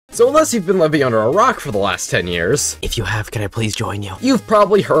So unless you've been living under a rock for the last 10 years, If you have, can I please join you? you've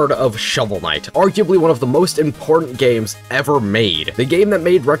probably heard of Shovel Knight, arguably one of the most important games ever made. The game that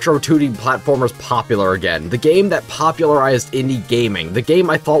made retro 2D platformers popular again. The game that popularized indie gaming. The game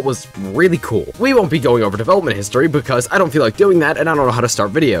I thought was really cool. We won't be going over development history because I don't feel like doing that and I don't know how to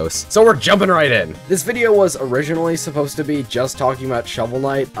start videos. So we're jumping right in. This video was originally supposed to be just talking about Shovel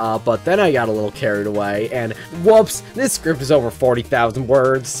Knight, but then I got a little carried away and whoops, this script is over 40,000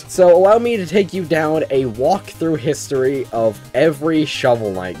 words. So allow me to take you down a walkthrough history of every Shovel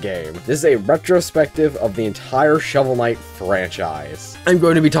Knight game. This is a retrospective of the entire Shovel Knight franchise. I'm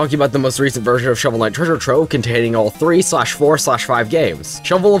going to be talking about the most recent version of Shovel Knight Treasure Trove containing all 3/4/5 games.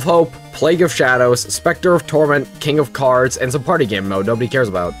 Shovel of Hope, Plague of Shadows, Specter of Torment, King of Cards, and some party game mode nobody cares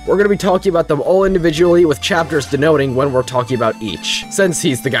about. We're going to be talking about them all individually with chapters denoting when we're talking about each. Since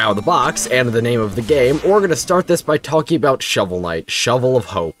he's the guy on the box and the name of the game, we're going to start this by talking about Shovel Knight, Shovel of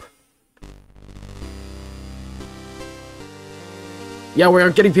Hope. Yeah, we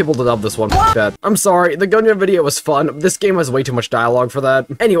aren't getting people to dub this one. That. I'm sorry, the Gunyan video was fun. This game has way too much dialogue for that.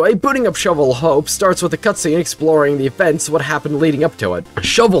 Anyway, booting up Shovel of Hope starts with a cutscene exploring the events, what happened leading up to it.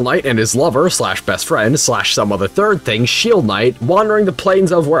 Shovel Knight and his lover, / best friend, / some other third thing, Shield Knight, wandering the plains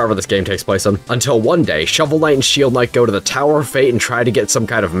of wherever this game takes place in. Until one day, Shovel Knight and Shield Knight go to the Tower of Fate and try to get some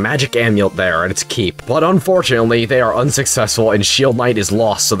kind of magic amulet there and its keep. But unfortunately, they are unsuccessful and Shield Knight is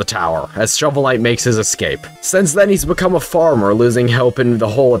lost to the tower, as Shovel Knight makes his escape. Since then, he's become a farmer, losing hope in the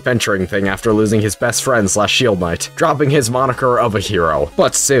whole adventuring thing after losing his best friend / Shield Knight, dropping his moniker of a hero.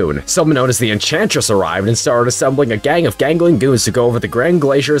 But soon, someone known as the Enchantress arrived and started assembling a gang of gangling goons to go over the Grand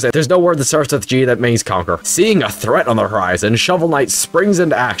Glaciers, and there's no word that starts with G that means conquer. Seeing a threat on the horizon, Shovel Knight springs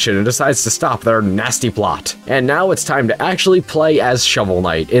into action and decides to stop their nasty plot. And now it's time to actually play as Shovel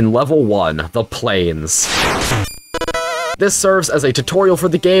Knight in Level 1, The Plains. This serves as a tutorial for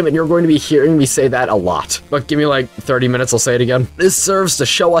the game, and you're going to be hearing me say that a lot. But give me like 30 minutes, I'll say it again. This serves to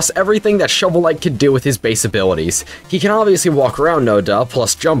show us everything that Shovel Knight can do with his base abilities. He can obviously walk around, no duh,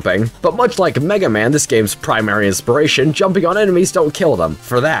 plus jumping, but much like Mega Man, this game's primary inspiration, jumping on enemies don't kill them.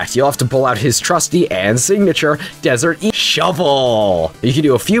 For that, you'll have to pull out his trusty and signature Desert Shovel. You can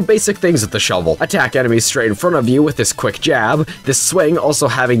do a few basic things with the shovel. Attack enemies straight in front of you with this quick jab, this swing also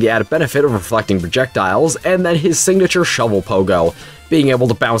having the added benefit of reflecting projectiles, and then his signature shovel pogo, being able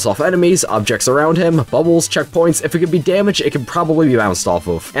to bounce off enemies, objects around him, bubbles, checkpoints. If it can be damaged, it can probably be bounced off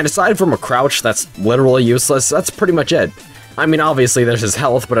of. And aside from a crouch that's literally useless, that's pretty much it. I mean, obviously there's his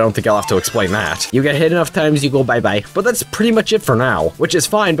health, but I don't think I'll have to explain that. You get hit enough times, you go bye-bye. But that's pretty much it for now, which is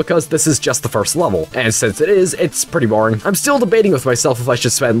fine because this is just the first level. And since it is, it's pretty boring. I'm still debating with myself if I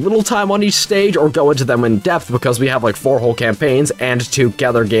should spend little time on each stage or go into them in depth because we have like 4 whole campaigns and 2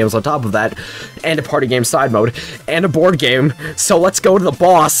 gather games on top of that, and a party game side mode, and a board game. So let's go to the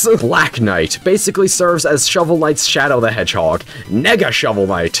boss. Black Knight basically serves as Shovel Knight's Shadow the Hedgehog. Nega Shovel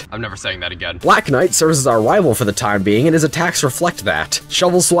Knight. I'm never saying that again. Black Knight serves as our rival for the time being, and his attacks reflect that.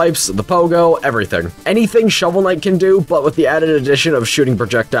 Shovel swipes, the pogo, everything. Anything Shovel Knight can do, but with the added addition of shooting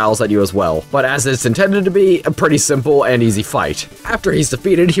projectiles at you as well. But as it's intended to be, a pretty simple and easy fight. After he's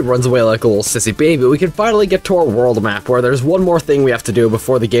defeated, he runs away like a little sissy baby. We can finally get to our world map where there's one more thing we have to do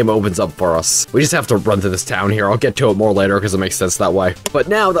before the game opens up for us. We just have to run through this town here. I'll get to it more later because it makes sense that way. But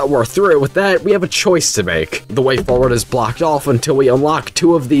now that we're through with that, we have a choice to make. The way forward is blocked off until we unlock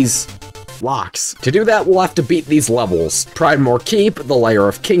 2 of these locks. To do that, we'll have to beat these levels. Pridemore Keep, the lair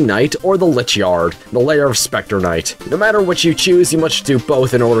of King Knight, or the Lich Yard, the lair of Specter Knight. No matter which you choose, you must do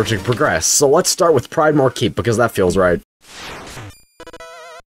both in order to progress. So let's start with Pridemore Keep because that feels right.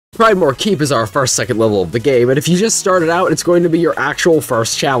 Pridemore Keep is our second level of the game, and if you just started out, it's going to be your actual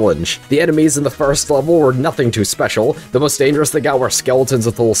first challenge. The enemies in the first level were nothing too special. The most dangerous they got were skeletons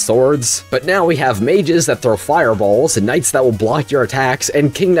with little swords. But now we have mages that throw fireballs, and knights that will block your attacks,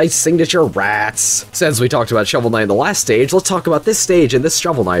 and King Knight's signature rats. Since we talked about Shovel Knight in the last stage, let's talk about this stage and this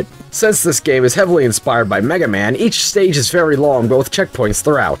Shovel Knight. Since this game is heavily inspired by Mega Man, each stage is very long, but with checkpoints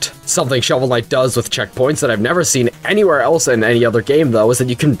throughout. Something Shovel Knight does with checkpoints that I've never seen anywhere else in any other game, though, is that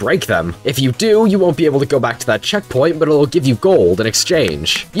you can break them. If you do, you won't be able to go back to that checkpoint, but it'll give you gold in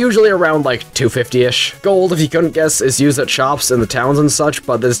exchange. Usually around like 250-ish. Gold, if you couldn't guess, is used at shops in the towns and such,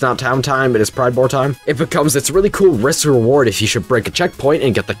 but it's not town time, it is Pridemore time. It becomes its really cool risk reward if you should break a checkpoint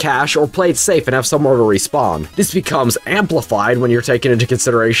and get the cash, or play it safe and have somewhere to respawn. This becomes amplified when you're taking into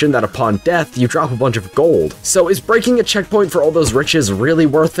consideration that upon death, you drop a bunch of gold. So is breaking a checkpoint for all those riches really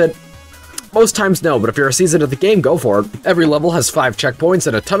worth it? Most times no, but if you're a seasoned at the game, go for it. Every level has 5 checkpoints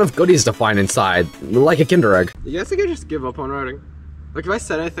and a ton of goodies to find inside, like a Kinder Egg. You guys think I just give up on writing? Like, if I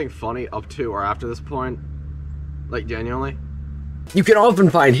said anything funny up to or after this point, like, genuinely, You can often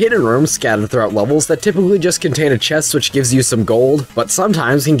find hidden rooms scattered throughout levels that typically just contain a chest which gives you some gold, but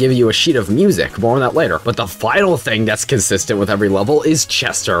sometimes can give you a sheet of music, more on that later. But the final thing that's consistent with every level is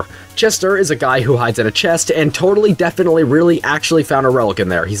Chester. Chester is a guy who hides in a chest and totally, definitely, really actually found a relic in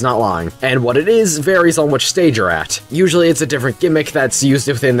there, he's not lying. And what it is varies on which stage you're at. Usually it's a different gimmick that's used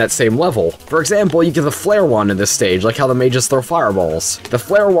within that same level. For example, you get the flare wand in this stage, like how the mages throw fireballs. The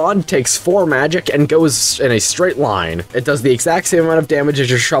flare wand takes 4 magic and goes in a straight line. It does the exact same amount of damage as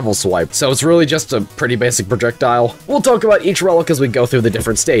your shovel swipe, so it's really just a pretty basic projectile. We'll talk about each relic as we go through the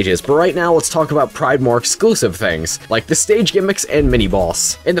different stages, but right now let's talk about Pridemore exclusive things, like the stage gimmicks and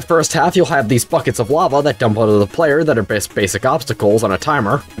mini-boss. In the first half, you'll have these buckets of lava that dump onto the player that are basic obstacles on a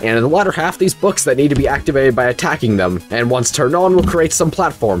timer, and in the latter half, these books that need to be activated by attacking them, and once turned on, will create some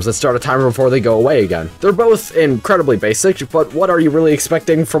platforms that start a timer before they go away again. They're both incredibly basic, but what are you really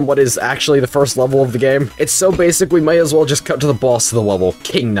expecting from what is actually the first level of the game? It's so basic, we may as well just cut to the boss of the level,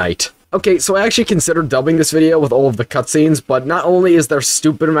 King Knight. Okay, so I actually considered dubbing this video with all of the cutscenes, but not only is there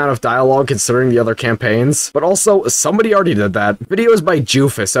stupid amount of dialogue considering the other campaigns, but also somebody already did that. The video is by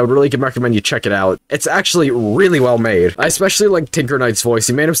Jufus, I would really recommend you check it out. It's actually really well made. I especially like Tinker Knight's voice,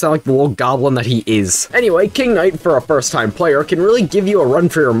 he made him sound like the little goblin that he is. Anyway, King Knight, for a first-time player, can really give you a run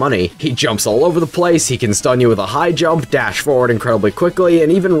for your money. He jumps all over the place, he can stun you with a high jump, dash forward incredibly quickly,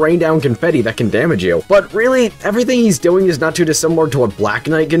 and even rain down confetti that can damage you. But really, everything he's doing is not too dissimilar to what Black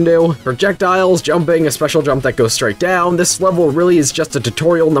Knight can do. Projectiles, jumping, a special jump that goes straight down, this level really is just a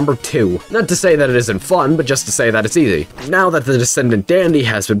tutorial number 2. Not to say that it isn't fun, but just to say that it's easy. Now that the Descendant Dandy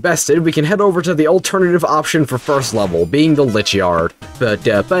has been bested, we can head over to the alternative option for first level, being the Lich Yard.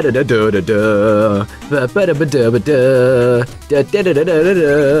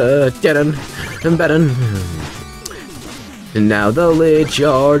 And now the Lich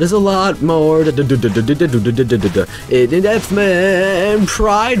Yard is a lot more in depth than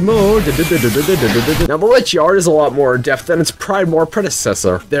Pridemore. Now the Lich Yard is a lot more in depth than its Pridemore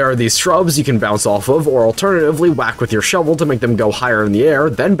predecessor. There are these shrubs you can bounce off of, or alternatively whack with your shovel to make them go higher in the air,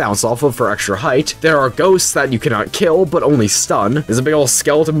 then bounce off of for extra height. There are ghosts that you cannot kill, but only stun. There's a big old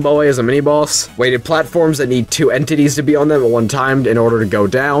skeleton boy as a mini-boss. Weighted platforms that need 2 entities to be on them at one time in order to go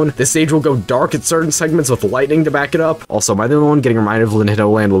down. This stage will go dark at certain segments with lightning to back it up. Also, am I the only one getting reminded of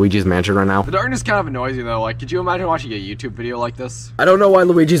Nintendo Land Luigi's Mansion right now? The darkness kind of annoys you though, like, could you imagine watching a YouTube video like this? I don't know why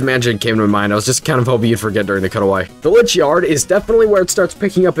Luigi's Mansion came to my mind, I was just kind of hoping you'd forget during the cutaway. The Lich Yard is definitely where it starts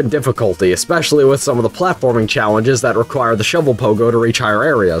picking up in difficulty, especially with some of the platforming challenges that require the shovel pogo to reach higher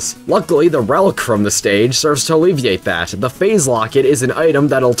areas. Luckily, the relic from the stage serves to alleviate that. The Phase Locket is an item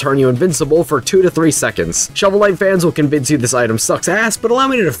that'll turn you invincible for 2 to 3 seconds. Shovel Knight fans will convince you this item sucks ass, but allow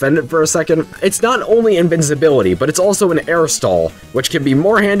me to defend it for a second. It's not only invincibility, but it's also an air stall, which can be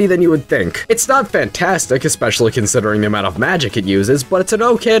more handy than you would think. It's not fantastic, especially considering the amount of magic it uses, but it's an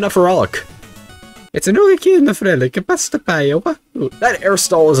okay enough relic. It's an okay enough relic, that air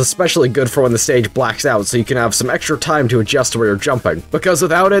stall is especially good for when the stage blacks out, so you can have some extra time to adjust to where you're jumping, because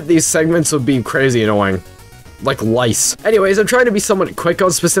without it, these segments would be crazy annoying. Like lice. Anyways, I'm trying to be somewhat quick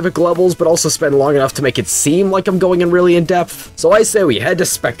on specific levels, but also spend long enough to make it seem like I'm going in really in-depth. So I say we head to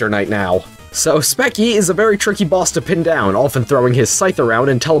Specter Knight now. So, Specky is a very tricky boss to pin down, often throwing his scythe around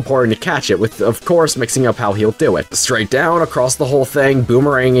and teleporting to catch it, with, of course, mixing up how he'll do it. Straight down, across the whole thing,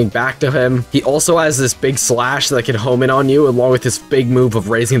 boomeranging back to him. He also has this big slash that can home in on you, along with his big move of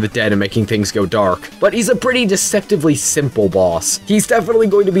raising the dead and making things go dark. But he's a pretty deceptively simple boss. He's definitely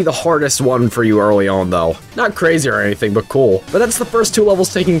going to be the hardest one for you early on, though. Not crazy or anything, but cool. But that's the first 2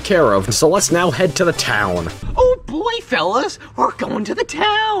 levels taken care of, so let's now head to the town. Oh boy, fellas, we're going to the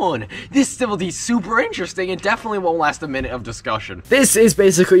town. This will be super interesting and definitely won't last a minute of discussion. This is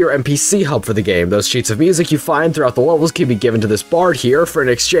basically your NPC hub for the game. Those sheets of music you find throughout the levels can be given to this bard here. For an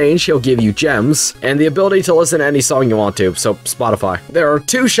exchange, he'll give you gems and the ability to listen to any song you want to, so Spotify. There are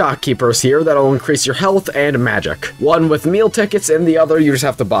 2 shopkeepers here that'll increase your health and magic. One with meal tickets and the other you just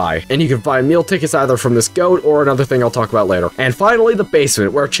have to buy. And you can find meal tickets either from this goat or another thing I'll talk about later. And finally, the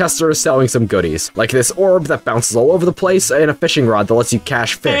basement, where Chester is selling some goodies, like this orb that bounces all over the place and a fishing rod that lets you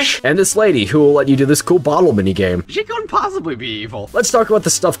catch fish. And this lady who will let you do this cool bottle minigame. She couldn't possibly be evil. Let's talk about the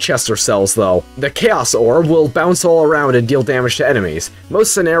stuff Chester sells, though. The Chaos Orb will bounce all around and deal damage to enemies.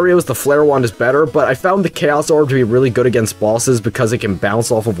 Most scenarios, the Flare Wand is better, but I found the Chaos Orb to be really good against bosses because it can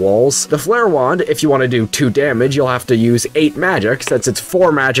bounce off of walls. The Flare Wand, if you want to do 2 damage, you'll have to use 8 magic, since it's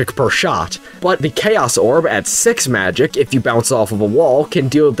 4 magic per shot. But the Chaos Orb, at 6 magic, if you bounce off of a wall, can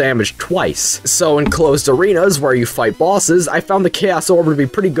deal damage twice. So in closed arenas, where you fight fight bosses, I found the Chaos Orb to be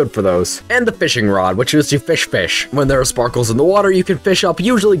pretty good for those. And the fishing rod, which lets you fish. When there are sparkles in the water, you can fish up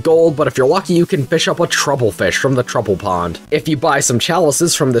usually gold, but if you're lucky, you can fish up a truffle fish from the truffle pond. If you buy some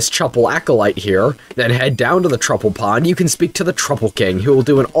chalices from this truffle acolyte here, then head down to the truffle pond, you can speak to the truffle king, who will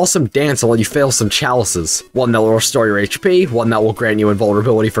do an awesome dance while you fail some chalices. One that will restore your HP, one that will grant you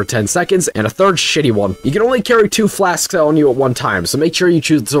invulnerability for 10 seconds, and a third shitty one. You can only carry 2 flasks on you at one time, so make sure you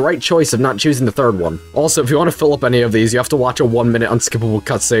choose the right choice of not choosing the third one. Also, if you want to fill up any of these, you have to watch a 1-minute unskippable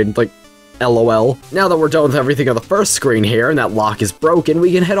cutscene, like, LOL. Now that we're done with everything on the first screen here and that lock is broken,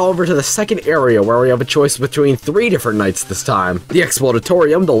 we can head over to the second area where we have a choice between 3 different knights this time. The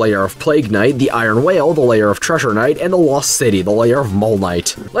Explodatorium, the lair of Plague Knight, the Iron Whale, the lair of Treasure Knight, and the Lost City, the lair of Mole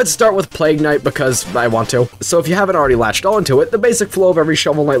Knight. Let's start with Plague Knight because I want to. So if you haven't already latched onto it, the basic flow of every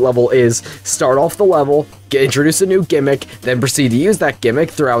Shovel Knight level is start off the level, introduce a new gimmick, then proceed to use that gimmick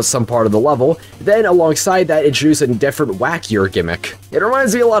throughout some part of the level, then alongside that introduce a different wackier gimmick. It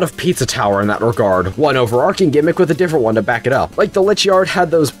reminds me a lot of Pizza Tower in that regard, one overarching gimmick with a different one to back it up. Like the Lich Yard had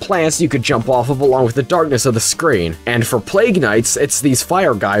those plants you could jump off of along with the darkness of the screen, and for Plague Knights, it's these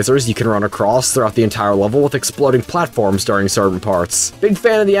fire geysers you can run across throughout the entire level with exploding platforms during certain parts. Big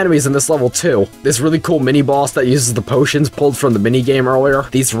fan of the enemies in this level too. This really cool mini-boss that uses the potions pulled from the mini-game earlier,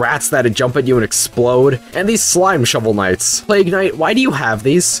 these rats that jump at you and explode, and these slime Shovel Knights. Plague Knight, why do you have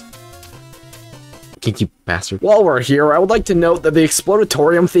these? Kinky bastard. While we're here, I would like to note that the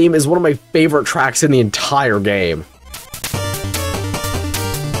Explodatorium theme is one of my favorite tracks in the entire game.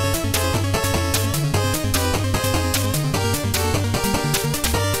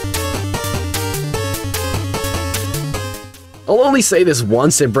 I'll only say this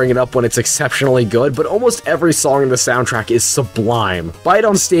once and bring it up when it's exceptionally good, but almost every song in the soundtrack is sublime. Buy it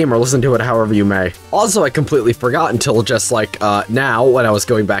on Steam or listen to it however you may. Also, I completely forgot until just like now when I was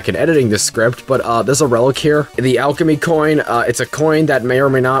going back and editing this script, but there's a relic here. The alchemy coin, it's a coin that may or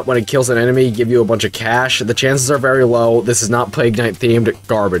may not, when it kills an enemy, give you a bunch of cash. The chances are very low. This is not Plague Knight themed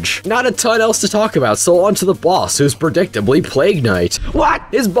garbage. Not a ton else to talk about, so on to the boss, who's predictably Plague Knight. What?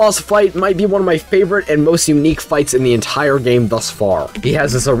 His boss fight might be one of my favorite and most unique fights in the entire game thus far. He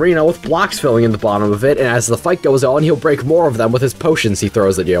has this arena with blocks filling in the bottom of it, and as the fight goes on, he'll break more of them with his potions he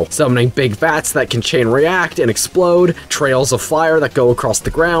throws at you, summoning big vats that can chain react and explode, trails of fire that go across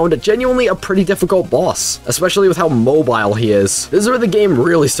the ground. Genuinely a pretty difficult boss, especially with how mobile he is. This is where the game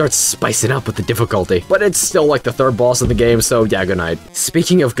really starts spicing up with the difficulty, but it's still like the third boss of the game, so yeah, good night.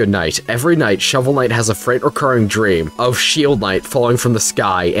 Speaking of good night, every night Shovel Knight has a freight recurring dream of Shield Knight falling from the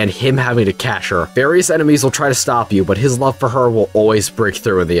sky and him having to catch her. Various enemies will try to stop you, but his love for her will always break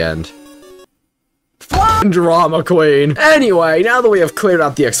through in the end. Drama queen. Anyway, now that we have cleared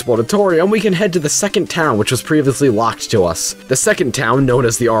out the Explodatorium, we can head to the second town, which was previously locked to us. The second town, known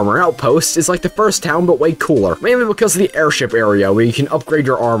as the Armor Outpost, is like the first town but way cooler, mainly because of the airship area where you can upgrade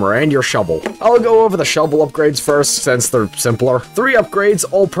your armor and your shovel. I'll go over the shovel upgrades first, since they're simpler. 3 upgrades,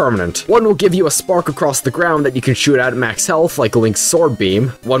 all permanent. One will give you a spark across the ground that you can shoot at max health, like Link's sword beam.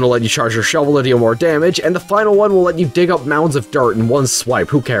 One will let you charge your shovel to deal more damage, and the final one will let you dig up mounds of dirt in one swipe,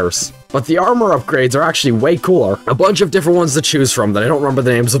 who cares? But the armor upgrades are actually way cooler. A bunch of different ones to choose from that I don't remember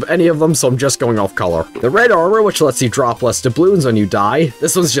the names of any of them, so I'm just going off color. The red armor, which lets you drop less doubloons when you die.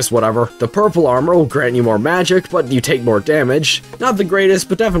 This one's just whatever. The purple armor will grant you more magic, but you take more damage. Not the greatest,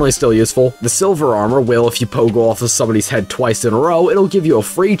 but definitely still useful. The silver armor will, if you pogo off of somebody's head twice in a row, it'll give you a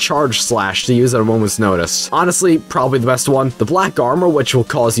free charge slash to use at a moment's notice. Honestly, probably the best one. The black armor, which will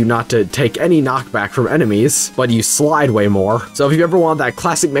cause you not to take any knockback from enemies, but you slide way more. So if you ever want that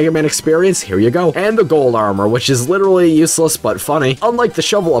classic Mega Man experience, here you go. And the gold armor, which is literally useless but funny. Unlike the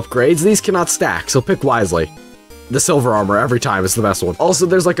shovel upgrades, these cannot stack, so pick wisely. The silver armor every time is the best one. Also,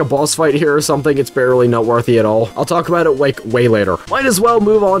 there's like a boss fight here or something, it's barely noteworthy at all. I'll talk about it way later. Might as well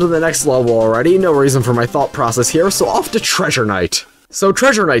move on to the next level already, no reason for my thought process here, so off to Treasure Knight. So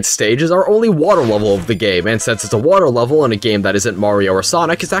Treasure Knight stage is our only water level of the game, and since it's a water level in a game that isn't Mario or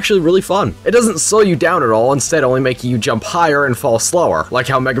Sonic, it's actually really fun. It doesn't slow you down at all, instead only making you jump higher and fall slower, like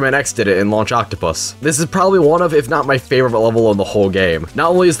how Mega Man X did it in Launch Octopus. This is probably one of, if not my favorite level in the whole game.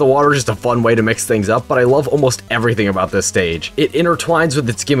 Not only is the water just a fun way to mix things up, but I love almost everything about this stage. It intertwines with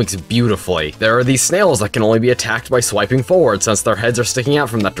its gimmicks beautifully. There are these snails that can only be attacked by swiping forward, since their heads are sticking out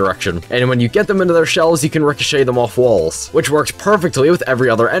from that direction. And when you get them into their shells, you can ricochet them off walls, which works perfectly with every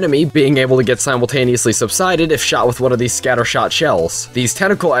other enemy being able to get simultaneously subsided if shot with one of these scatter shot shells. These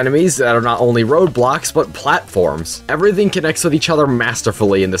tentacle enemies that are not only roadblocks, but platforms. Everything connects with each other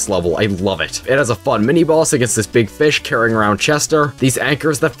masterfully in this level. I love it. It has a fun mini-boss against this big fish carrying around Chester. These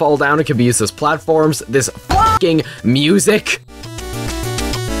anchors that fall down and can be used as platforms. This f***ing music.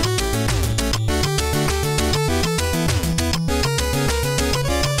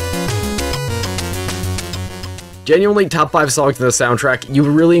 Genuinely top 5 songs in the soundtrack. You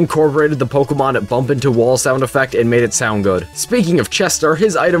really incorporated the Pokemon bump into wall sound effect and made it sound good. Speaking of Chester,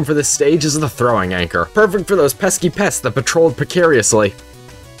 his item for this stage is the throwing anchor. Perfect for those pesky pests that patrolled precariously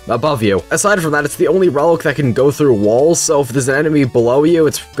above you. Aside from that, it's the only relic that can go through walls, so if there's an enemy below you,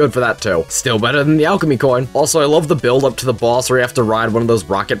 it's good for that too. Still better than the alchemy coin. Also, I love the build up to the boss where you have to ride one of those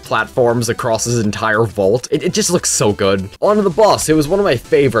rocket platforms across his entire vault. It just looks so good. On to the boss, who was one of my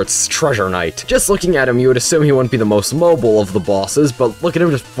favorites, Treasure Knight. Just looking at him, you would assume he wouldn't be the most mobile of the bosses, but look at him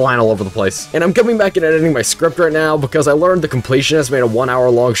just flying all over the place. And I'm coming back and editing my script right now because I learned the completionist made a 1 hour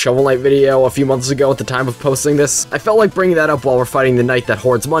long Shovel Knight video a few months ago at the time of posting this. I felt like bringing that up while we're fighting the knight that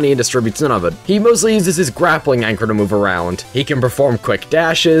hoards money and distributes none of it. He mostly uses his grappling anchor to move around. He can perform quick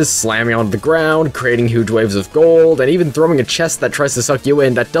dashes, slamming onto the ground, creating huge waves of gold, and even throwing a chest that tries to suck you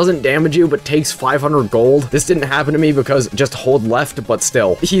in that doesn't damage you but takes 500 gold. This didn't happen to me because just hold left, but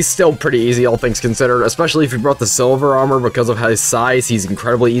still. He's still pretty easy, all things considered, especially if you brought the silver armor because of his size. He's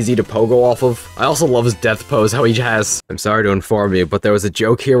incredibly easy to pogo off of. I also love his death pose, how he has. I'm sorry to inform you, but there was a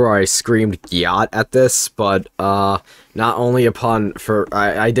joke here where I screamed yacht at this, but not only upon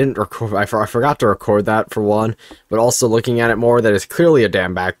I didn't record, I forgot to record that for one, but also looking at it more, that is clearly a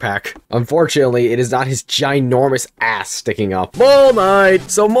damn backpack. Unfortunately, it is not his ginormous ass sticking up. Mole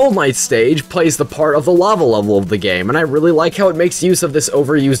Knight! So Mole Knight's stage plays the part of the lava level of the game, and I really like how it makes use of this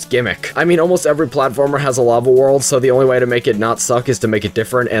overused gimmick. I mean, almost every platformer has a lava world, so the only way to make it not suck is to make it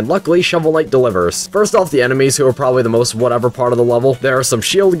different, and luckily Shovel Knight delivers. First off, the enemies, who are probably the most whatever part of the level. There are some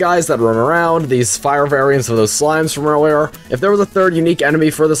shield guys that run around, these fire variants of those slimes from earlier. If there was a third unique enemy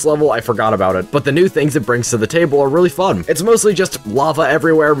for this level, I forgot about it. But the new things it brings to the table are really fun. It's mostly just lava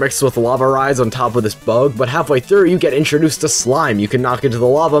everywhere mixed with lava rides on top of this bug, but halfway through you get introduced to slime. You can knock into the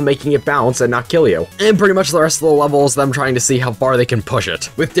lava, making it bounce and not kill you. And pretty much the rest of the level is them trying to see how far they can push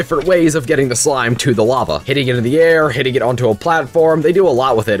it, with different ways of getting the slime to the lava. Hitting it in the air, hitting it onto a platform, they do a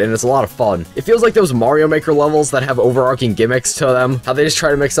lot with it, and it's a lot of fun. It feels like those Mario Maker levels that have overarching gimmicks to them, how they just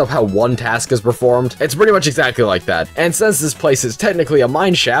try to mix up how one task is performed. It's pretty much exactly like that. And since this place is technically a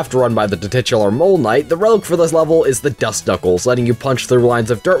mine shaft run by the titular Mole Knight, the relic for this level is the Dust Knuckles, letting you punch through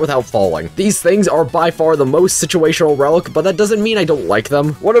lines of dirt without falling. These things are by far the most situational relic, but that doesn't mean I don't like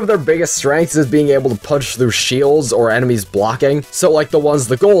them. One of their biggest strengths is being able to punch through shields or enemies blocking, so like the ones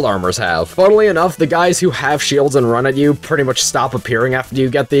the gold armors have. Funnily enough, the guys who have shields and run at you pretty much stop appearing after you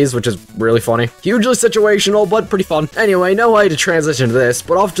get these, which is really funny. Hugely situational, but pretty fun. Anyway, no way to transition to this,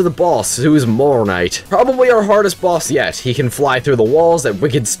 but off to the boss, who's Mole Knight. Probably our hardest boss yet. He can fly through the walls at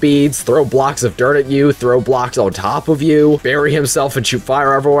wicked speeds, throw blocks of dirt at you, throw blocks on top of you, bury himself and shoot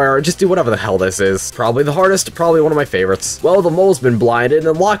fire everywhere, just do whatever the hell this is. Probably the hardest, probably one of my favorites. Well, the mole's been blinded,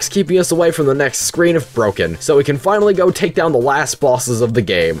 and Locke's keeping us away from the next screen if broken, so we can finally go take down the last bosses of the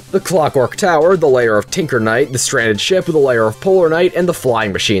game. The Clockwork Tower, the lair of Tinker Knight, the Stranded Ship, the lair of Polar Knight, and the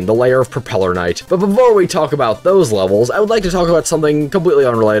Flying Machine, the lair of Propeller Knight. But before we talk about those levels, I would like to talk about something completely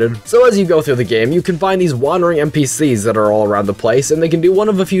unrelated. So as you go through the game, you can find these wandering NPCs that are all around the place, and they can do one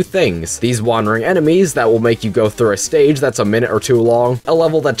of a few things. These wandering enemies that will make you go through a stage that's a minute or two long, a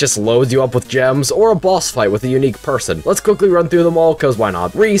level that just loads you up with gems, or a boss fight with a unique person. Let's quickly run through them all, cause why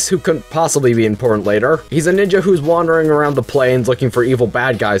not? Reese, who couldn't possibly be important later. He's a ninja who's wandering around the plains looking for evil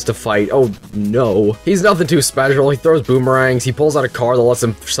bad guys to fight. Oh no. He's nothing too special. He throws boomerangs, he pulls out a car that lets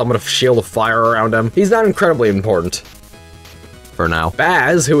him summon a shield of fire around him. He's not incredibly important. For now.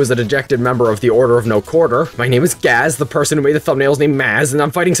 Baz, who is a dejected member of the Order of No Quarter. My name is Gaz, the person who made the thumbnails named Maz, and I'm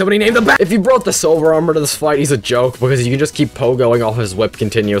fighting somebody named the Baz. If you brought the silver armor to this fight, he's a joke, because you can just keep pogoing off his whip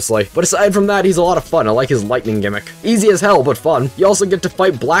continuously. But aside from that, he's a lot of fun. I like his lightning gimmick. Easy as hell, but fun. You also get to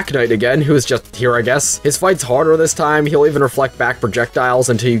fight Black Knight again, who is just here, I guess. His fight's harder this time. He'll even reflect back projectiles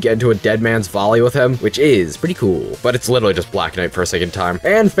until you get into a dead man's volley with him, which is pretty cool. But it's literally just Black Knight for a second time.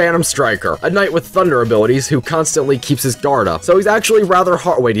 And Phantom Striker, a knight with thunder abilities who constantly keeps his guard up. So he's actually rather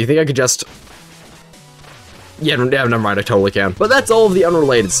hard. Wait, do you think I could just... Yeah, never mind, I totally can. But that's all of the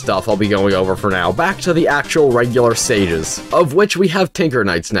unrelated stuff I'll be going over for now. Back to the actual regular stages, of which we have Tinker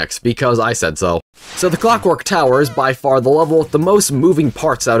Knights next, because I said so. So the Clockwork Tower is by far the level with the most moving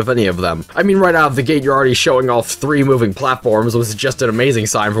parts out of any of them. I mean, right out of the gate, you're already showing off 3 moving platforms, which is just an amazing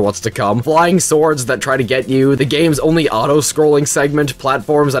sign for what's to come. Flying swords that try to get you, the game's only auto-scrolling segment,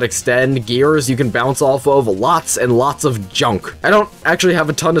 platforms that extend, gears you can bounce off of, lots and lots of junk. I don't actually have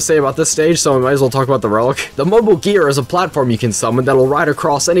a ton to say about this stage, so I might as well talk about the relic. The mobile gear is a platform you can summon that'll ride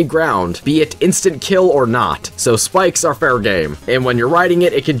across any ground, be it instant kill or not, so spikes are fair game. And when you're riding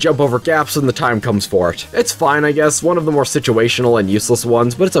it, it can jump over gaps when the time comes comes for it. It's fine, I guess, one of the more situational and useless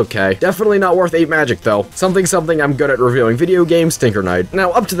ones, but it's okay. Definitely not worth 8 magic, though. Something I'm good at reviewing video games, Tinker Knight.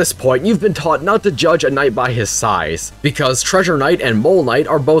 Now, up to this point, you've been taught not to judge a knight by his size, because Treasure Knight and Mole Knight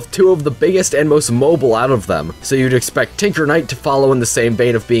are both two of the biggest and most mobile out of them, so you'd expect Tinker Knight to follow in the same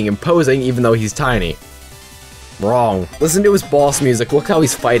vein of being imposing even though he's tiny. Wrong. Listen to his boss music, look how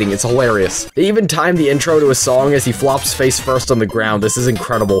he's fighting, it's hilarious. They even timed the intro to his song as he flops face first on the ground, this is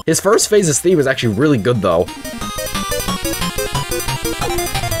incredible. His first phase's theme is actually really good though.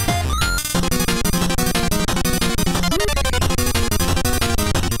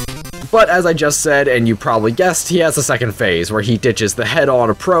 But as I just said, and you probably guessed, he has a second phase, where he ditches the head-on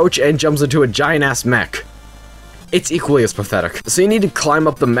approach and jumps into a giant-ass mech. It's equally as pathetic. So you need to climb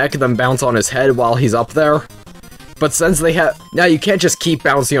up the mech, then bounce on his head while he's up there. But since they have... Now, you can't just keep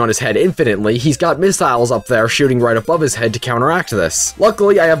bouncing on his head infinitely, he's got missiles up there shooting right above his head to counteract this.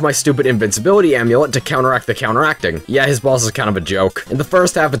 Luckily, I have my stupid invincibility amulet to counteract the counteracting. Yeah, his boss is kind of a joke. In the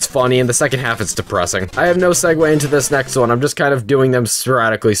first half, it's funny, in the second half, it's depressing. I have no segue into this next one, I'm just kind of doing them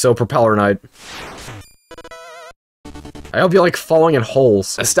sporadically, so Propeller Knight. I hope you like falling in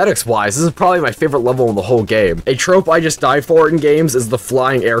holes. Aesthetics-wise, this is probably my favorite level in the whole game. A trope I just die for in games is the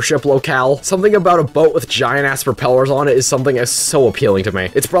flying airship locale. Something about a boat with giant-ass propellers on it is something that's so appealing to me.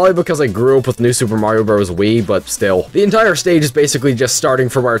 It's probably because I grew up with New Super Mario Bros. Wii, but still. The entire stage is basically just starting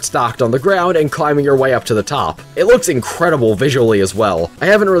from where it's docked on the ground and climbing your way up to the top. It looks incredible visually as well. I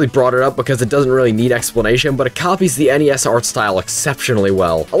haven't really brought it up because it doesn't really need explanation, but it copies the NES art style exceptionally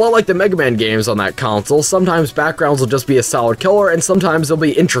well. A lot like the Mega Man games on that console, sometimes backgrounds will just be a solid color, and sometimes they'll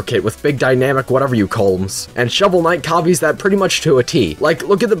be intricate with big dynamic whatever you call them. And Shovel Knight copies that pretty much to a T. Like,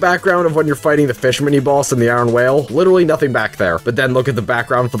 look at the background of when you're fighting the fish mini-boss in the Iron Whale, literally nothing back there. But then look at the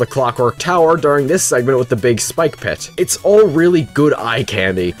background for the Clockwork Tower during this segment with the big spike pit. It's all really good eye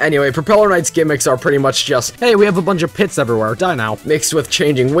candy. Anyway, Propeller Knight's gimmicks are pretty much just, hey, we have a bunch of pits everywhere, die now, mixed with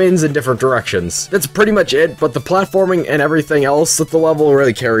changing winds in different directions. That's pretty much it, but the platforming and everything else at the level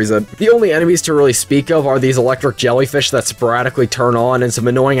really carries it. The only enemies to really speak of are these electric jellyfish that sporadically turn on and some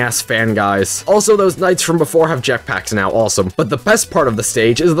annoying ass fan guys. Also, those knights from before have jetpacks now, awesome. But the best part of the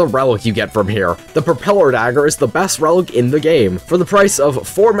stage is the relic you get from here. The Propeller Dagger is the best relic in the game. For the price of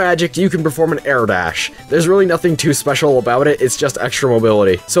 4 magic, you can perform an air dash. There's really nothing too special about it, it's just extra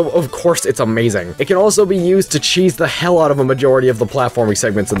mobility. So of course it's amazing. It can also be used to cheese the hell out of a majority of the platforming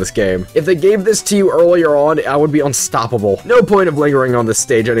segments in this game. If they gave this to you earlier on, I would be unstoppable. No point of lingering on this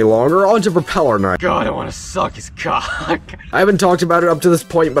stage any longer, on to Propeller Knight. God, I want to suck his cock. I haven't talked about it up to this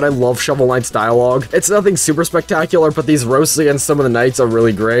point, but I love Shovel Knight's dialogue. It's nothing super spectacular, but these roasts against some of the knights are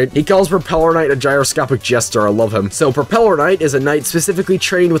really great. He calls Propeller Knight a gyroscopic jester, I love him. So Propeller Knight is a knight specifically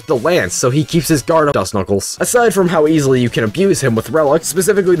trained with the lance, so he keeps his guard up Dust Knuckles. Aside from how easily you can abuse him with relics,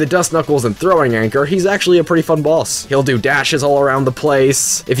 specifically the Dust Knuckles and Throwing Anchor, he's actually a pretty fun boss. He'll do dashes all around the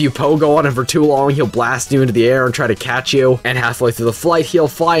place. If you pogo on him for too long, he'll blast you into the air and try to catch you. And halfway through the flight, he'll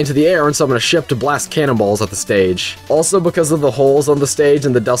fly into the air and summon a ship to blast cannonballs at the stage. Also, because of the holes on the stage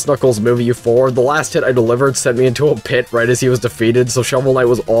and the Dust Knuckles moving you forward, the last hit I delivered sent me into a pit right as he was defeated, so Shovel Knight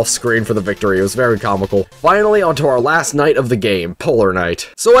was off screen for the victory. It was very comical. Finally, onto our last knight of the game, Polar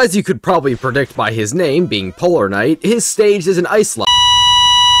Knight. So as you could probably predict by his name being Polar Knight, his stage is an ice level.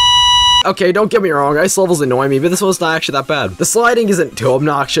 Okay, don't get me wrong, ice levels annoy me, but this one's not actually that bad. The sliding isn't too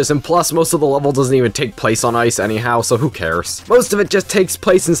obnoxious, and plus, most of the level doesn't even take place on ice anyhow, so who cares? Most of it just takes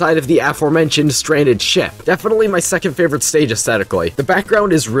place inside of the aforementioned stranded ship. Definitely my second favorite stage aesthetically. The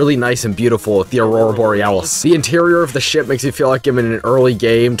background is really nice and beautiful with the Aurora Borealis. The interior of the ship makes me feel like I'm in an early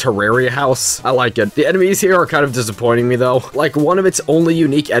game Terraria house. I like it. The enemies here are kind of disappointing me though. Like, one of its only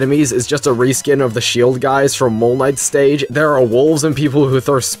unique enemies is just a reskin of the shield guys from Mole Knight's stage. There are wolves and people who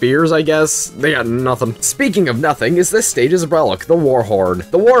throw spears, I guess. They got nothing. Speaking of nothing, is this stage's relic, the Warhorn.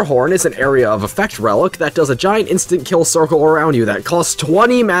 The Warhorn is an area of effect relic that does a giant instant kill circle around you that costs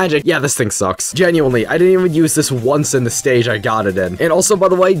 20 magic. Yeah, this thing sucks. Genuinely, I didn't even use this once in the stage I got it in. And also, by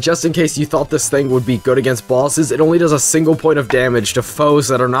the way, just in case you thought this thing would be good against bosses, it only does a single point of damage to foes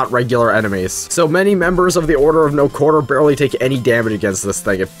that are not regular enemies. So many members of the Order of No Quarter barely take any damage against this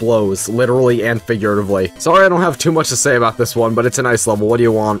thing. It blows, literally and figuratively. Sorry I don't have too much to say about this one, but it's a nice level. What do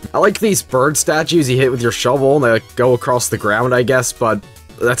you want? I like these bird statues you hit with your shovel and they like go across the ground, I guess, but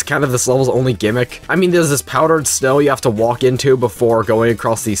that's kind of this level's only gimmick. I mean, there's this powdered snow you have to walk into before going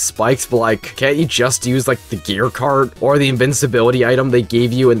across these spikes, but like, can't you just use like the gear cart or the invincibility item they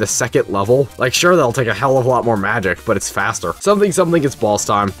gave you in the second level? Like, sure, they'll take a hell of a lot more magic, but it's faster. Something, it's boss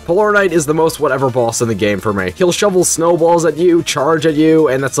time. Polar Knight is the most whatever boss in the game for me. He'll shovel snowballs at you, charge at you,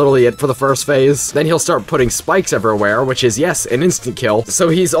 and that's literally it for the first phase. Then he'll start putting spikes everywhere, which is, yes, an instant kill, so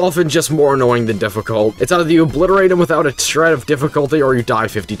he's often just more annoying than difficult. It's either you obliterate him without a shred of difficulty or you die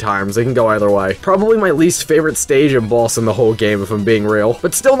 50 times. It can go either way. Probably my least favorite stage and boss in the whole game, if I'm being real,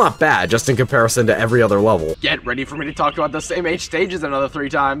 but still not bad, just in comparison to every other level. Get ready for me to talk about the same 8 stages another 3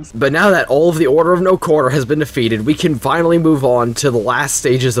 times. But now that all of the Order of No Quarter has been defeated, we can finally move on to the last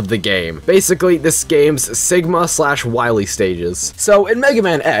stages of the game. Basically, this game's Sigma/Wily stages. So, in Mega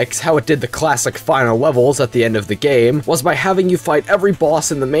Man X, how it did the classic final levels at the end of the game was by having you fight every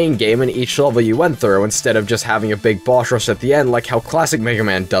boss in the main game in each level you went through, instead of just having a big boss rush at the end like how classic Mega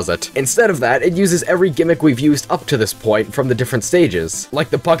Man does it. Instead of that, it uses every gimmick we've used up to this point from the different stages, like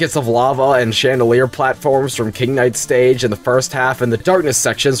the buckets of lava and chandelier platforms from King Knight's stage in the first half and the darkness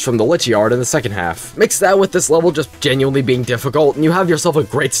sections from the Lich Yard in the second half. Mix that with this level just genuinely being difficult, and you have yourself a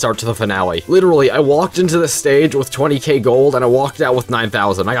great start to the finale. Literally, I walked into this stage with 20k gold and I walked out with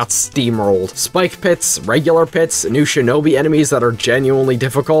 9,000. I got steamrolled. Spike pits, regular pits, new shinobi enemies that are genuinely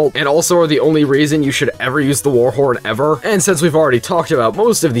difficult, and also are the only reason you should ever use the Warhorn ever. And since we've already talked about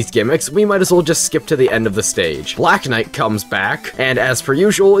most of these gimmicks, we might as well just skip to the end of the stage. Black Knight comes back, and as per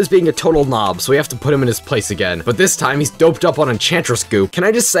usual, is being a total knob, so we have to put him in his place again. But this time, he's doped up on Enchantress goop. Can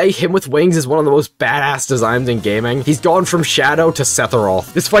I just say, him with wings is one of the most badass designs in gaming. He's gone from Shadow to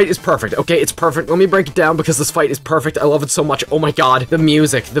Sephiroth. This fight is perfect. Okay, it's perfect. Let me break it down because this fight is perfect. I love it so much. Oh my god. The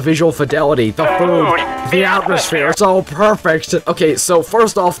music, the visual fidelity, the food, the atmosphere. It's all perfect. Okay, so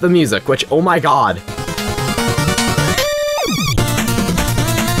first off, the music, which, oh my god.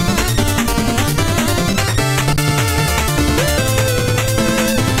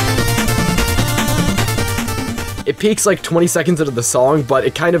 It peaks like 20 seconds into the song, but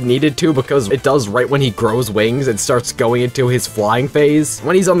it kind of needed to because it does right when he grows wings and starts going into his flying phase.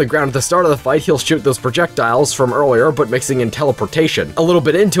 When he's on the ground at the start of the fight, he'll shoot those projectiles from earlier, but mixing in teleportation. A little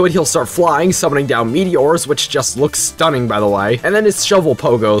bit into it, he'll start flying, summoning down meteors, which just looks stunning, by the way. And then his shovel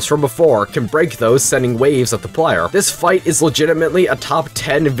pogos from before can break those, sending waves at the player. This fight is legitimately a top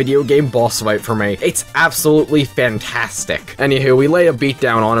 10 video game boss fight for me. It's absolutely fantastic. Anywho, we lay a beat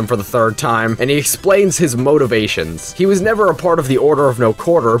down on him for the 3rd time, and he explains his motivation. He was never a part of the Order of No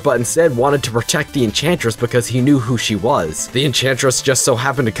Quarter, but instead wanted to protect the Enchantress because he knew who she was. The Enchantress just so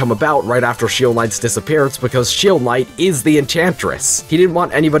happened to come about right after Shield Knight's disappearance because Shield Knight is the Enchantress. He didn't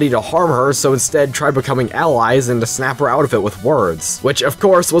want anybody to harm her, so instead tried becoming allies and to snap her out of it with words, which of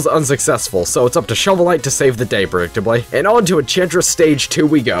course was unsuccessful, so it's up to Shovel Knight to save the day, predictably. And on to Enchantress Stage 2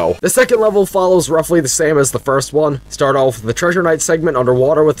 we go. The second level follows roughly the same as the first one. Start off with the Treasure Knight segment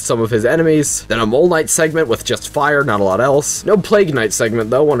underwater with some of his enemies, then a Mole Knight segment with just fire, not a lot else. No Plague Knight segment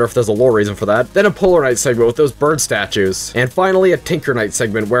though, wonder if there's a lore reason for that. Then a Polar Knight segment with those bird statues. And finally a Tinker Knight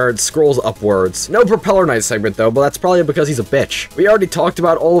segment where it scrolls upwards. No Propeller Knight segment though, but that's probably because he's a bitch. We already talked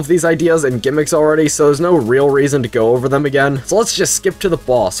about all of these ideas and gimmicks already, so there's no real reason to go over them again. So let's just skip to the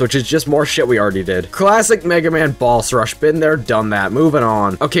boss, which is just more shit we already did. Classic Mega Man boss rush, been there, done that, moving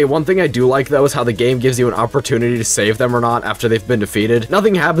on. Okay, one thing I do like though is how the game gives you an opportunity to save them or not after they've been defeated.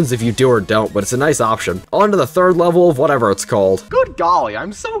 Nothing happens if you do or don't, but it's a nice option. On to the 3rd level of whatever it's called. Good golly,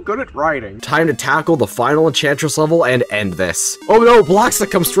 I'm so good at writing. Time to tackle the final Enchantress level and end this. Oh no, blocks that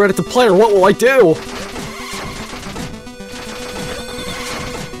come straight at the player, what will I do?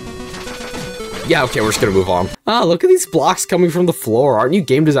 Yeah, okay, we're just gonna move on. Ah, look at these blocks coming from the floor. Aren't you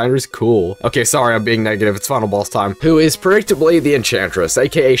game designers cool? Okay, sorry, I'm being negative. It's final boss time. Who is predictably the Enchantress,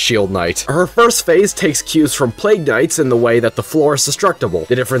 aka Shield Knight. Her first phase takes cues from Plague Knights in the way that the floor is destructible.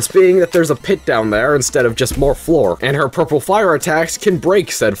 The difference being that there's a pit down there instead of just more floor. And her purple fire attacks can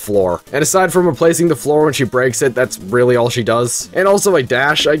break said floor. And aside from replacing the floor when she breaks it, that's really all she does. And also a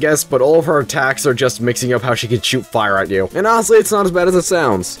dash, I guess, but all of her attacks are just mixing up how she can shoot fire at you. And honestly, it's not as bad as it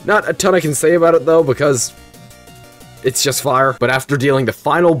sounds. Not a ton I can say about it though, because it's just fire. But after dealing the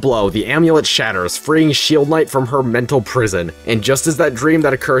final blow, the amulet shatters, freeing Shield Knight from her mental prison. And just as that dream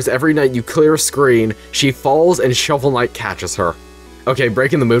that occurs every night you clear a screen, she falls and Shovel Knight catches her. Okay,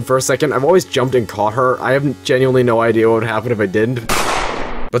 breaking the mood for a second, I've always jumped and caught her. I have genuinely no idea what would happen if I didn't.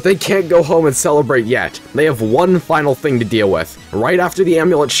 But they can't go home and celebrate yet. They have one final thing to deal with. Right after the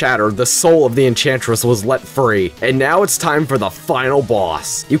amulet shattered, the soul of the Enchantress was let free. And now it's time for the final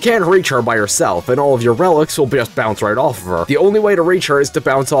boss. You can't reach her by yourself, and all of your relics will just bounce right off of her. The only way to reach her is to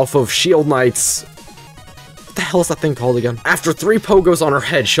bounce off of Shield Knight's... What the hell is that thing called again? After 3 pogos on her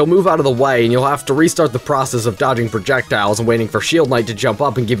head, she'll move out of the way and you'll have to restart the process of dodging projectiles and waiting for Shield Knight to jump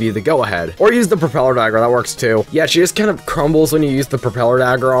up and give you the go-ahead. Or use the propeller dagger, that works too. Yeah, she just kind of crumbles when you use the propeller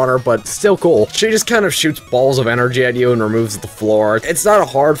dagger on her, but still cool. She just kind of shoots balls of energy at you and removes the floor. It's not a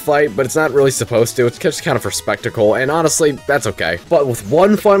hard fight, but it's not really supposed to. It's just kind of for spectacle, and honestly, that's okay. But with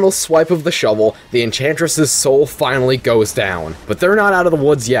one final swipe of the shovel, the Enchantress's soul finally goes down. But they're not out of the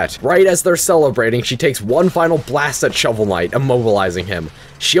woods yet. Right as they're celebrating, she takes one final blast at Shovel Knight, immobilizing him.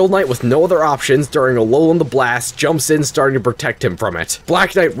 Shield Knight, with no other options, during a lull in the blast, jumps in, starting to protect him from it.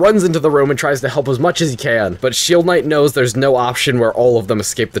 Black Knight runs into the room and tries to help as much as he can, but Shield Knight knows there's no option where all of them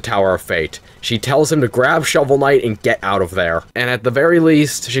escape the Tower of Fate. She tells him to grab Shovel Knight and get out of there. And at the very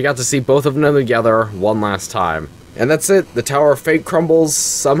least, she got to see both of them together one last time. And that's it. The Tower of Fate crumbles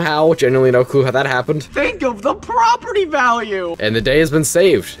somehow. Genuinely no clue how that happened. Think of the property value! And the day has been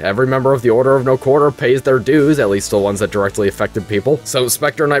saved. Every member of the Order of No Quarter pays their dues, at least the ones that directly affected people. So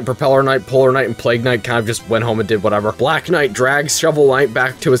Specter Knight, Propeller Knight, Polar Knight, and Plague Knight kind of just went home and did whatever. Black Knight drags Shovel Knight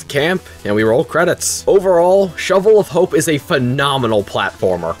back to his camp, and we roll credits. Overall, Shovel of Hope is a phenomenal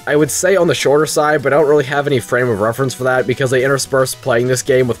platformer. I would say on the shorter side, but I don't really have any frame of reference for that because I interspersed playing this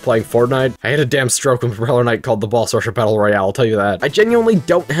game with playing Fortnite. I had a damn stroke when Propeller Knight called the boss Rusher Battle Royale, I'll tell you that. I genuinely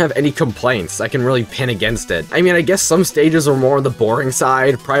don't have any complaints I can really pin against it. I mean, I guess some stages are more on the boring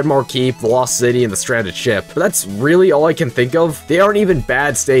side, Pridemoor Keep, the Lost City, and the Stranded Ship, but that's really all I can think of. They aren't even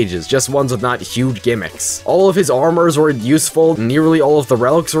bad stages, just ones with not huge gimmicks. All of his armors were useful, nearly all of the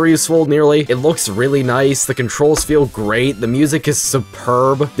relics were useful, nearly. It looks really nice, the controls feel great, the music is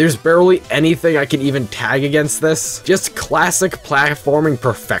superb. There's barely anything I can even tag against this. Just classic platforming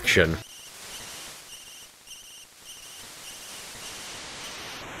perfection.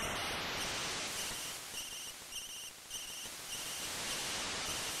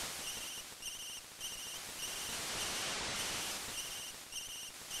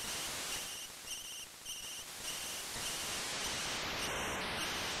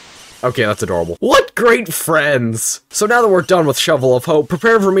 Okay, that's adorable. What great friends! So now that we're done with Shovel of Hope,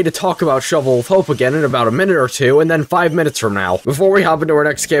 prepare for me to talk about Shovel of Hope again in about a minute or two, and then 5 minutes from now. Before we hop into our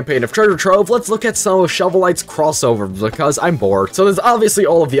next campaign of Treasure Trove, let's look at some of Shovel Knight's crossovers, because I'm bored. So there's obviously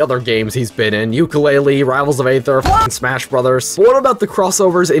all of the other games he's been in, Yooka-Laylee, Rivals of Aether, and Smash Brothers. But what about the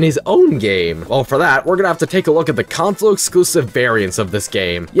crossovers in his own game? Well, for that, we're gonna have to take a look at the console-exclusive variants of this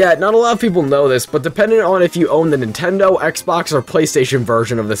game. Yeah, not a lot of people know this, but depending on if you own the Nintendo, Xbox, or PlayStation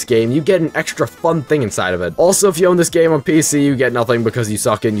version of this game, you get an extra fun thing inside of it. Also, if you own this game on PC, you get nothing because you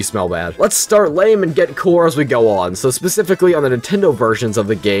suck and you smell bad. Let's start lame and get cooler as we go on. So specifically on the Nintendo versions of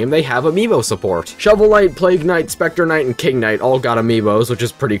the game, they have amiibo support. Shovel Knight, Plague Knight, Specter Knight, and King Knight all got amiibos, which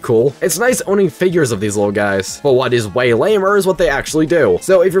is pretty cool. It's nice owning figures of these little guys. But what is way lamer is what they actually do.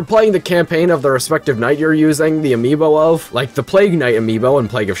 So if you're playing the campaign of the respective knight you're using the amiibo of, like the Plague Knight amiibo in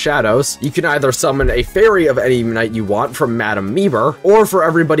Plague of Shadows, you can either summon a fairy of any knight you want from Madame Meeber, or for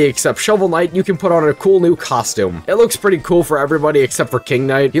everybody except Shovel Knight, you can put on a cool new costume. It looks pretty cool for everybody except for King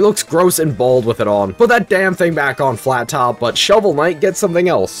Knight. He looks gross and bald with it on. Put that damn thing back on flat top, but Shovel Knight gets something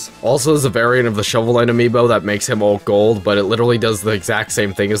else. Also, there's a variant of the Shovel Knight amiibo that makes him all gold, but it literally does the exact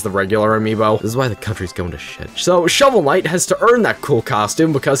same thing as the regular amiibo. This is why the country's going to shit. So Shovel Knight has to earn that cool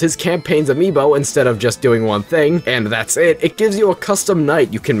costume because his campaign's amiibo, instead of just doing one thing, and that's it, it gives you a custom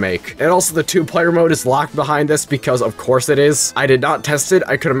knight you can make. And also the 2-player mode is locked behind this because of course it is. I did not test it.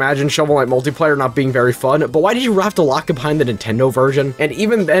 I could imagine Shovel Knight multiplayer not being very fun, but why did you have to lock it behind the Nintendo version? And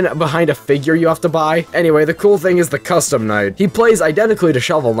even then, behind a figure you have to buy? Anyway, the cool thing is the custom knight. He plays identically to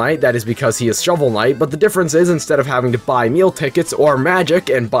Shovel Knight, that is because he is Shovel Knight, but the difference is instead of having to buy meal tickets or magic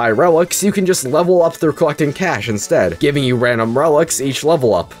and buy relics, you can just level up through collecting cash instead, giving you random relics each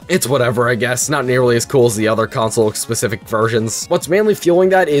level up. It's whatever, I guess, not nearly as cool as the other console-specific versions. What's mainly fueling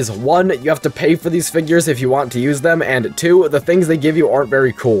that is 1, you have to pay for these figures if you want to use them, and 2, the things they give you aren't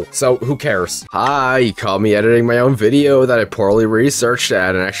very cool, so who cares? Hi, you caught me editing my own video that I poorly researched to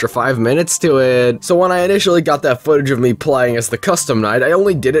add an extra 5 minutes to it. So when I initially got that footage of me playing as the custom knight, I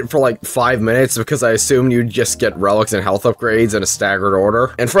only did it for like 5 minutes because I assumed you'd just get relics and health upgrades in a staggered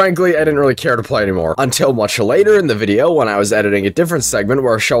order. And frankly, I didn't really care to play anymore. Until much later in the video when I was editing a different segment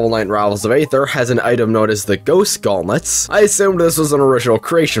where Shovel Knight Rivals of Aether has an item known as the Ghost Gauntlets. I assumed this was an original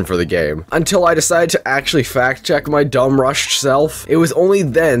creation for the game. Until I decided to actually fact check my dumb rushed self. It was only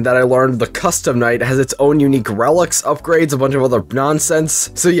then that I learned the custom Custom Night has its own unique relics, upgrades, a bunch of other nonsense.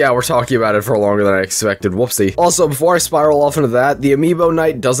 So yeah, we're talking about it for longer than I expected. Whoopsie. Also, before I spiral off into that, the Amiibo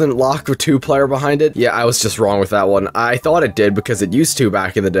Night doesn't lock with 2-player behind it. Yeah, I was just wrong with that one. I thought it did because it used to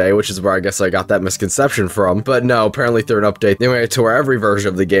back in the day, which is where I guess I got that misconception from. But no, apparently through an update, they made it to where every version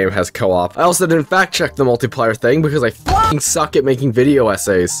of the game has co-op. I also didn't fact check the multiplayer thing because I f***ing suck at making video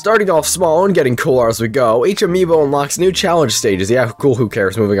essays. Starting off small and getting cooler as we go, each Amiibo unlocks new challenge stages. Yeah, cool, who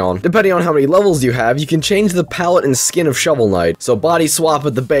cares, moving on. Depending on how many levels you have, you can change the palette and skin of Shovel Knight. So body swap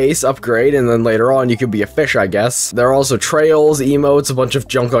at the base, upgrade, and then later on you can be a fish, I guess. There are also trails, emotes, a bunch of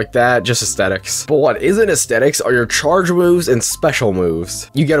junk like that, just aesthetics. But what isn't aesthetics are your charge moves and special moves.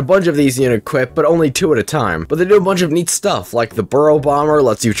 You get a bunch of these you can equip, but only 2 at a time. But they do a bunch of neat stuff, like the Burrow Bomber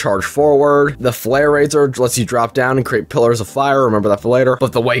lets you charge forward, the Flare Razor lets you drop down and create pillars of fire, remember that for later.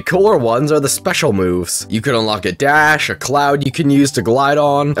 But the way cooler ones are the special moves. You can unlock a dash, a cloud you can use to glide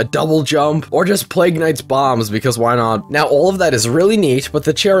on, a double jump, or just Plague Knight's bombs, because why not? Now all of that is really neat, but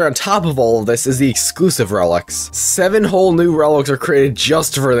the cherry on top of all of this is the exclusive relics. 7 whole new relics are created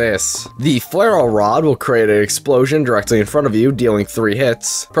just for this. The Flare Rod will create an explosion directly in front of you, dealing 3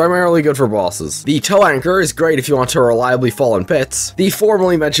 hits. Primarily good for bosses. The Toe Anchor is great if you want to reliably fall in pits. The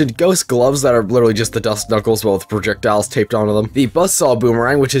formerly mentioned Ghost Gloves that are literally just the dust knuckles with projectiles taped onto them. The Buzzsaw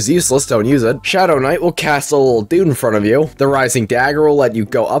Boomerang, which is useless, don't use it. Shadow Knight will cast a little dude in front of you. The Rising Dagger will let you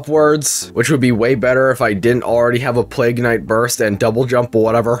go upwards, which would be way better if I didn't already have a Plague Knight burst and double jump or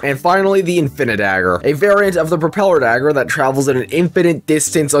whatever. And finally, the Infinite Dagger, a variant of the Propeller Dagger that travels at an infinite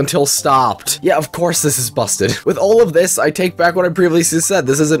distance until stopped. Yeah, of course this is busted. With all of this, I take back what I previously said.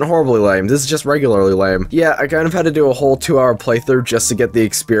 This isn't horribly lame. This is just regularly lame. Yeah, I kind of had to do a whole 2-hour playthrough just to get the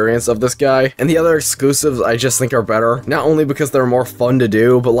experience of this guy. And the other exclusives I just think are better. Not only because they're more fun to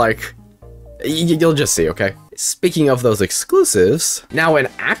do, but like, you'll just see, okay? Speaking of those exclusives, now an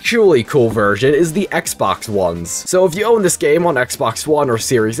actually cool version is the Xbox ones. So if you own this game on Xbox One or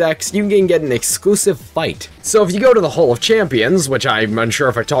Series X, you can get an exclusive fight. So if you go to the Hall of Champions, which I'm unsure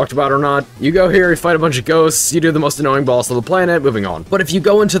if I talked about or not, you go here, you fight a bunch of ghosts, you do the most annoying boss on the planet, moving on. But if you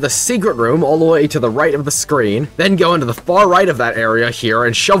go into the secret room all the way to the right of the screen, then go into the far right of that area here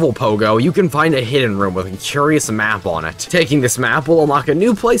and shovel pogo, you can find a hidden room with a curious map on it. Taking this map will unlock a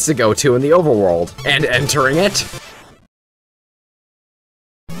new place to go to in the overworld, and entering it,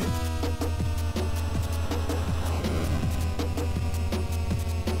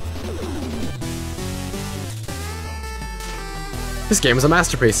 this game is a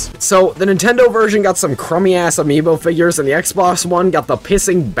masterpiece. So, the Nintendo version got some crummy-ass amiibo figures, and the Xbox one got the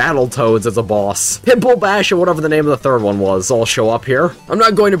pissing Battletoads as a boss. Pimple Bash, or whatever the name of the third one was, all show up here. I'm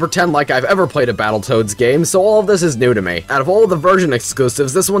not going to pretend like I've ever played a Battletoads game, so all of this is new to me. Out of all of the version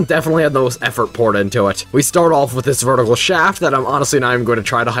exclusives, this one definitely had the most effort poured into it. We start off with this vertical shaft that I'm honestly not even going to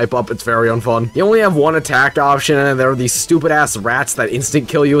try to hype up, it's very unfun. You only have one attack option, and there are these stupid-ass rats that instant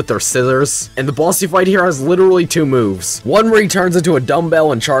kill you with their scissors. And the boss you fight here has literally 2 moves. One where he turns into a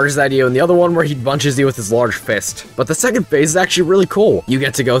dumbbell and charges at you, and the other one where he punches you with his large fist. But the second phase is actually really cool. You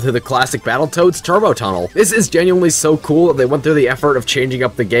get to go through the classic Battletoads Turbo Tunnel. This is genuinely so cool that they went through the effort of changing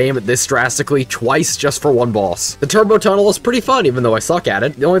up the game this drastically twice just for one boss. The Turbo Tunnel is pretty fun, even though I suck at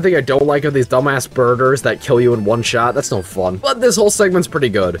it. The only thing I don't like are these dumbass birders that kill you in one shot. That's no fun. But this whole segment's pretty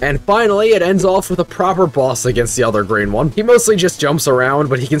good. And finally, it ends off with a proper boss against the other green one. He mostly just jumps around,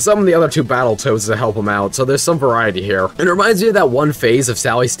 but he can summon the other 2 Battletoads to help him out, so there's some variety here. It reminds me of that one phase of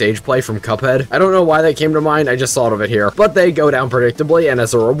Sally's stage play from Cuphead. I don't know why that came to mind, I just thought of it here. But they go down predictably, and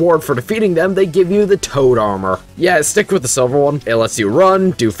as a reward for defeating them, they give you the Toad Armor. Yeah, stick with the silver one. It lets you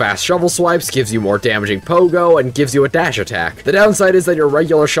run, do fast shovel swipes, gives you more damaging pogo, and gives you a dash attack. The downside is that your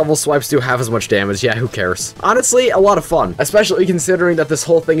regular shovel swipes do half as much damage. Yeah, who cares? Honestly, a lot of fun, especially considering that this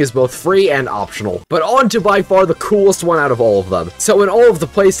whole thing is both free and optional. But on to by far the coolest one out of all of them. So in all of the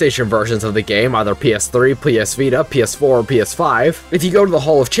PlayStation versions of the game, either PS3, PS Vita, PS4, or PS5, if you go to the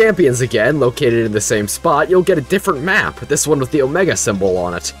Hall of Champions again, located in the same spot, you'll get a different map, this one with the Omega symbol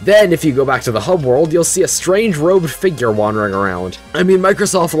on it. Then, if you go back to the hub world, you'll see a strange robed figure wandering around. I mean,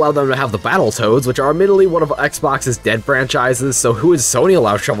 Microsoft allowed them to have the Battletoads, which are admittedly one of Xbox's dead franchises, so who is Sony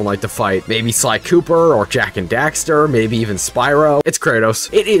allowed Shovel Knight to fight? Maybe Sly Cooper, or Jak and Daxter, maybe even Spyro? It's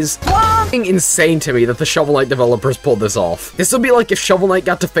Kratos. It is insane to me that the Shovel Knight developers pulled this off. This would be like if Shovel Knight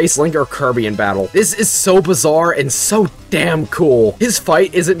got to face Link or Kirby in battle. This is so bizarre and so damn cool. His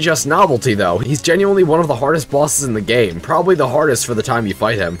fight isn't just novelty though, he's genuinely one of the hardest bosses in the game, probably the hardest for the time you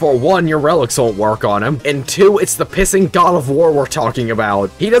fight him. For one, your relics won't work on him, and 2, it's the pissing God of War we're talking about.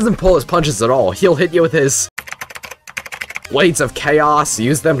 He doesn't pull his punches at all, he'll hit you with his Blades of Chaos,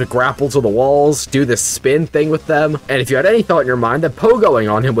 use them to grapple to the walls, do this spin thing with them, and if you had any thought in your mind that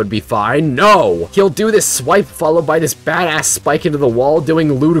pogoing on him would be fine, no! He'll do this swipe followed by this badass spike into the wall,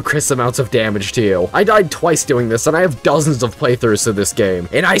 doing ludicrous amounts of damage to you. I died twice doing this, and I have dozens of playthroughs to this game,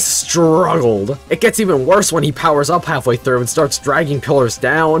 and I struggled. It gets even worse when he powers up halfway through and starts dragging pillars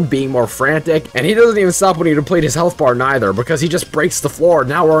down, being more frantic, and he doesn't even stop when you deplete his health bar neither, because he just breaks the floor.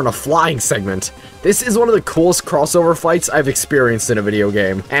 Now we're in a flying segment. This is one of the coolest crossover fights I've experienced in a video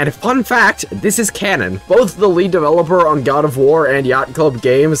game. And fun fact, this is canon. Both the lead developer on God of War and Yacht Club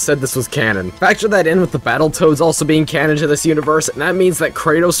Games said this was canon. Factor that in with the Battletoads also being canon to this universe, and that means that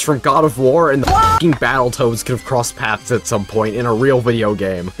Kratos from God of War and the f***ing Battletoads could have crossed paths at some point in a real video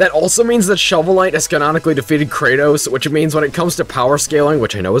game. That also means that Shovel Knight has canonically defeated Kratos, which means when it comes to power scaling,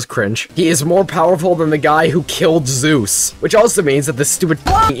 which I know is cringe, he is more powerful than the guy who killed Zeus. Which also means that this stupid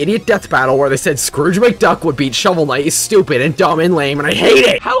f***ing idiot death battle where they said Scrooge McDuck would beat Shovel Knight is stupid and dumb and lame, and I hate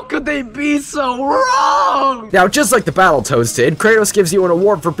it! How could they be so wrong? Now, just like the Battletoads did, Kratos gives you an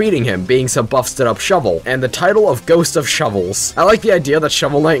award for beating him, being some buff-stood-up shovel, and the title of Ghost of Shovels. I like the idea that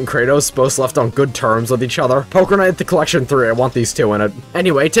Shovel Knight and Kratos both left on good terms with each other. Poker Night at the Collection 3, I want these two in it.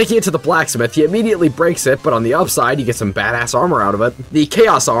 Anyway, taking it to the blacksmith, he immediately breaks it, but on the upside, you get some badass armor out of it. The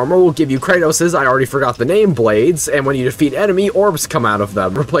Chaos Armor will give you Kratos's, I already forgot the name, blades, and when you defeat enemy, orbs come out of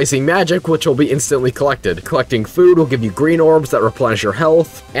them, replacing magic, which will be instantly collected. Collecting food will give you green orbs that replenish your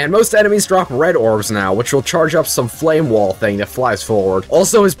health, and most enemies drop red orbs now, which will charge up some flame wall thing that flies forward.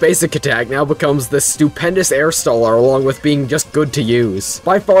 Also, his basic attack now becomes this stupendous air staller along with being just good to use.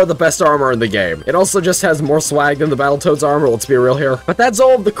 By far the best armor in the game. It also just has more swag than the Battletoads armor, let's be real here. But that's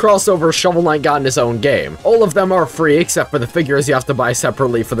all of the crossovers Shovel Knight got in his own game. All of them are free except for the figures you have to buy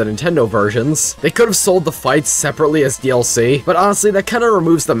separately for the Nintendo versions. They could have sold the fights separately as DLC, but honestly that kind of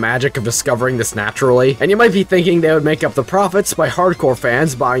removes the magic of discovering this naturally, and you might be thinking they would make up the profits by hardcore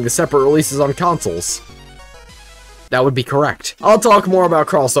fans buying the separate releases on consoles. That would be correct. I'll talk more about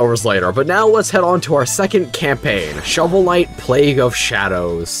crossovers later, but now let's head on to our second campaign, Shovel Knight Plague of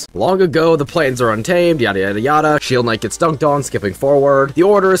Shadows. Long ago, the plains are untamed, yada yada yada, Shield Knight gets dunked on, skipping forward, the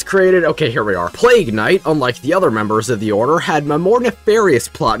Order is created, okay, here we are. Plague Knight, unlike the other members of the Order, had a more nefarious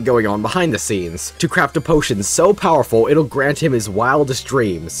plot going on behind the scenes, to craft a potion so powerful it'll grant him his wildest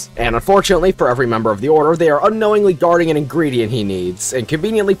dreams. And unfortunately for every member of the Order, they are unknowingly guarding an ingredient he needs, and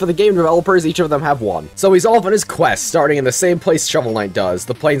conveniently for the game developers, each of them have one. So he's off on his quest, starting in the same place Shovel Knight does,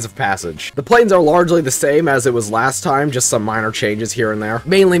 the Plains of Passage. The plains are largely the same as it was last time, just some minor changes here and there,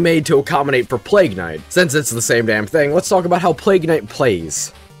 mainly made to accommodate for Plague Knight. Since it's the same damn thing, let's talk about how Plague Knight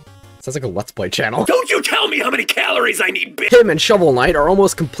plays. Sounds like a Let's Play channel. Don't you tell me how many calories I need, bitch! Him and Shovel Knight are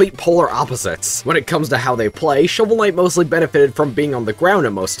almost complete polar opposites. When it comes to how they play, Shovel Knight mostly benefited from being on the ground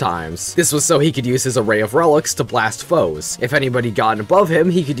at most times. This was so he could use his array of relics to blast foes. If anybody got above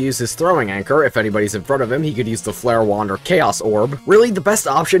him, he could use his throwing anchor. If anybody's in front of him, he could use the flare wand or chaos orb. Really, the best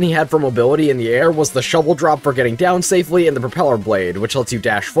option he had for mobility in the air was the shovel drop for getting down safely and the propeller blade, which lets you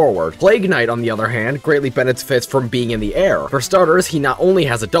dash forward. Plague Knight, on the other hand, greatly benefits from being in the air. For starters, he not only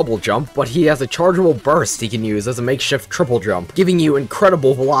has a double jump, but he has a chargeable burst he can use as a makeshift triple jump, giving you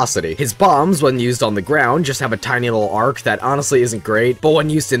incredible velocity. His bombs, when used on the ground, just have a tiny little arc that honestly isn't great, but when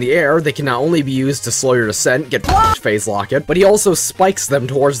used in the air, they can not only be used to slow your descent, get phase lock it, but he also spikes them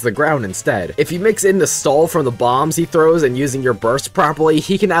towards the ground instead. If you mix in the stall from the bombs he throws and using your burst properly,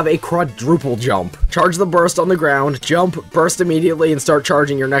 he can have a quadruple jump. Charge the burst on the ground, jump, burst immediately, and start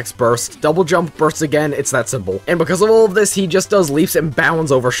charging your next burst. Double jump, burst again, it's that simple. And because of all of this, he just does leaps and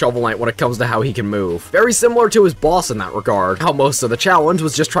bounds over Shovel Knight when it comes to how he can move. Very similar to his boss in that regard, how most of the challenge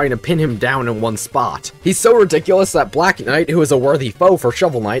was just trying to pin him down in one spot. He's so ridiculous that Black Knight, who is a worthy foe for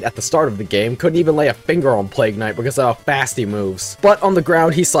Shovel Knight at the start of the game, couldn't even lay a finger on Plague Knight because of how fast he moves. But on the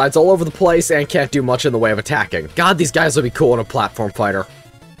ground, he slides all over the place and can't do much in the way of attacking. God, these guys would be cool in a platform fighter.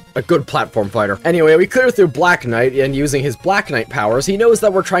 A good platform fighter. Anyway, we clear through Black Knight, and using his Black Knight powers, he knows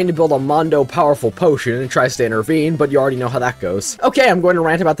that we're trying to build a Mondo powerful potion and tries to intervene, but you already know how that goes. Okay, I'm going to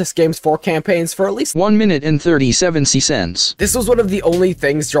rant about this game's 4 campaigns for at least 1 minute and 37 cents. This was one of the only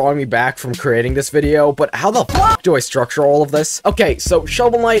things drawing me back from creating this video, but how the f*** do I structure all of this? Okay, so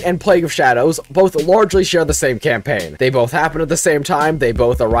Shovel Knight and Plague of Shadows both largely share the same campaign. They both happen at the same time, they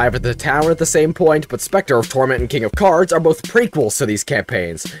both arrive at the town at the same point, but Specter of Torment and King of Cards are both prequels to these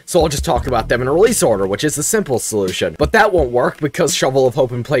campaigns. so I'll just talk about them in a release order, which is the simple solution. But that won't work because Shovel of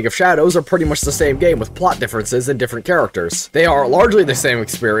Hope and Plague of Shadows are pretty much the same game with plot differences and different characters. They are largely the same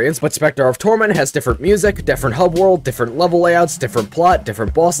experience, but Specter of Torment has different music, different hub world, different level layouts, different plot,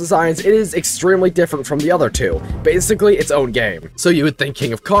 different boss designs. It is extremely different from the other two. Basically, its own game. So you would think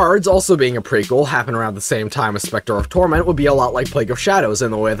King of Cards, also being a prequel, happen around the same time as Specter of Torment, would be a lot like Plague of Shadows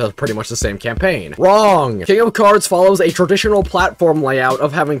in the way that it's pretty much the same campaign. Wrong! King of Cards follows a traditional platform layout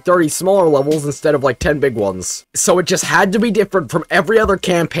of having 30 smaller levels instead of like 10 big ones. So it just had to be different from every other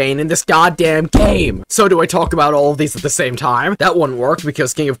campaign in this goddamn game. So do I talk about all of these at the same time? That wouldn't work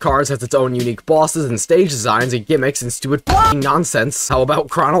because King of Cards has its own unique bosses and stage designs and gimmicks and stupid f***ing nonsense. How about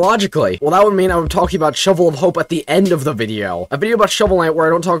chronologically? Well, that would mean I would talk about Shovel of Hope at the end of the video. A video about Shovel Knight where I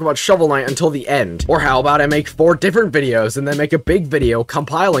don't talk about Shovel Knight until the end. Or how about I make 4 different videos and then make a big video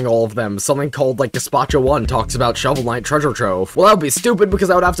compiling all of them, something called like Gazpacho 1 talks about Shovel Knight Treasure Trove. Well, that would be stupid because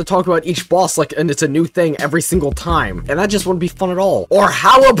I would have to talk about each boss like and it's a new thing every single time, and that just wouldn't be fun at all. Or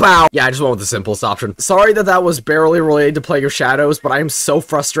how about... Yeah, I just went with the simplest option. Sorry that that was barely related to Plague of Shadows, but I am so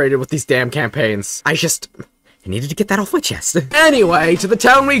frustrated with these damn campaigns. I needed to get that off my chest. Anyway, to the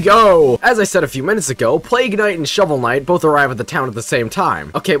town we go! As I said a few minutes ago, Plague Knight and Shovel Knight both arrive at the town at the same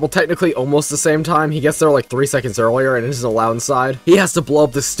time. Okay, well technically almost the same time. He gets there like 3 seconds earlier and isn't allowed inside. He has to blow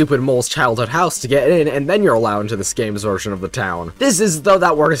up this stupid mole's childhood house to get in, and then you're allowed into this game's version of the town. This is, though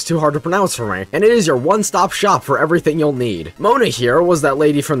that word is too hard to pronounce for me, and it is your one-stop shop for everything you'll need. Mona here was that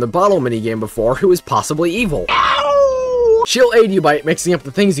lady from the bottle minigame before who is possibly evil. She'll aid you by mixing up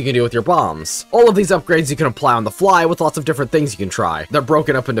the things you can do with your bombs. All of these upgrades you can apply on the fly with lots of different things you can try. They're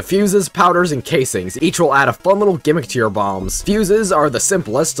broken up into fuses, powders, and casings. Each will add a fun little gimmick to your bombs. Fuses are the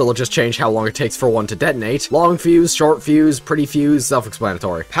simplest, it'll just change how long it takes for one to detonate. Long fuse, short fuse, pretty fuse,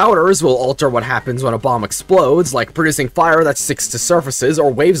 self-explanatory. Powders will alter what happens when a bomb explodes, like producing fire that sticks to surfaces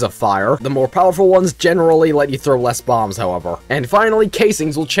or waves of fire. The more powerful ones generally let you throw less bombs, however. And finally,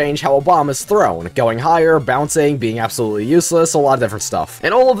 casings will change how a bomb is thrown, going higher, bouncing, being absolutely useless, a lot of different stuff.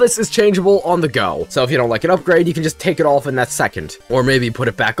 And all of this is changeable on the go. So if you don't like an upgrade, you can just take it off in that second. Or maybe put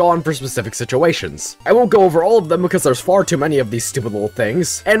it back on for specific situations. I won't go over all of them because there's far too many of these stupid little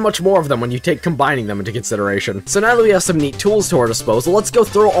things, and much more of them when you take combining them into consideration. So now that we have some neat tools to our disposal, let's go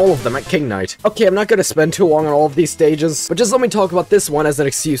through all of them at King Knight. Okay, I'm not going to spend too long on all of these stages, but just let me talk about this one as an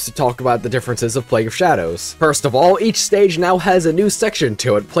excuse to talk about the differences of Plague of Shadows. First of all, each stage now has a new section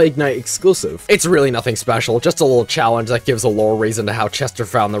to it, Plague Knight exclusive. It's really nothing special, just a little challenge that gives a lore reason to how Chester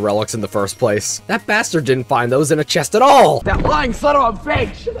found the relics in the first place. That bastard didn't find those in a chest at all! That lying son of a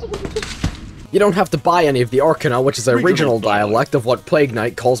bitch! You don't have to buy any of the Arcana, which is a regional dialect of what Plague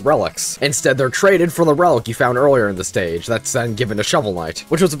Knight calls relics. Instead, they're traded for the relic you found earlier in the stage, that's then given to Shovel Knight,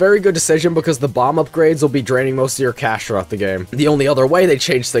 which was a very good decision because the bomb upgrades will be draining most of your cash throughout the game. The only other way they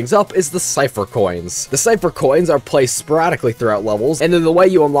change things up is the Cypher Coins. The Cypher Coins are placed sporadically throughout levels, and they're the way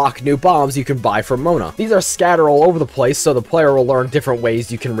you unlock new bombs you can buy from Mona. These are scattered all over the place, so the player will learn different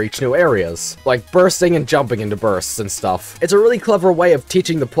ways you can reach new areas, like bursting and jumping into bursts and stuff. It's a really clever way of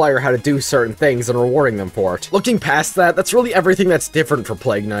teaching the player how to do certain things and rewarding them for it. Looking past that, that's really everything that's different for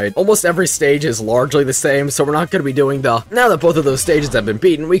Plague Knight. Almost every stage is largely the same, so we're not going to be doing the, now that both of those stages have been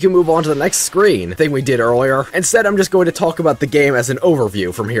beaten, we can move on to the next screen thing we did earlier. Instead, I'm just going to talk about the game as an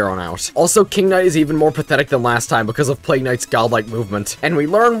overview from here on out. Also, King Knight is even more pathetic than last time because of Plague Knight's godlike movement, and we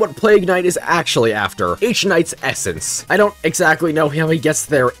learn what Plague Knight is actually after, each knight's essence. I don't exactly know how he gets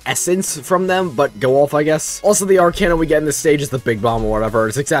their essence from them, but go off, I guess. Also, the Arcana we get in this stage is the big bomb or whatever.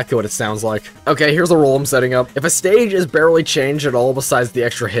 It's exactly what it sounds like. Okay, here's the rule I'm setting up. If a stage is barely changed at all besides the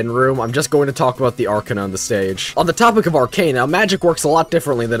extra hidden room, I'm just going to talk about the Arcana on the stage. On the topic of Arcana, magic works a lot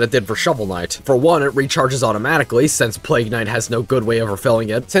differently than it did for Shovel Knight. For one, it recharges automatically, since Plague Knight has no good way of refilling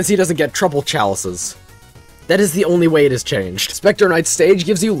it, since he doesn't get trouble chalices. That is the only way it has changed. Specter Knight's stage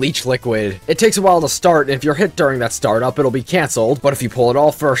gives you Leech Liquid. It takes a while to start, and if you're hit during that startup, it'll be cancelled, but if you pull it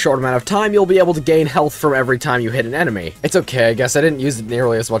off for a short amount of time, you'll be able to gain health from every time you hit an enemy. It's okay, I guess I didn't use it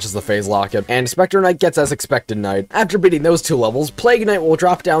nearly as much as the Phase Locket. And Specter Knight gets as expected Knight. After beating those two levels, Plague Knight will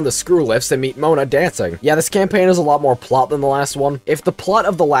drop down the screw lifts and meet Mona dancing. Yeah, this campaign is a lot more plot than the last one. If the plot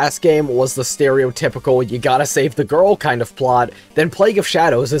of the last game was the stereotypical you gotta save the girl kind of plot, then Plague of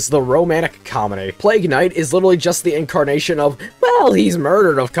Shadows is the romantic comedy. Plague Knight is is literally just the incarnation of, well, he's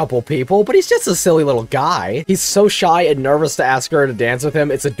murdered a couple people, but he's just a silly little guy. He's so shy and nervous to ask her to dance with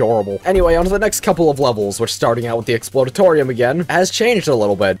him, it's adorable. Anyway, on to the next couple of levels, which starting out with the Explodatorium again, has changed a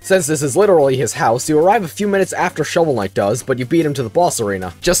little bit. Since this is literally his house, you arrive a few minutes after Shovel Knight does, but you beat him to the boss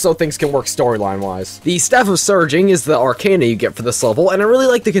arena, just so things can work storyline-wise. The Staff of Surging is the arcana you get for this level, and I really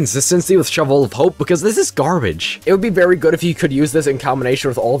like the consistency with Shovel of Hope because this is garbage. It would be very good if you could use this in combination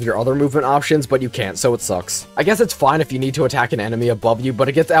with all of your other movement options, but you can't, so it sucks. I guess it's fine if you need to attack an enemy above you, but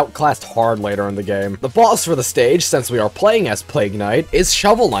it gets outclassed hard later in the game. The boss for the stage, since we are playing as Plague Knight, is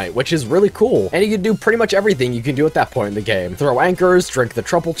Shovel Knight, which is really cool, and you can do pretty much everything you can do at that point in the game. Throw anchors, drink the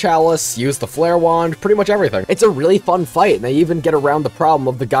Triple Chalice, use the Flare Wand, pretty much everything. It's a really fun fight, and they even get around the problem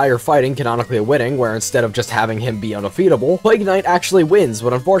of the guy you're fighting canonically winning, where instead of just having him be undefeatable, Plague Knight actually wins,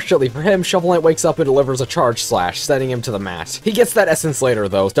 but unfortunately for him, Shovel Knight wakes up and delivers a Charge Slash, sending him to the mat. He gets that essence later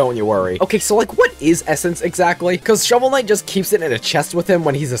though, don't you worry. Okay, so like what is essence exactly? Because Shovel Knight just keeps it in a chest with him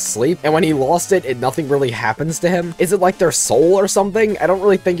when he's asleep, and when he lost it, nothing really happens to him. Is it like their soul or something? I don't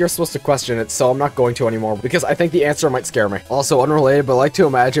really think you're supposed to question it, so I'm not going to anymore, because I think the answer might scare me. Also unrelated, but I like to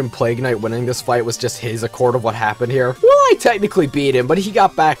imagine Plague Knight winning this fight was just his accord of what happened here. Well, I technically beat him, but he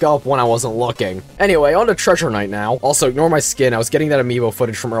got back up when I wasn't looking. Anyway, on to Treasure Knight now. Also, ignore my skin, I was getting that amiibo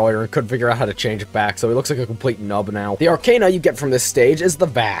footage from earlier and couldn't figure out how to change it back, so he looks like a complete nub now. The arcana you get from this stage is the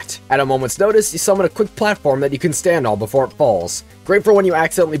Vat. At a moment's notice, you summon a quick platform that you can stand on before it falls. Great for when you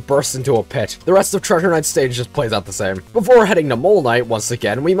accidentally burst into a pit. The rest of Treasure Knight's stage just plays out the same. Before heading to Mole Knight once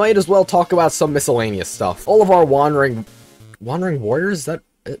again, we might as well talk about some miscellaneous stuff. All of our Wandering Warriors?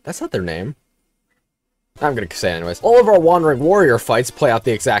 That's not their name. I'm gonna say it anyways. All of our Wandering Warrior fights play out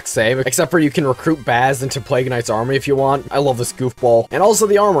the exact same, except for you can recruit Baz into Plague Knight's army if you want. I love this goofball. And also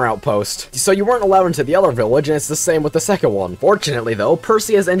the armor outpost. So you weren't allowed into the other village, and it's the same with the second one. Fortunately though,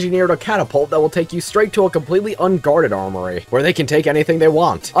 Percy has engineered a catapult that will take you straight to a completely unguarded armory, where they can take anything they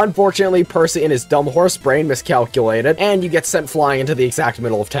want. Unfortunately, Percy and his dumb horse brain miscalculated, and you get sent flying into the exact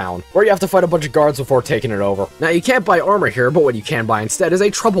middle of town, where you have to fight a bunch of guards before taking it over. Now you can't buy armor here, but what you can buy instead is a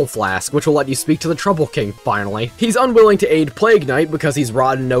Trouble Flask, which will let you speak to the Trouble King. Finally. He's unwilling to aid Plague Knight because he's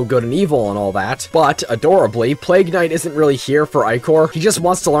rotten, no good, and evil and all that, but, adorably, Plague Knight isn't really here for Ichor. He just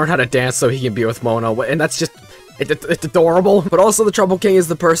wants to learn how to dance so he can be with Mona, and that's just... It's adorable, but also the Trouble King is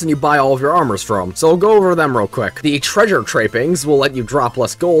the person you buy all of your armors from, so we'll go over them real quick. The treasure trappings will let you drop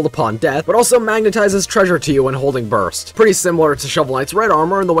less gold upon death, but also magnetizes treasure to you when holding burst. Pretty similar to Shovel Knight's red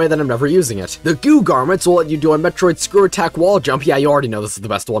armor in the way that I'm never using it. The goo garments will let you do a Metroid screw attack wall jump. Yeah, you already know this is the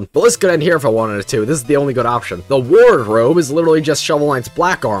best one. The list could end here if I wanted it to. This is the only good option. The ward robe is literally just Shovel Knight's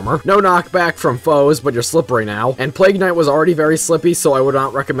black armor. No knockback from foes, but you're slippery now. And Plague Knight was already very slippy, so I would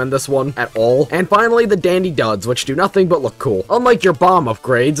not recommend this one at all. And finally, the dandy duds, which do nothing but look cool. Unlike your bomb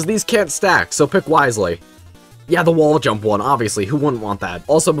upgrades, these can't stack, so pick wisely. Yeah, the wall jump one, obviously, who wouldn't want that?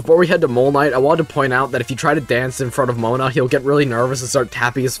 Also, before we head to Mole Knight, I wanted to point out that if you try to dance in front of Mona, he'll get really nervous and start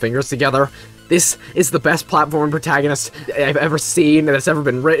tapping his fingers together. This is the best platform protagonist I've ever seen, that's ever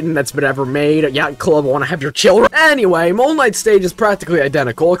been written, that's been ever made. Yacht Club, I want to have your children. Anyway, Mole Knight's stage is practically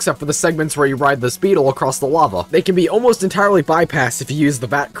identical, except for the segments where you ride the Speedle across the lava. They can be almost entirely bypassed if you use the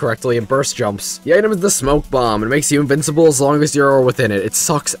Vat correctly in burst jumps. The item is the Smoke Bomb, and it makes you invincible as long as you're within it. It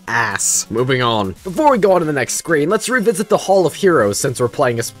sucks ass. Moving on. Before we go on to the next screen, let's revisit the Hall of Heroes since we're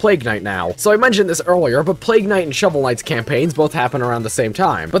playing as Plague Knight now. So I mentioned this earlier, but Plague Knight and Shovel Knight's campaigns both happen around the same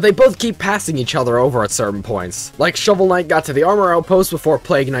time, but they both keep passing each other over at certain points. Like Shovel Knight got to the armor outpost before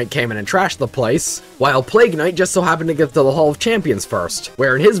Plague Knight came in and trashed the place, while Plague Knight just so happened to get to the Hall of Champions first,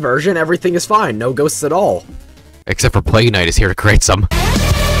 where in his version everything is fine, no ghosts at all. Except for Plague Knight is here to create some.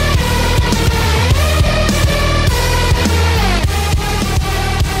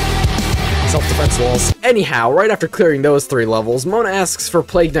 Self-defense walls. Anyhow, right after clearing those 3 levels, Mona asks for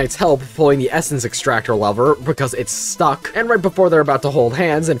Plague Knight's help pulling the Essence Extractor lever because it's stuck, and right before they're about to hold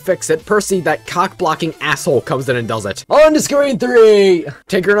hands and fix it, Percy, that cock-blocking asshole, comes in and does it. On to screen 3!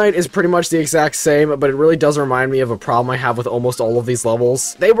 Tinker Knight is pretty much the exact same, but it really does remind me of a problem I have with almost all of these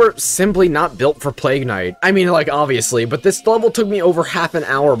levels. They were simply not built for Plague Knight. I mean, like, obviously, but this level took me over half an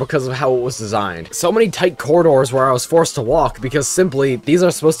hour because of how it was designed. So many tight corridors where I was forced to walk because simply, these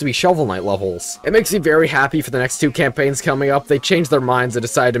are supposed to be Shovel Knight levels. It makes me very happy for the next 2 campaigns coming up. They changed their minds and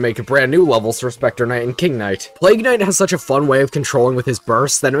decided to make brand new levels for Specter Knight and King Knight. Plague Knight has such a fun way of controlling with his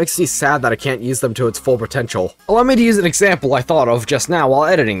bursts that it makes me sad that I can't use them to its full potential. Allow me to use an example I thought of just now while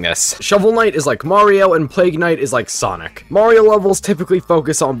editing this. Shovel Knight is like Mario and Plague Knight is like Sonic. Mario levels typically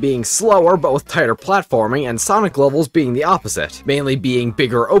focus on being slower but with tighter platforming, and Sonic levels being the opposite, mainly being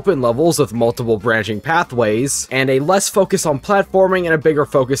bigger open levels with multiple branching pathways, and a less focus on platforming and a bigger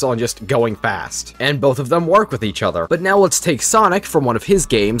focus on just going going fast. And both of them work with each other. But now let's take Sonic from one of his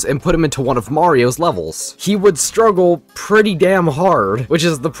games and put him into one of Mario's levels. He would struggle pretty damn hard, which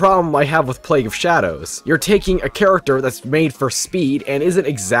is the problem I have with Plague of Shadows. You're taking a character that's made for speed and isn't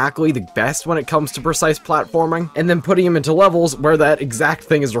exactly the best when it comes to precise platforming, and then putting him into levels where that exact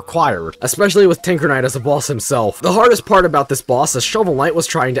thing is required, especially with Tinker Knight as a boss himself. The hardest part about this boss is Shovel Knight was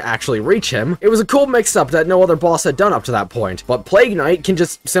trying to actually reach him. It was a cool mix-up that no other boss had done up to that point, but Plague Knight can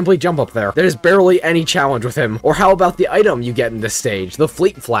just simply jump up there. There's barely any challenge with him. Or how about the item you get in this stage, the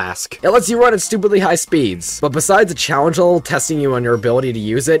Fleet Flask? It lets you run at stupidly high speeds, but besides a challenge level testing you on your ability to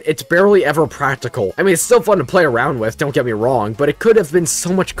use it, it's barely ever practical. I mean, it's still fun to play around with, don't get me wrong, but it could have been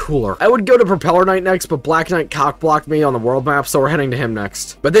so much cooler. I would go to Propeller Knight next, but Black Knight cock-blocked me on the world map, so we're heading to him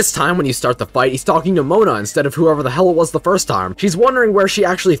next. But this time, when you start the fight, he's talking to Mona instead of whoever the hell it was the first time. She's wondering where she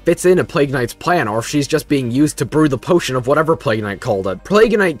actually fits into Plague Knight's plan, or if she's just being used to brew the potion of whatever Plague Knight called it.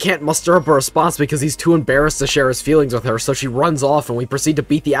 Plague Knight can't muster up a response because he's too embarrassed to share his feelings with her, so she runs off and we proceed to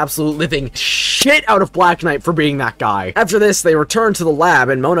beat the absolute living shit out of Black Knight for being that guy. After this, they return to the lab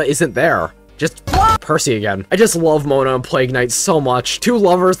and Mona isn't there. Just Percy again. I just love Mona and Plague Knight so much. Two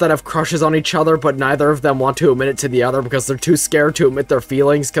lovers that have crushes on each other, but neither of them want to admit it to the other because they're too scared to admit their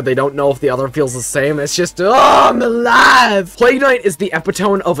feelings because they don't know if the other feels the same. It's just, oh, I'm alive! Plague Knight is the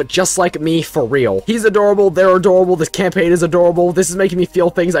epitome of just like me for real. He's adorable, they're adorable, this campaign is adorable, this is making me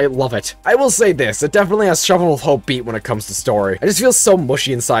feel things, I love it. I will say this, it definitely has Shovel of Hope beat when it comes to story. I just feel so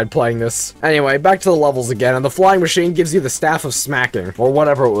mushy inside playing this. Anyway, back to the levels again, and the flying machine gives you the Staff of Smacking, or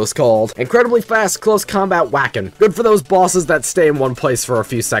whatever it was called. Incredibly fast, close combat whacking. Good for those bosses that stay in one place for a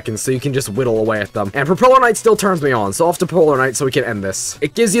few seconds so you can just whittle away at them. And Propeller Knight still turns me on, so off to Propeller Knight so we can end this.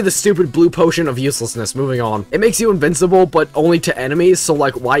 It gives you the stupid blue potion of uselessness. Moving on. It makes you invincible, but only to enemies, so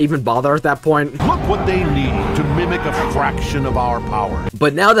like, why even bother at that point? Look what they need to mimic a fraction of our power.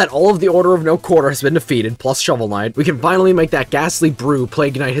 But now that all of the Order of No Quarter has been defeated, plus Shovel Knight, we can finally make that ghastly brew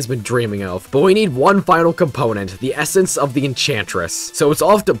Plague Knight has been dreaming of. But we need one final component, the essence of the Enchantress. So it's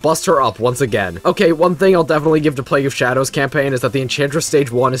off to bust her up once again. Okay, one thing I'll definitely give to Plague of Shadows campaign is that the Enchantress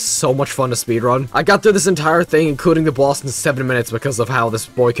Stage 1 is so much fun to speedrun. I got through this entire thing, including the boss, in 7 minutes because of how this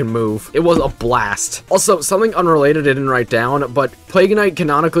boy can move. It was a blast. Also, something unrelated I didn't write down, but Plague Knight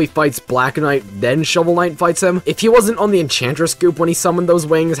canonically fights Black Knight, then Shovel Knight fights him. If he wasn't on the Enchantress scoop when he summoned those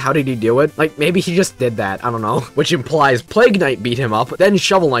wings, how did he do it? Like, maybe he just did that, I don't know. Which implies Plague Knight beat him up, then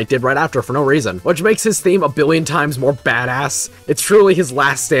Shovel Knight did right after for no reason. Which makes his theme a billion times more badass. It's truly his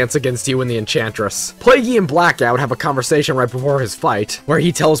last stance against you and the Enchantress. Plaguey and Blackout have a conversation right before his fight, where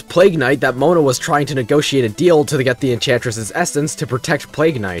he tells Plague Knight that Mona was trying to negotiate a deal to get the Enchantress's essence to protect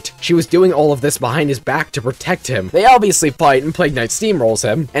Plague Knight. She was doing all of this behind his back to protect him. They obviously fight and Plague Knight steamrolls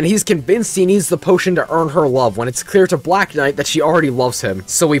him, and he's convinced he needs the potion to earn her love when it's clear to Black Knight that she already loves him.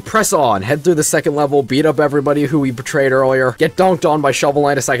 So we press on, head through the second level, beat up everybody who we betrayed earlier, get donked on by Shovel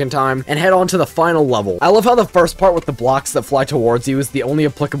Knight a second time, and head on to the final level. I love how the first part with the blocks that fly towards you is the only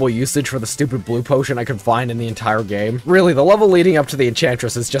applicable usage for the stupid blue potion I could find in the entire game. Really, the level leading up to the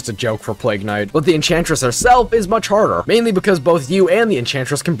Enchantress is just a joke for Plague Knight, but the Enchantress herself is much harder, mainly because both you and the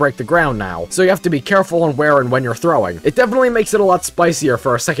Enchantress can break the ground now, so you have to be careful on where and when you're throwing. It definitely makes it a lot spicier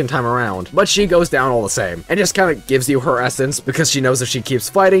for a second time around, but she goes down all the same, and just kinda gives you her essence, because she knows if she keeps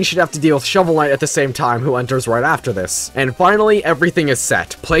fighting, she'd have to deal with Shovel Knight at the same time, who enters right after this. And finally, everything is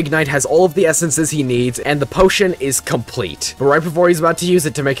set. Plague Knight has all of the essences he needs, and the potion is complete. But right before he's about to use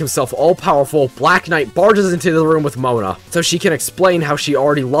it to make himself all-powerful, Black Knight barges into the room with Mona, so she can explain how she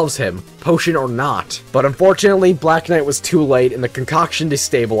already loves him, potion or not. But unfortunately, Black Knight was too late, and the concoction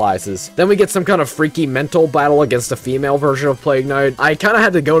destabilizes. Then we get some kind of freaky mental battle against a female version of Plague Knight. I kinda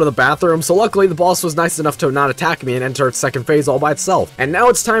had to go to the bathroom, so luckily the boss was nice enough to not attack me and enter its second phase all by itself. And now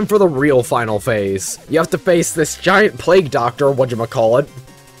it's time for the real final phase. You have to face this giant plague doctor, whatchamacallit.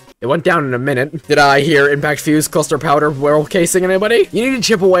 It went down in a minute. Did I hear impact fuse, cluster powder, werewolf casing, anybody? You need to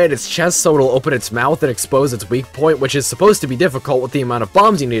chip away at its chest so it'll open its mouth and expose its weak point, which is supposed to be difficult with the amount of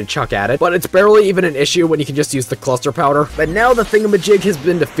bombs you need to chuck at it, but it's barely even an issue when you can just use the cluster powder. But now the thingamajig has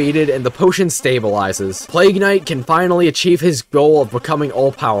been defeated and the potion stabilizes. Plague Knight can finally achieve his goal of becoming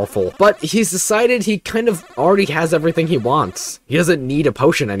all-powerful, but he's decided he kind of already has everything he wants. He doesn't need a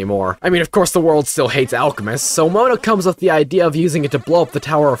potion anymore. I mean, of course the world still hates alchemists, so Mona comes with the idea of using it to blow up the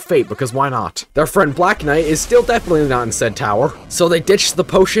Tower of fate, because why not? Their friend Black Knight is still definitely not in said tower, so they ditch the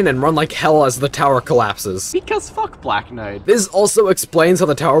potion and run like hell as the tower collapses. Because fuck Black Knight. This also explains how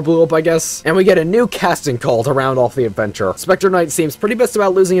the tower blew up, I guess, and we get a new casting call to round off the adventure. Specter Knight seems pretty pissed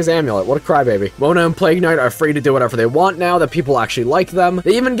about losing his amulet. What a crybaby. Mona and Plague Knight are free to do whatever they want now that people actually like them.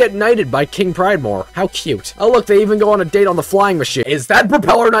 They even get knighted by King Pridemore. How cute. Oh look, they even go on a date on the flying machine. Is that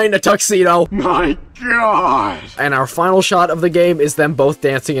Propeller Knight in a tuxedo? My God! And our final shot of the game is them both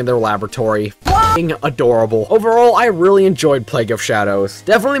dancing in their laboratory. F***ing adorable. Overall, I really enjoyed Plague of Shadows.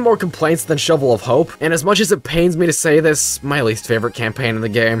 Definitely more complaints than Shovel of Hope, and as much as it pains me to say this, my least favorite campaign in the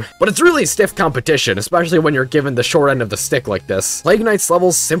game. But it's really stiff competition, especially when you're given the short end of the stick like this. Plague Knight's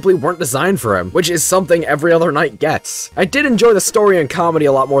levels simply weren't designed for him, which is something every other knight gets. I did enjoy the story and comedy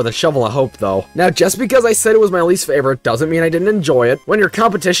a lot more than Shovel of Hope, though. Now, just because I said it was my least favorite doesn't mean I didn't enjoy it. When your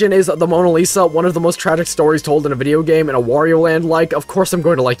competition is the Mona Lisa, one of the most tragic stories told in a video game in a Wario Land-like, of course I'm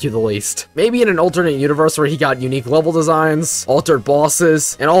going to like you the least. Maybe in an alternate universe where he got unique level designs, altered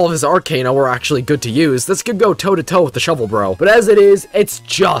bosses, and all of his arcana were actually good to use, this could go toe-to-toe with the Shovel Bro. But as it is, it's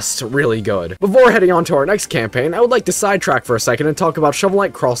just really good. Before heading on to our next campaign, I would like to sidetrack for a second and talk about Shovel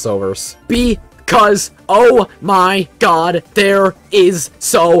Knight crossovers. Because, oh my god, there is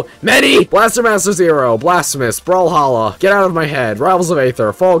so many! Blaster Master Zero, Blasphemous, Brawlhalla, Get Out of My Head, Rivals of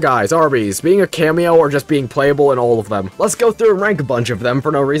Aether, Fall Guys, Arby's, being a cameo or just being playable in all of them. Let's go through and rank a bunch of them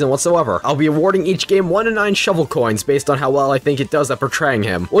for no reason whatsoever. I'll be awarding each game 1 to 9 shovel coins based on how well I think it does at portraying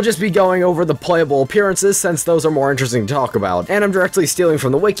him. We'll just be going over the playable appearances since those are more interesting to talk about. And I'm directly stealing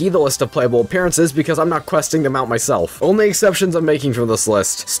from the wiki the list of playable appearances because I'm not questing them out myself. Only exceptions I'm making from this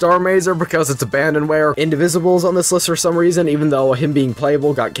list. Star Mazer because it's abandonware, Indivisible's on this list for some reason even though him being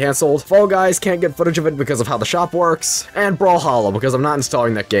playable got cancelled, Fall Guys can't get footage of it because of how the shop works, and Brawlhalla because I'm not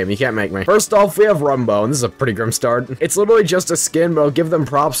installing that game, you can't make me. First off, we have Rumbo, and this is a pretty grim start. It's literally just a skin, but I'll give them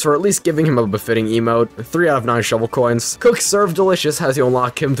props for at least giving him a befitting emote. 3 out of 9 shovel coins. Cook Serve Delicious has you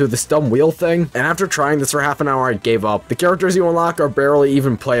unlock him through this dumb wheel thing, and after trying this for half an hour I gave up. The characters you unlock are barely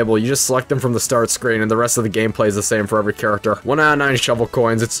even playable, you just select them from the start screen and the rest of the gameplay is the same for every character. 1 out of 9 shovel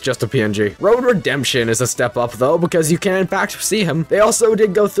coins, it's just a PNG. Road Redemption is a step up though, because you can in fact see him. They also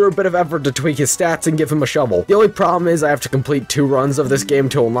did go through a bit of effort to tweak his stats and give him a shovel. The only problem is I have to complete 2 runs of this game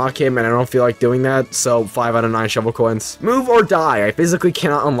to unlock him and I don't feel like doing that, so 5 out of 9 shovel coins. Move or Die, I physically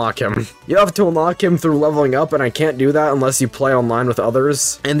cannot unlock him. You have to unlock him through leveling up and I can't do that unless you play online with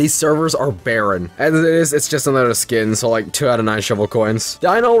others, and these servers are barren. As it is, it's just another skin, so like 2 out of 9 shovel coins.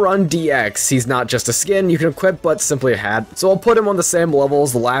 Dino Run DX, he's not just a skin you can equip but simply a hat, so I'll put him on the same level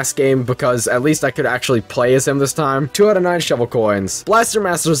as the last game because at least I could actually play as him this time. 2 out of 9 shovel coins. Blaster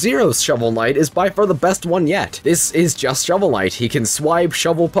Master Zero's Shovel Knight is by far the best one yet. This is just Shovel Knight. He can swipe,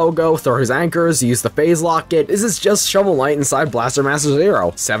 shovel pogo, throw his anchors, use the phase locket. This is just Shovel Knight inside Blaster Master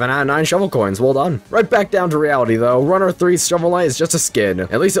Zero. 7 out of 9 shovel coins, well done. Right back down to reality though, Runner 3's Shovel Knight is just a skin.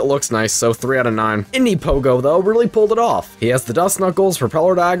 At least it looks nice, so 3 out of 9. Indie Pogo though really pulled it off. He has the Dust Knuckles,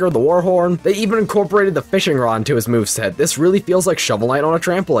 Propeller Dagger, the Warhorn. They even incorporated the Fishing Rod into his moveset. This really feels like Shovel Knight on a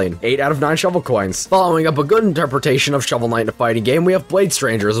trampoline. 8 out of 9 shovel coins. Following up a good interpretation of Shovel Knight in a fighting game, we have Blade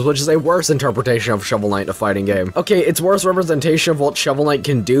Strangers, which is a worse interpretation of Shovel Knight in a fighting game. Okay, it's worse representation of what Shovel Knight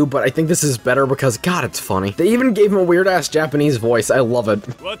can do, but I think this is better because, god, it's funny. They even gave him a weird-ass Japanese voice, I love it.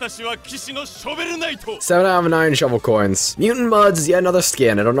 7 out of 9 shovel coins. Mutant Muds is yet another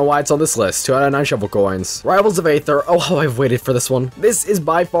skin, I don't know why it's on this list. 2 out of 9 shovel coins. Rivals of Aether, oh how I've waited for this one. This is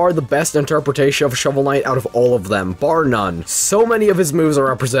by far the best interpretation of Shovel Knight out of all of them, bar none. So many of his moves are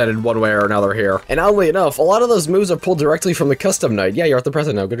represented one way or another here. And oddly enough, a lot of those moves are pulled directly from the custom knight. Yeah, you're at the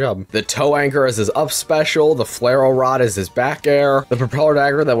present now, good job. The Toe Anchor is his up special, the Flaro Rod is his back air, the Propeller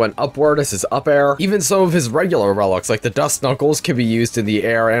Dagger that went upward is his up air. Even some of his regular relics, like the Dust Knuckles, can be used in the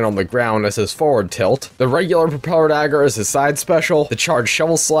air and on the ground as his forward tilt. The regular Propeller Dagger is his side special, the Charged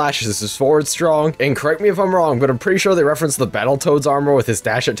Shovel Slash is his forward strong, and correct me if I'm wrong, but I'm pretty sure they referenced the Battletoads armor with his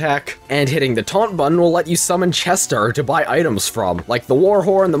dash attack. And hitting the taunt button will let you summon Chester to buy items from, like the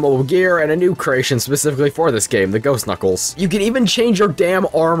Warhorn, the mobile gear, and a new creation specifically for this game, the Ghost Knuckles. You can even change your damn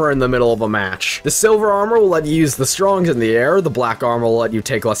armor in the middle of a match. The silver armor will let you use the strongs in the air, the black armor will let you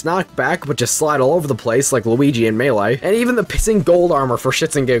take less knockback, but just slide all over the place like Luigi in Melee, and even the pissing gold armor for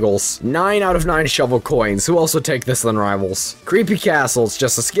shits and giggles. 9 out of 9 shovel coins, who also take this than Rivals. Creepy Castle, it's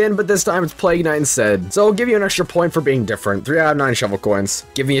just a skin, but this time it's Plague Knight instead, so I'll give you an extra point for being different. 3 out of 9 shovel coins.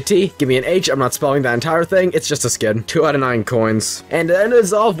 Give me a T, give me an H, I'm not spelling that entire thing, it's just a skin. 2 out of 9 coins. And to end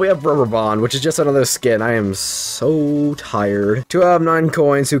us off, we have Rubber Bond, which is just another skin. I am so tired. 2 out of 9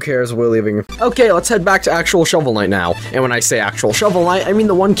 coins, who cares, we're leaving. Okay, let's head back to actual Shovel Knight now. And when I say actual Shovel Knight, I mean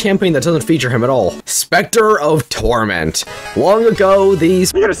the one campaign that doesn't feature him at all. Specter of Torment. Long ago,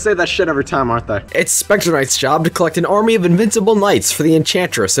 these— You're gonna say that shit every time, aren't they? It's Specter Knight's job to collect an army of invincible knights for the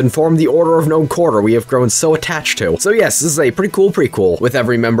Enchantress and form the Order of No Quarter we have grown so attached to. So yes, this is a pretty cool prequel. With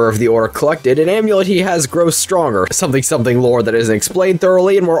every member of the Order collected, an amulet he has grows stronger. Something lore that isn't explained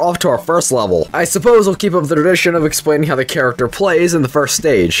thoroughly, and we're off to our first level. I suppose we'll keep up the tradition of explaining how the character plays in the first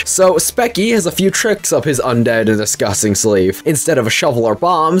stage. So Specky has a few tricks up his undead and disgusting sleeve. Instead of a shovel or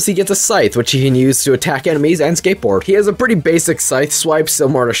bombs, he gets a scythe, which he can use to attack enemies and skateboard. He has a pretty basic scythe swipe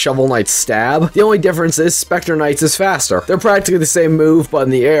similar to Shovel Knight's stab. The only difference is Specter Knight's is faster. They're practically the same move, but in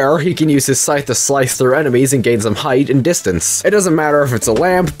the air, he can use his scythe to slice through enemies and gain some height and distance. It doesn't matter if it's a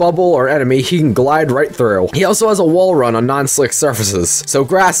lamp, bubble, or enemy, he can glide right through. He also has a wall run on non-slick surfaces, so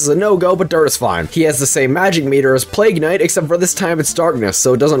grass is a no-go, but dirt is fine. He has the same magic meter as Plague Knight, except for this time it's darkness,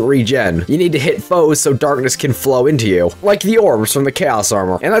 so it doesn't regen. You need to hit foes so darkness can flow into you, like the orbs from the Chaos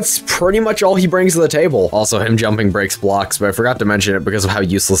Armor. And that's pretty much all he brings to the table. Also, him jumping breaks blocks, but I forgot to mention it because of how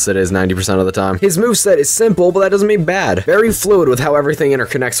useless it is 90% of the time. His moveset is simple, but that doesn't mean bad. Very fluid with how everything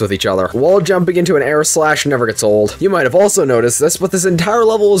interconnects with each other. Wall jumping into an air slash never gets old. You might have also noticed this, but this entire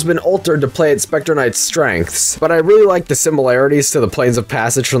level has been altered to play at Specter Knight's strengths. But I really like the similarities to the Planes of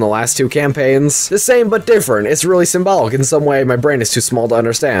Passage from the last 2 campaigns. The same but different. It's really symbolic in some way my brain is too small to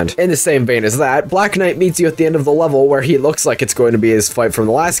understand. In the same vein as that, Black Knight meets you at the end of the level where he looks like it's going to be his fight from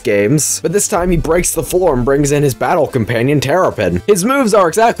the last games, but this time he breaks the floor and brings in his battle companion Terrapin. His moves are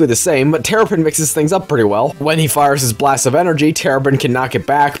exactly the same, but Terrapin mixes things up pretty well. When he fires his blast of energy, Terrapin can knock it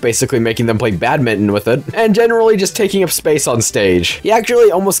back, basically making them play badminton with it, and generally just taking up space on stage. He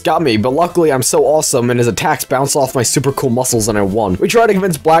actually almost got me, but luckily I'm so awesome and his attacks bounce off my super cool muscles and I won. We tried to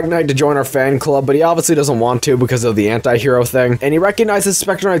convince Black Knight to join our fan club, but he obviously doesn't want to because of the anti-hero thing, and he recognizes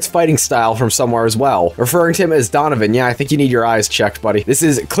Specter Knight's fighting style from somewhere as well, referring to him as Donovan. Yeah, I think you need your eyes checked, buddy. This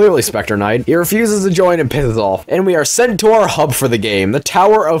is clearly Specter Knight. He refuses to join and pisses off, and we are sent to our hub for the game, the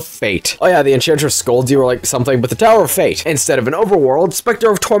Tower of Fate. Oh yeah, the Enchantress scolds you or like something, but the Tower of Fate. Instead of an overworld,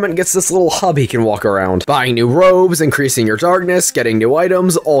 Specter of Torment gets this little hub he can walk around, buying new robes, increasing your darkness, getting new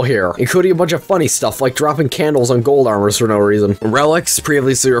items, all here, including a bunch of funny stuff like dropping candles on gold armors for no reason. Relics,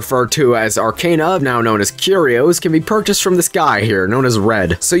 previously referred to as Arcana, now known as Curios, can be purchased from this guy here, known as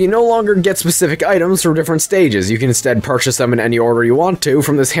Red. So you no longer get specific items from different stages, you can instead purchase them in any order you want to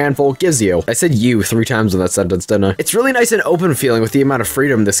from this handful it gives you. I said you 3 times in that sentence, didn't I? It's really nice and open feeling with the amount of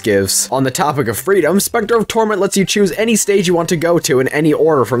freedom this gives. On the topic of freedom, Specter of Torment lets you choose any stage you want to go to in any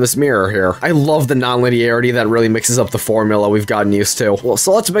order from this mirror here. I love the non-linearity that really mixes up the formula we've gotten used to. Well,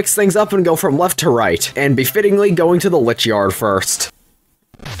 so let's mix things up and go from left to right, and befittingly going to the Lich Yard first.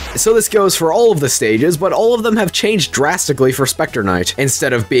 So this goes for all of the stages, but all of them have changed drastically for Specter Knight.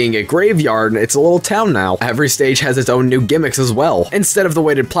 Instead of being a graveyard, it's a little town now. Every stage has its own new gimmicks as well. Instead of the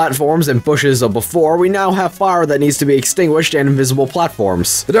weighted platforms and bushes of before, we now have fire that needs to be extinguished and invisible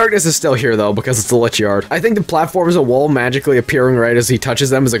platforms. The darkness is still here though, because it's the Lich Yard. I think the platforms and wall magically appearing right as he touches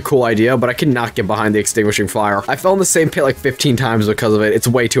them is a cool idea, but I cannot get behind the extinguishing fire. I fell in the same pit like 15 times because of it. It's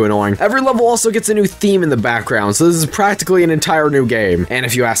way too annoying. Every level also gets a new theme in the background, so this is practically an entire new game. And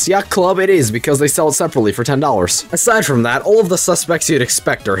if you ask Yacht Club, it is because they sell it separately for $10. Aside from that, all of the suspects you'd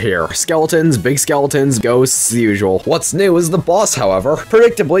expect are here. Skeletons, big skeletons, ghosts, the usual. What's new is the boss, however.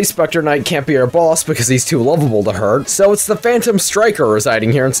 Predictably, Specter Knight can't be our boss because he's too lovable to hurt, so it's the Phantom Striker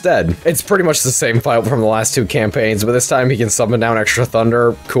residing here instead. It's pretty much the same fight from the last 2 campaigns, but this time he can summon down extra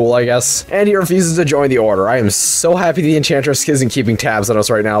thunder. Cool, I guess. And he refuses to join the order. I am so happy the Enchantress isn't keeping tabs on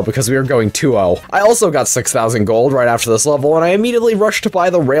us right now because we are going 2-0. I also got 6,000 gold right after this level, and I immediately rushed to buy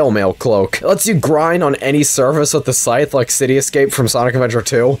the Rail Mail Cloak. It lets you grind on any surface with the scythe like City Escape from Sonic Adventure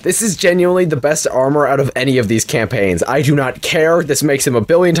 2. This is genuinely the best armor out of any of these campaigns. I do not care. This makes him a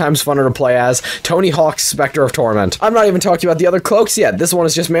billion times funner to play as Tony Hawk's Specter of Torment. I'm not even talking about the other cloaks yet. This one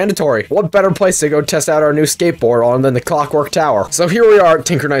is just mandatory. What better place to go test out our new skateboard on than the Clockwork Tower? So here we are at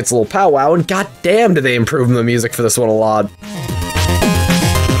Tinker Knight's little powwow, and goddamn did they improve the music for this one a lot.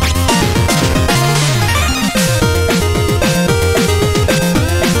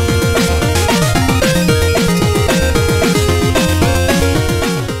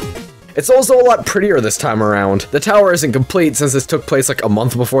 It's also a lot prettier this time around. The tower isn't complete since this took place like a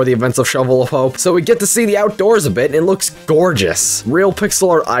month before the events of Shovel of Hope, so we get to see the outdoors a bit and it looks gorgeous. Real pixel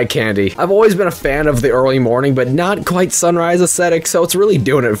art eye candy. I've always been a fan of the early morning, but not quite sunrise aesthetic, so it's really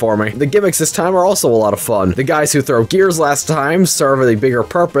doing it for me. The gimmicks this time are also a lot of fun. The guys who throw gears last time serve a bigger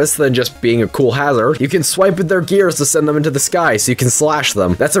purpose than just being a cool hazard. You can swipe at their gears to send them into the sky so you can slash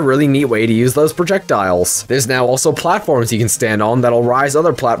them. That's a really neat way to use those projectiles. There's now also platforms you can stand on that'll rise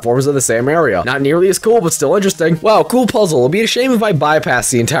other platforms in the same area. Not nearly as cool, but still interesting. Wow, cool puzzle. It'll be a shame if I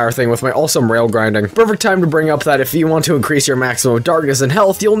bypass the entire thing with my awesome rail grinding. Perfect time to bring up that if you want to increase your maximum darkness and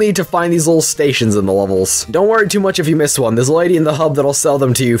health, you'll need to find these little stations in the levels. Don't worry too much if you miss one. There's a lady in the hub that'll sell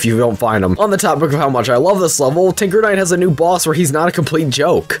them to you if you don't find them. On the topic of how much I love this level, Tinker Knight has a new boss where he's not a complete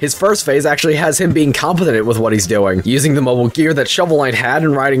joke. His first phase actually has him being competent with what he's doing, using the mobile gear that Shovel Knight had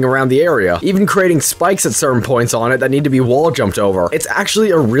and riding around the area, even creating spikes at certain points on it that need to be wall jumped over. It's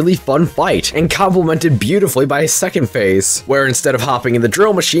actually a really fun fight, and complemented beautifully by his second phase, where instead of hopping in the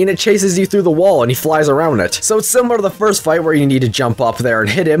drill machine, it chases you through the wall and he flies around it. So it's similar to the first fight where you need to jump up there and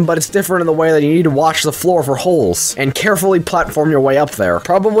hit him, but it's different in the way that you need to watch the floor for holes, and carefully platform your way up there.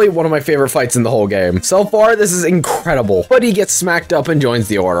 Probably one of my favorite fights in the whole game. So far, this is incredible, but he gets smacked up and joins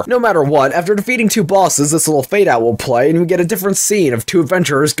the order. No matter what, after defeating two bosses, this little fade out will play, and we get a different scene of two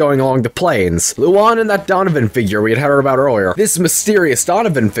adventurers going along the plains. Luan and that Donovan figure we had heard about earlier. This mysterious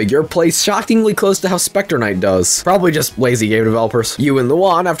Donovan figure plays shockingly close to how Specter Knight does. Probably just lazy game developers. You and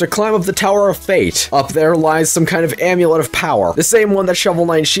Luan have to climb up the Tower of Fate. Up there lies some kind of amulet of power, the same one that Shovel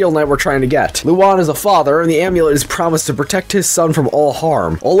Knight and Shield Knight were trying to get. Luan is a father, and the amulet is promised to protect his son from all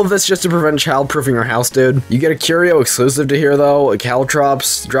harm. All of this just to prevent child-proofing your house, dude. You get a curio exclusive to here though, like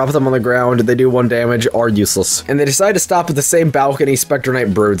caltrops, drop them on the ground, they do 1 damage, are useless. And they decide to stop at the same balcony Specter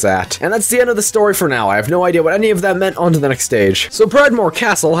Knight broods at. And that's the end of the story for now. I have no idea what any of that meant. On to the next stage. So Pridemore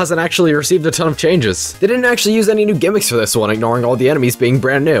Castle hasn't actually received a ton of changes. They didn't actually use any new gimmicks for this one, ignoring all the enemies being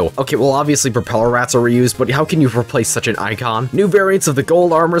brand new. Okay, well obviously propeller rats are reused, but how can you replace such an icon? New variants of the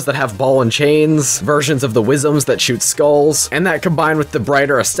gold armors that have ball and chains, versions of the wisdoms that shoot skulls, and that combined with the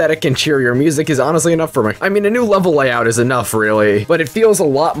brighter aesthetic and cheerier music is honestly enough for me. I mean, a new level layout is enough, really, but it feels a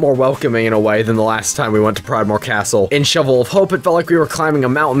lot more welcoming in a way than the last time we went to Pridemore Castle. In Shovel of Hope, it felt like we were climbing a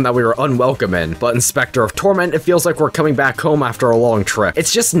mountain that we were unwelcome in, but in Specter of Torment, it feels like we're coming back home after a long trip.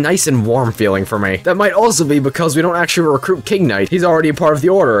 It's just nice and warm feeling for me. That might also be because we don't actually recruit King Knight. He's already a part of the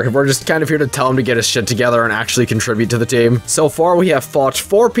order. We're just kind of here to tell him to get his shit together and actually contribute to the team. So far, we have fought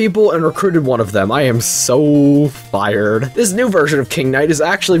 4 people and recruited 1 of them. I am so fired. This new version of King Knight is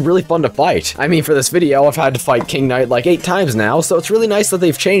actually really fun to fight. I mean, for this video, I've had to fight King Knight like 8 times now, so it's really nice that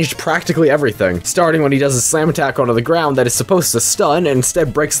they've changed practically everything. Starting when he does his slam attack onto the ground that is supposed to stun and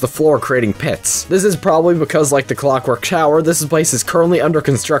instead breaks the floor, creating pits. This is probably because, like the Clockwork Tower, this place is currently under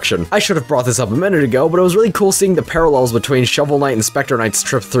construction. I should have brought this up a minute ago, but it was really cool seeing the parallels between Shovel Knight and Specter Knight's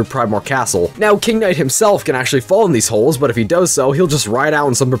trip through Pridemore Castle. Now, King Knight himself can actually fall in these holes, but if he does so, he'll just ride out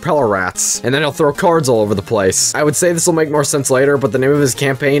in some propeller rats, and then he'll throw cards all over the place. I would say this will make more sense later, but the name of his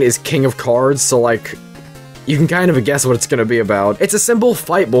campaign is King of Cards, so like, you can kind of guess what it's gonna be about. It's a simple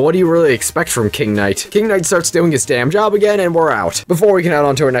fight, but what do you really expect from King Knight? King Knight starts doing his damn job again, and we're out. Before we can head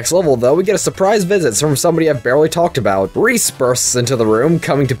on to our next level, though, we get a surprise visit from somebody I've barely talked about. Reese bursts into the room,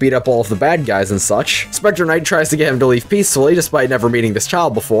 coming to beat up all of the bad guys and such. Specter Knight tries to get him to leave peacefully, despite never meeting this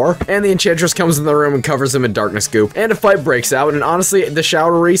child before, and the Enchantress comes in the room and covers him in darkness goop. And a fight breaks out, and honestly, the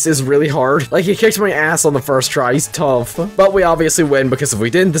shout Reese is really hard. Like, he kicked my ass on the first try, he's tough. But we obviously win, because if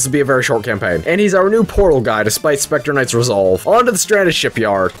we didn't, this would be a very short campaign. And he's our new portal guy, despite Specter Knight's resolve. On to the stranded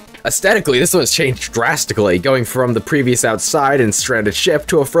shipyard. Aesthetically, this one has changed drastically, going from the previous outside and stranded ship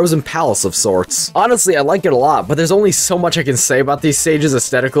to a frozen palace of sorts. Honestly, I like it a lot, but there's only so much I can say about these stages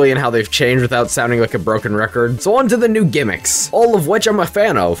aesthetically and how they've changed without sounding like a broken record. So on to the new gimmicks, all of which I'm a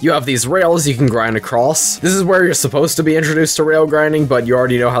fan of. You have these rails you can grind across. This is where you're supposed to be introduced to rail grinding, but you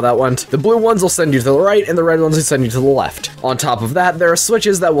already know how that went. The blue ones will send you to the right, and the red ones will send you to the left. On top of that, there are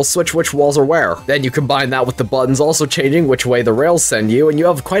switches that will switch which walls are where. Then you combine that with the buttons also changing which way the rails send you, and you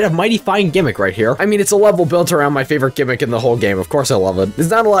have quite a mighty fine gimmick right here. I mean, it's a level built around my favorite gimmick in the whole game. Of course I love it. There's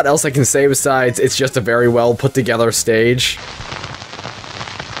not a lot else I can say besides it's just a very well put together stage.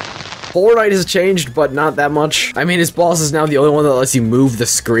 Polar Knight has changed, but not that much. I mean, his boss is now the only one that lets you move the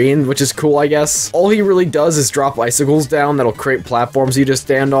screen, which is cool, I guess. All he really does is drop icicles down that'll create platforms you just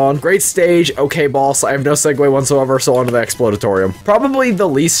stand on. Great stage, okay boss, I have no segue whatsoever, so on to the Explodatorium. Probably the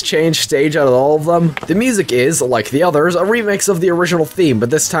least changed stage out of all of them. The music is, like the others, a remix of the original theme, but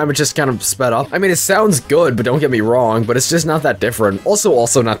this time it just kind of sped up. I mean, it sounds good, but don't get me wrong, but it's just not that different.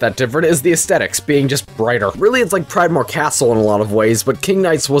 Also not that different is the aesthetics, being just brighter. Really, it's like Pridemore Castle in a lot of ways, but King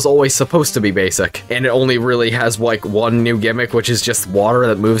Knight's was always supposed to be basic. And it only really has like one new gimmick, which is just water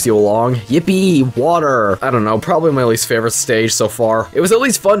that moves you along. Yippee, water. I don't know, probably my least favorite stage so far. It was at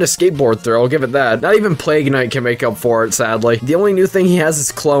least fun to skateboard through, I'll give it that. Not even Plague Knight can make up for it, sadly. The only new thing he has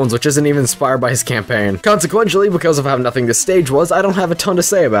is clones, which isn't even inspired by his campaign. Consequently, because of how nothing this stage was, I don't have a ton to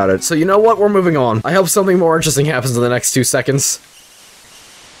say about it. So you know what, we're moving on. I hope something more interesting happens in the next 2 seconds.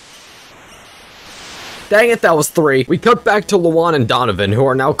 Dang it, that was 3. We cut back to Luan and Donovan, who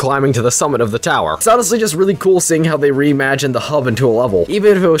are now climbing to the summit of the tower. It's honestly just really cool seeing how they reimagined the hub into a level.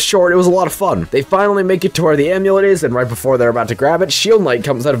 Even if it was short, it was a lot of fun. They finally make it to where the amulet is, and right before they're about to grab it, Shield Knight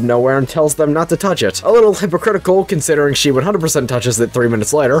comes out of nowhere and tells them not to touch it. A little hypocritical, considering she 100% touches it 3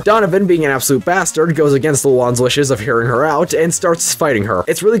 minutes later. Donovan, being an absolute bastard, goes against Luan's wishes of hearing her out, and starts fighting her.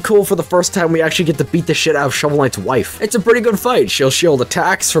 It's really cool for the first time we actually get to beat the shit out of Shovel Knight's wife. It's a pretty good fight. She'll shield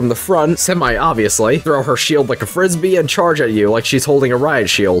attacks from the front, semi-obviously, throw her shield like a frisbee and charge at you like she's holding a riot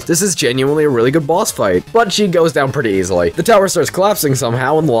shield. This is genuinely a really good boss fight, but she goes down pretty easily. The tower starts collapsing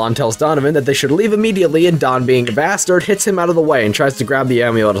somehow, and Luan tells Donovan that they should leave immediately, and Don, being a bastard, hits him out of the way and tries to grab the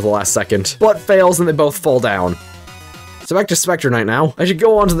amulet at the last second, but fails and they both fall down. So back to Specter Knight now. I should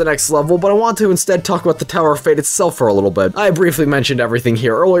go on to the next level, but I want to instead talk about the Tower of Fate itself for a little bit. I briefly mentioned everything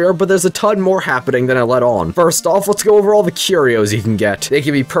here earlier, but there's a ton more happening than I let on. First off, let's go over all the curios you can get. They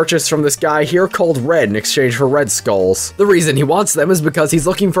can be purchased from this guy here called Red in exchange for red skulls. The reason he wants them is because he's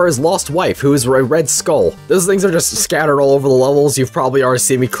looking for his lost wife, who is a red skull. Those things are just scattered all over the levels. You've probably already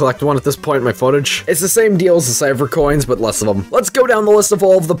seen me collect one at this point in my footage. It's the same deal as the Cypher coins, but less of them. Let's go down the list of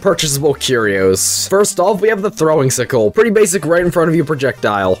all of the purchasable curios. First off, we have the throwing sickle. Pretty basic, right in front of you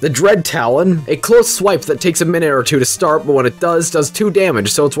projectile. The Dread Talon, a close swipe that takes a minute or two to start, but when it does 2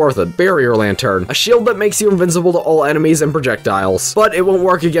 damage, so it's worth it. Barrier Lantern, a shield that makes you invincible to all enemies and projectiles, but it won't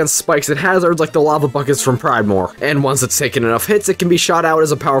work against spikes and hazards like the lava buckets from Pridemore, and once it's taken enough hits, it can be shot out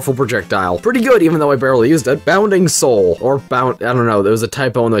as a powerful projectile. Pretty good, even though I barely used it. Bounding Soul, or I don't know, there was a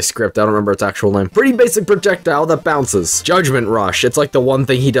typo in my script, I don't remember its actual name. Pretty basic projectile that bounces. Judgment Rush, it's like the one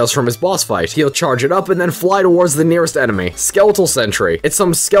thing he does from his boss fight. He'll charge it up and then fly towards the nearest enemy. Skeletal Sentry. It's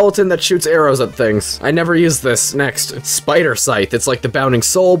some skeleton that shoots arrows at things. I never used this. Next, Spider Scythe. It's like the Bounding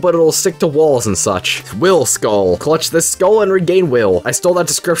Soul, but it'll stick to walls and such. Will Skull. Clutch this skull and regain will. I stole that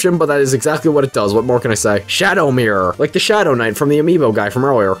description, but that is exactly what it does. What more can I say? Shadow Mirror. Like the Shadow Knight from the amiibo guy from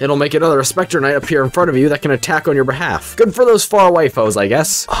earlier. It'll make another Specter Knight appear in front of you that can attack on your behalf. Good for those far away foes, I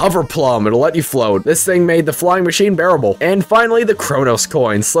guess. Hover Plum. It'll let you float. This thing made the flying machine bearable. And finally, the Chronos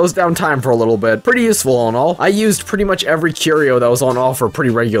coin. Slows down time for a little bit. Pretty useful all in all. I used pretty much every curio that was on offer pretty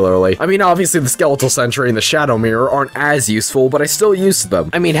regularly. I mean, obviously the Skeletal Sentry and the Shadow Mirror aren't as useful, but I still used them.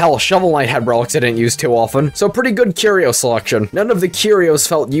 I mean, hell, Shovel Knight had relics I didn't use too often, so pretty good curio selection. None of the curios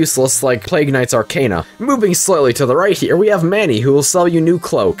felt useless like Plague Knight's Arcana. Moving slightly to the right here, we have Manny, who will sell you new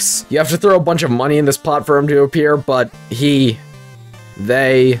cloaks. You have to throw a bunch of money in this pot for him to appear, but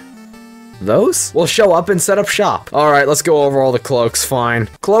those will show up and set up shop. Alright, let's go over all the cloaks, fine.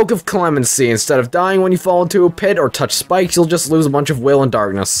 Cloak of Clemency. Instead of dying when you fall into a pit or touch spikes, you'll just lose a bunch of will and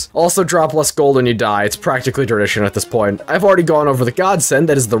darkness. Also drop less gold when you die. It's practically tradition at this point. I've already gone over the Godsend,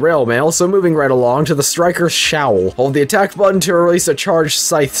 that is the rail mail, so moving right along to the Striker's Showl. Hold the attack button to release a charged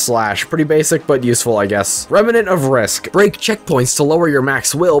Scythe Slash. Pretty basic, but useful, I guess. Remnant of Risk. Break checkpoints to lower your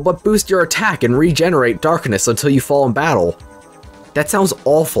max will, but boost your attack and regenerate darkness until you fall in battle. That sounds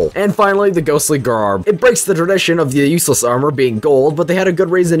awful. And finally, the Ghostly Garb. It breaks the tradition of the useless armor being gold, but they had a good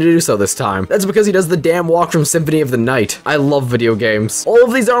reason to do so this time. That's because he does the damn walk from Symphony of the Night. I love video games. All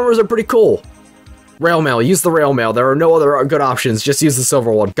of these armors are pretty cool. Rail mail, use the rail mail. There are no other good options, just use the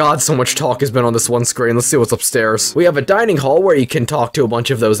silver one. God, so much talk has been on this one screen. Let's see what's upstairs. We have a dining hall where you can talk to a bunch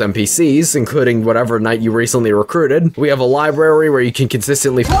of those NPCs, including whatever knight you recently recruited. We have a library where you can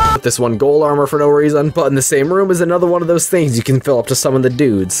consistently with this one gold armor for no reason, but in the same room is another one of those things you can fill up to summon the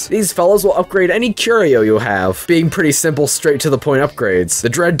dudes. These fellows will upgrade any curio you have, being pretty simple, straight to the point upgrades. The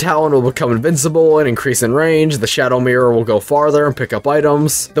Dread Talon will become invincible and increase in range. The Shadow Mirror will go farther and pick up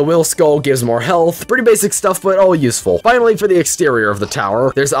items. The Will Skull gives more health. Pretty basic stuff, but all useful. Finally, for the exterior of the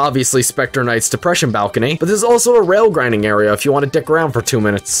tower, there's obviously Specter Knight's depression balcony, but there's also a rail grinding area if you want to dick around for 2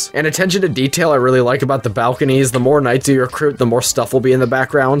 minutes. And attention to detail I really like about the balconies, the more knights you recruit, the more stuff will be in the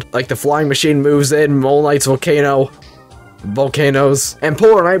background. Like the flying machine moves in, Mole Knight's volcanoes, and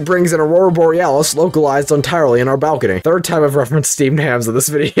Polar Knight brings an Aurora Borealis localized entirely in our balcony. Third time I've referenced steamed hams in this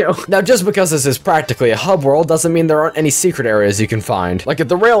video. Now, just because this is practically a hub world doesn't mean there aren't any secret areas you can find. Like at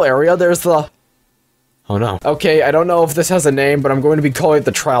the rail area, there's the Oh no. Okay, I don't know if this has a name, but I'm going to be calling it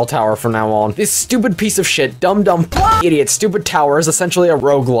the Trial Tower from now on. This stupid piece of shit, dumb idiot stupid tower is essentially a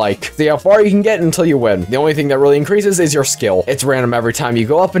roguelike. See how far you can get until you win. The only thing that really increases is your skill. It's random every time you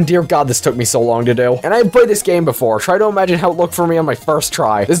go up, and dear god, this took me so long to do. And I've played this game before. Try to imagine how it looked for me on my first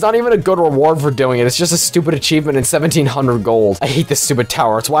try. There's not even a good reward for doing it. It's just a stupid achievement in 1700 gold. I hate this stupid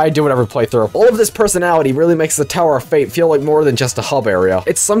tower. It's why I do it every playthrough. All of this personality really makes the Tower of Fate feel like more than just a hub area.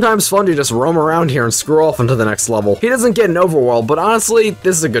 It's sometimes fun to just roam around here and screw off into the next level. He doesn't get an overworld, but honestly,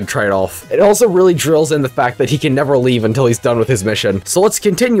 this is a good trade-off. It also really drills in the fact that he can never leave until he's done with his mission. So let's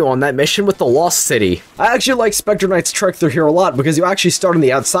continue on that mission with the Lost City. I actually like Specter Knight's trek through here a lot because you actually start on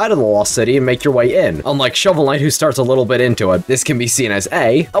the outside of the Lost City and make your way in, unlike Shovel Knight who starts a little bit into it. This can be seen as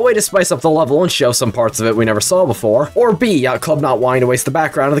A, a way to spice up the level and show some parts of it we never saw before, or B, Yacht Club not wanting to waste the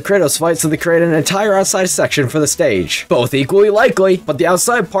background of the Kratos fight, so they create an entire outside section for the stage. Both equally likely, but the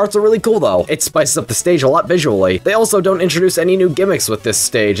outside parts are really cool though. It spices up the stage a lot visually. They also don't introduce any new gimmicks with this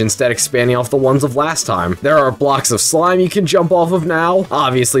stage, instead expanding off the ones of last time. There are blocks of slime you can jump off of now.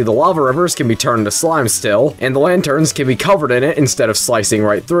 Obviously the lava rivers can be turned into slime still, and the lanterns can be covered in it instead of slicing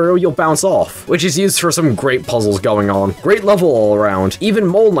right through, you'll bounce off, which is used for some great puzzles going on. Great level all around. Even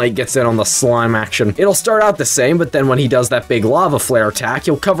Mole Knight gets in on the slime action. It'll start out the same, but then when he does that big lava flare attack,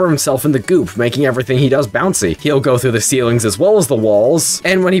 he'll cover himself in the goop, making everything he does bouncy. He'll go through the ceilings as well as the walls,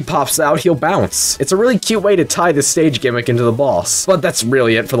 and when he pops out, he'll bounce. It's a really cute way to tie the stage gimmick into the boss. But that's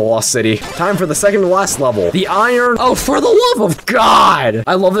really it for the Lost City. Time for the second to last level. The Iron... Oh, for the love of God!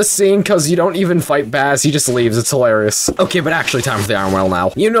 I love this scene because you don't even fight Baz, he just leaves. It's hilarious. Okay, but actually time for the Iron Well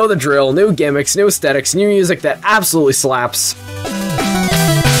now. You know the drill. New gimmicks, new aesthetics, new music that absolutely slaps.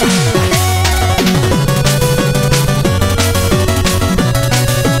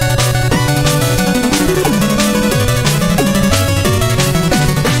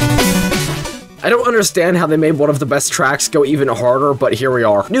 I don't understand how they made one of the best tracks go even harder, but here we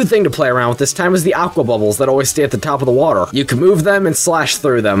are. New thing to play around with this time is the aqua bubbles that always stay at the top of the water. You can move them and slash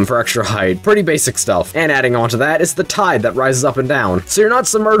through them for extra height. Pretty basic stuff. And adding on to that is the tide that rises up and down. So you're not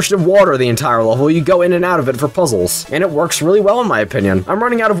submerged in water the entire level, you go in and out of it for puzzles. And it works really well in my opinion. I'm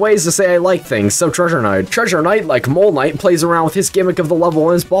running out of ways to say I like things, so Treasure Knight. Treasure Knight, like Mole Knight, plays around with his gimmick of the level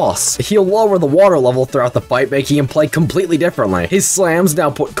and his boss. He'll lower the water level throughout the fight, making him play completely differently. His slams now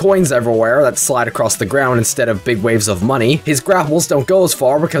put coins everywhere that slide across the ground instead of big waves of money. His grapples don't go as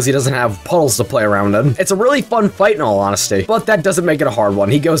far because he doesn't have puddles to play around in. It's a really fun fight in all honesty, but that doesn't make it a hard one.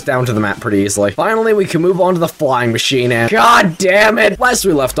 He goes down to the map pretty easily. Finally, we can move on to the flying machine and... God damn it! Last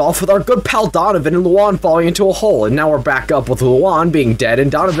we left off with our good pal Donovan and Luan falling into a hole, and now we're back up with Luan being dead and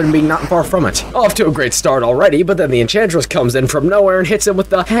Donovan being not far from it. Off to a great start already, but then the Enchantress comes in from nowhere and hits him with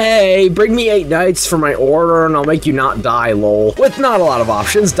the, "Hey, bring me 8 knights for my order and I'll make you not die, lol." With not a lot of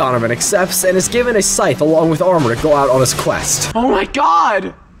options, Donovan accepts and is given a scythe along with armor to go out on his quest. Oh my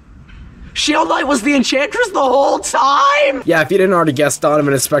god! Shield Knight was the Enchantress the whole time?! Yeah, if you didn't already guess,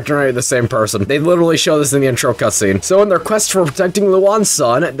 Donovan and Specter Knight are the same person. They literally show this in the intro cutscene. So in their quest for protecting Luan's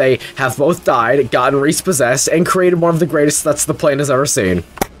son, they have both died, gotten repossessed, and created one of the greatest sets the plane has ever seen.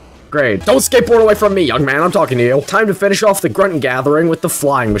 Great. Don't skateboard away from me, young man, I'm talking to you. Time to finish off the grunt gathering with the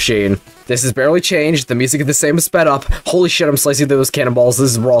flying machine. This has barely changed, the music is the same as sped up. Holy shit, I'm slicing through those cannonballs,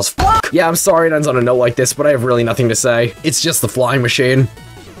 this is raw as fuck. Yeah, I'm sorry it ends on a note like this, but I have really nothing to say. It's just the flying machine.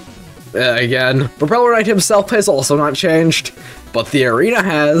 Again. Propeller Knight himself has also not changed, but the arena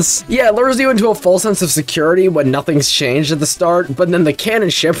has. Yeah, it lures you into a false sense of security when nothing's changed at the start, but then the cannon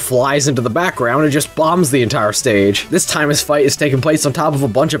ship flies into the background and just bombs the entire stage. This time his fight is taking place on top of a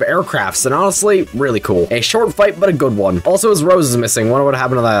bunch of aircrafts, and honestly, really cool. A short fight, but a good one. Also, his rose is missing, wonder what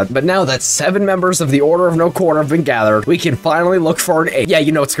happened to that. But now that 7 members of the Order of No Quarter have been gathered, we can finally look for an 8. Yeah,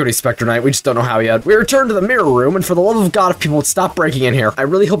 you know it's gonna be Specter Knight, we just don't know how yet. We return to the mirror room, and for the love of God, if people would stop breaking in here. I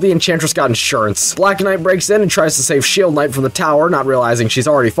really hope the Enchantress got insurance. Black Knight breaks in and tries to save Shield Knight from the tower, not realizing she's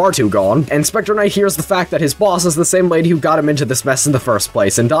already far too gone, and Specter Knight hears the fact that his boss is the same lady who got him into this mess in the first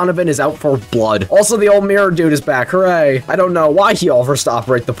place, and Donovan is out for blood. Also, the old mirror dude is back, hooray! I don't know why he offers to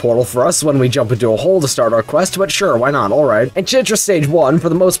operate the portal for us when we jump into a hole to start our quest, but sure, why not, alright. Enchantress Stage 1, for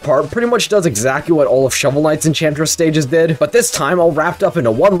the most part, pretty much does exactly what all of Shovel Knight's Enchantress stages did, but this time all wrapped up into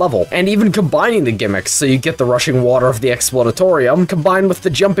one level, and even combining the gimmicks, so you get the rushing water of the Explodatorium, combined with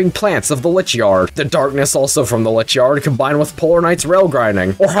the jumping plants of the Lich Yard, the darkness also from the Lich Yard, combined with Polar Knight's rail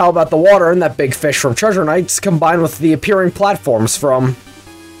grinding, or how about the water and that big fish from Treasure Knights, combined with the appearing platforms from...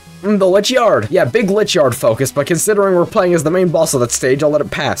 The Lich Yard. Yeah, big Lich Yard focus, but considering we're playing as the main boss of that stage, I'll let it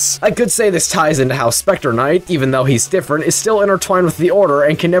pass. I could say this ties into how Specter Knight, even though he's different, is still intertwined with the Order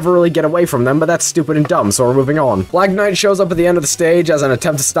and can never really get away from them, but that's stupid and dumb, so we're moving on. Black Knight shows up at the end of the stage as an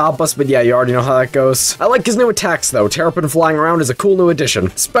attempt to stop us, but yeah, you already know how that goes. I like his new attacks, though. Terrapin flying around is a cool new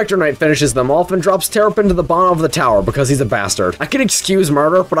addition. Specter Knight finishes them off and drops Terrapin to the bottom of the tower because he's a bastard. I can excuse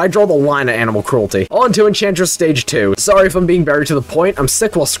murder, but I draw the line at animal cruelty. On to Enchantress Stage 2. Sorry if I'm being very to the point, I'm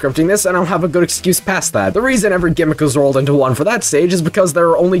sick while scripting this, and I don't have a good excuse past that. The reason every gimmick was rolled into one for that stage is because there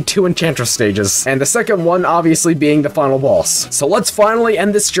are only 2 Enchantress stages, and the second one obviously being the final boss. So let's finally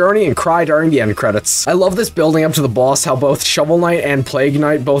end this journey and cry during the end credits. I love this building up to the boss, how both Shovel Knight and Plague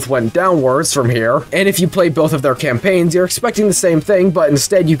Knight both went downwards from here, and if you play both of their campaigns, you're expecting the same thing, but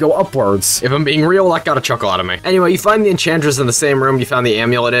instead you go upwards. If I'm being real, that got a chuckle out of me. Anyway, you find the Enchantress in the same room you found the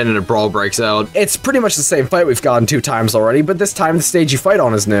amulet in, and a brawl breaks out. It's pretty much the same fight we've gotten 2 times already, but this time the stage you fight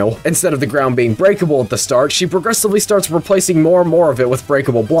on is new. Instead of the ground being breakable at the start, she progressively starts replacing more and more of it with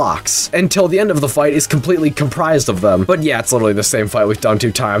breakable blocks, until the end of the fight is completely comprised of them. But yeah, it's literally the same fight we've done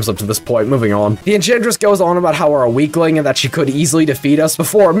 2 times up to this point. Moving on. The Enchantress goes on about how we're a weakling and that she could easily defeat us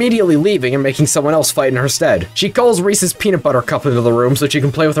before immediately leaving and making someone else fight in her stead. She calls Reese's Peanut Butter Cup into the room so she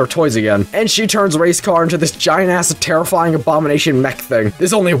can play with her toys again, and she turns Race Car into this giant-ass terrifying abomination mech thing.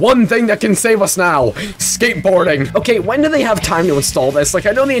 There's only one thing that can save us now: skateboarding. Okay, when do they have time to install this? Like,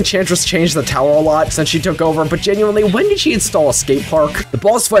 I know the Enchantress changed the tower a lot since she took over, but genuinely, when did she install a skate park? The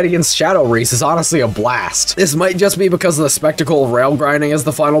boss fight against Shadow Reese is honestly a blast. This might just be because of the spectacle of rail grinding as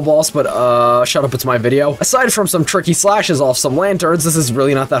the final boss, but shut up, it's my video. Aside from some tricky slashes off some lanterns, this is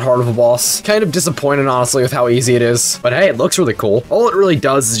really not that hard of a boss. Kind of disappointed, honestly, with how easy it is. But hey, it looks really cool. All it really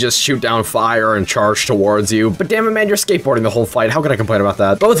does is just shoot down fire and charge towards you. But damn it, man, you're skateboarding the whole fight. How could I complain about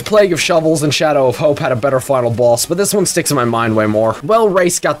that? Both Plague of Shovels and Shadow of Hope had a better final boss, but this one sticks in my mind way more. Well,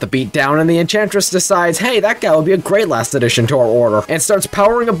 Race got the beat down, and the Enchantress decides, hey, that guy would be a great last addition to our order, and starts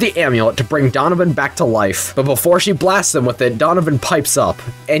powering up the amulet to bring Donovan back to life. But before she blasts him with it, Donovan pipes up,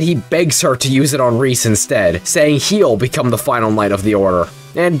 and he begs her to use it on Reese instead, saying he'll become the final knight of the order.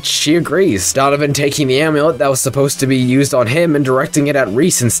 And she agrees, Donovan taking the amulet that was supposed to be used on him and directing it at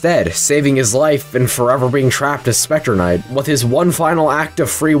Reese instead, saving his life and forever being trapped as Specter Knight. With his one final act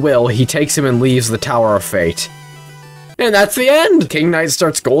of free will, he takes him and leaves the Tower of Fate. And that's the end! King Knight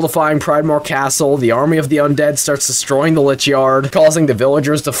starts goldifying Pridemore Castle, the army of the undead starts destroying the Lich Yard, causing the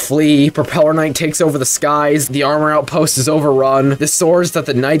villagers to flee, Propeller Knight takes over the skies, the armor outpost is overrun, the swords that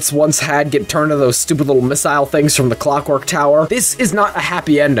the knights once had get turned into those stupid little missile things from the Clockwork Tower. This is not a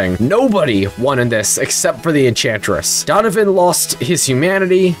happy ending. Nobody won in this except for the Enchantress. Donovan lost his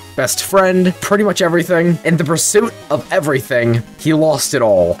humanity, best friend, pretty much everything. In the pursuit of everything, he lost it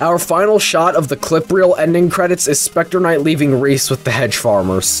all. Our final shot of the clip reel ending credits is Specter Knight leaving Reese with the hedge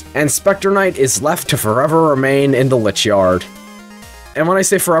farmers, and Specter Knight is left to forever remain in the Lich Yard. And when I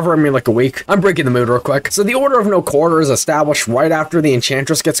say forever, I mean like a week. I'm breaking the mood real quick. So the Order of No Quarter is established right after the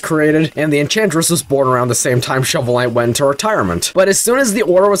Enchantress gets created, and the Enchantress was born around the same time Shovel Knight went into retirement. But as soon as the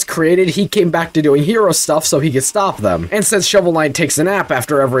Order was created, he came back to doing hero stuff so he could stop them. And since Shovel Knight takes a nap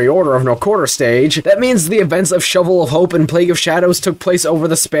after every Order of No Quarter stage, that means the events of Shovel of Hope and Plague of Shadows took place over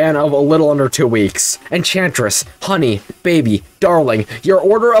the span of a little under 2 weeks. Enchantress, honey, baby, darling, your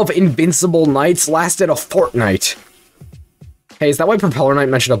Order of Invincible Knights lasted a fortnight. Hey, is that why Propeller Knight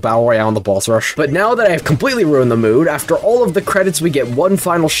mentioned a battle royale in the boss rush? But now that I have completely ruined the mood, after all of the credits we get one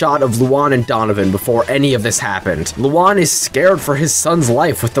final shot of Luan and Donovan before any of this happened. Luan is scared for his son's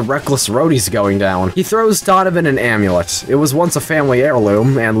life with the reckless roadies going down. He throws Donovan an amulet. It was once a family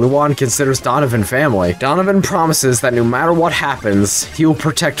heirloom, and Luan considers Donovan family. Donovan promises that no matter what happens, he will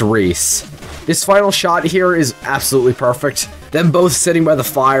protect Reese. This final shot here is absolutely perfect. Them both sitting by the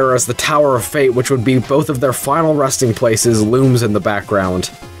fire as the Tower of Fate, which would be both of their final resting places, looms in the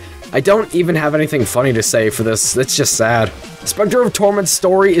background. I don't even have anything funny to say for this, it's just sad. Specter of Torment's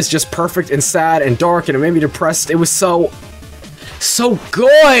story is just perfect and sad and dark, and it made me depressed. It was so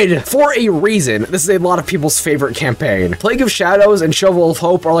good! For a reason, this is a lot of people's favorite campaign. Plague of Shadows and Shovel of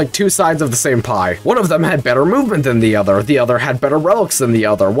Hope are like 2 sides of the same pie. One of them had better movement than the other had better relics than the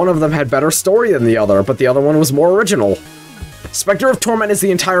other, one of them had better story than the other, but the other one was more original. Specter of Torment is the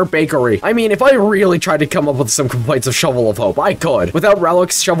entire bakery. I mean, if I really tried to come up with some complaints of Shovel of Hope, I could. Without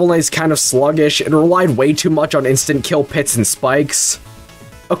relics, Shovel Knight is kind of sluggish and relied way too much on instant kill pits and spikes.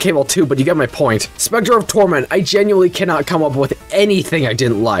 Okay, well 2, but you get my point. Specter of Torment, I genuinely cannot come up with anything I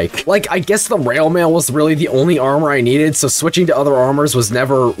didn't like. Like, I guess the rail mail was really the only armor I needed, so switching to other armors was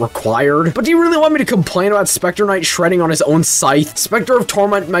never required. But do you really want me to complain about Specter Knight shredding on his own scythe? Specter of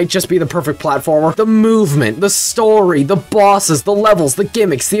Torment might just be the perfect platformer. The movement, the story, the bosses, the levels, the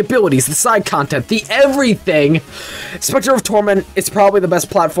gimmicks, the abilities, the side content, the everything. Specter of Torment is probably the best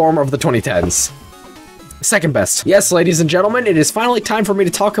platformer of the 2010s. Second best. Yes, ladies and gentlemen, it is finally time for me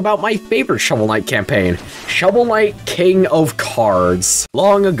to talk about my favorite Shovel Knight campaign, Shovel Knight King of Cards.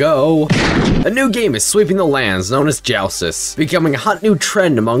 Long ago, a new game is sweeping the lands known as Joustus, becoming a hot new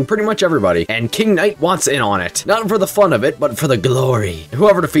trend among pretty much everybody, and King Knight wants in on it. Not for the fun of it, but for the glory.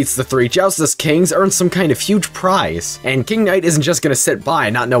 Whoever defeats the 3 Joustus Kings earns some kind of huge prize, and King Knight isn't just gonna sit by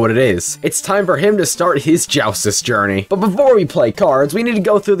and not know what it is. It's time for him to start his Joustus journey. But before we play cards, we need to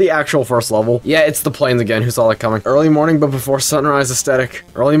go through the actual first level. Yeah, it's the plains again. Who saw that coming? Early morning but before sunrise aesthetic.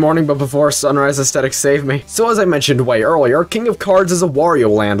 Early morning but before sunrise aesthetic save me. So as I mentioned way earlier, King of Cards is a Wario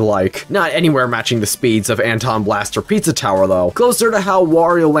Land-like. Not anywhere matching the speeds of Anton Blast or Pizza Tower though. Closer to how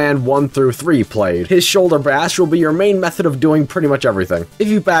Wario Land 1 through 3 played. His shoulder bash will be your main method of doing pretty much everything. If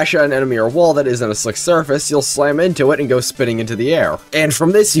you bash at an enemy or wall that isn't a slick surface, you'll slam into it and go spinning into the air. And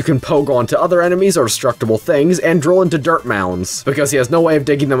from this you can poke onto other enemies or destructible things and drill into dirt mounds, because he has no way of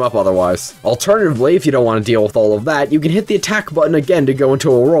digging them up otherwise. Alternatively, if you don't want to deal with all of that, you can hit the attack button again to go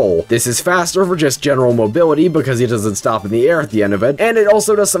into a roll. This is faster for just general mobility because he doesn't stop in the air at the end of it, and it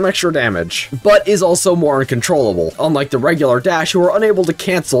also does some extra damage, but is also more uncontrollable, unlike the regular dash who are unable to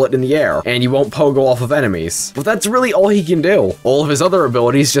cancel it in the air, and you won't pogo off of enemies. But that's really all he can do. All of his other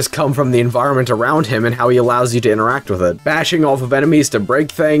abilities just come from the environment around him and how he allows you to interact with it. Bashing off of enemies to break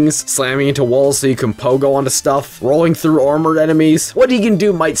things, slamming into walls so you can pogo onto stuff, rolling through armored enemies. What he can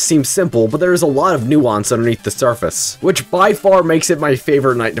do might seem simple, but there is a lot of nuance underneath the surface, which by far makes it my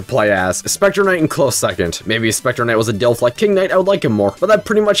favorite knight to play as. Specter Knight in close second. Maybe if Specter Knight was a Dilf like King Knight, I would like him more, but that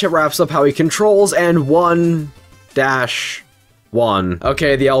pretty much wraps up how he controls and 1-1.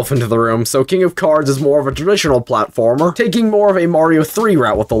 Okay, the elephant in the room. So King of Cards is more of a traditional platformer, taking more of a Mario 3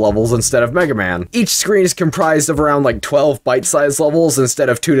 route with the levels instead of Mega Man. Each screen is comprised of around like 12 bite-sized levels instead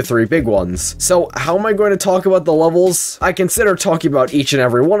of 2 to 3 big ones. So how am I going to talk about the levels? I consider talking about each and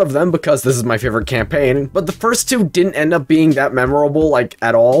every one of them because this is my favorite campaign, but the first 2 didn't end up being that memorable, like,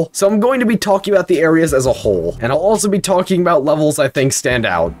 at all. So I'm going to be talking about the areas as a whole, and I'll also be talking about levels I think stand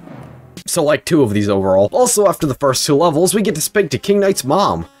out. So like 2 of these overall. Also, after the first 2 levels, we get to speak to King Knight's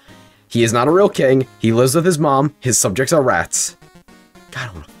mom. He is not a real king, he lives with his mom, his subjects are rats. God,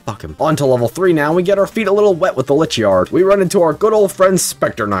 I wanna fuck him. On to level 3 now, we get our feet a little wet with the Lich Yard. We run into our good old friend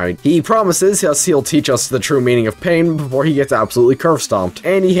Specter Knight. He promises he'll teach us the true meaning of pain before he gets absolutely curve stomped.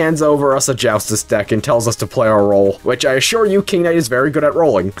 And he hands over us a Joustus deck and tells us to play our role, which I assure you King Knight is very good at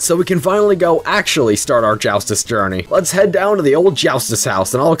rolling. So we can finally go actually start our Joustus journey. Let's head down to the old Joustus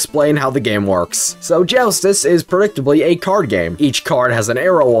house and I'll explain how the game works. So Joustus is predictably a card game. Each card has an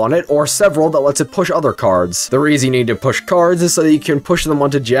arrow on it or several that lets it push other cards. The reason you need to push cards is so that you can push them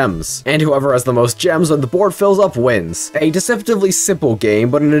onto gems, and whoever has the most gems when the board fills up wins. A deceptively simple game,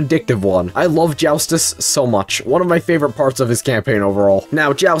 but an addictive one. I love Joustus so much. One of my favorite parts of his campaign overall.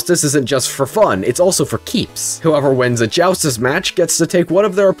 Now, Joustus isn't just for fun, it's also for keeps. Whoever wins a Joustus match gets to take one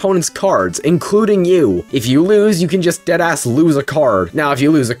of their opponent's cards, including you. If you lose, you can just deadass lose a card. Now, if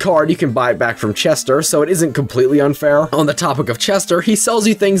you lose a card, you can buy it back from Chester, so it isn't completely unfair. On the topic of Chester, he sells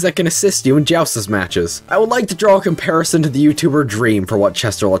you things that can assist you in Joustus matches. I would like to draw a comparison to the YouTuber Dream for what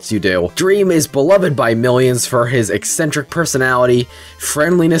Chester lets you do. Dream is beloved by millions for his eccentric personality,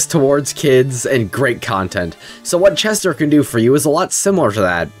 friendliness towards kids, and great content. So what Chester can do for you is a lot similar to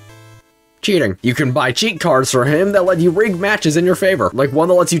that. Cheating. You can buy cheat cards for him that let you rig matches in your favor, like one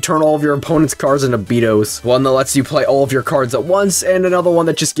that lets you turn all of your opponent's cards into Betos, one that lets you play all of your cards at once, and another one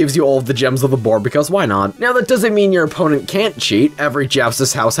that just gives you all of the gems of the board because why not? Now that doesn't mean your opponent can't cheat. Every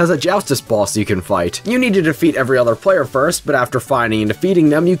Joustus house has a Joustus boss you can fight. You need to defeat every other player first, but after finding and defeating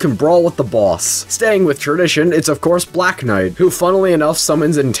them, you can brawl with the boss. Staying with tradition, it's of course Black Knight, who funnily enough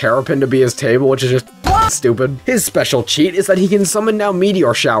summons in Terrapin to be his table, which is just stupid. His special cheat is that he can summon now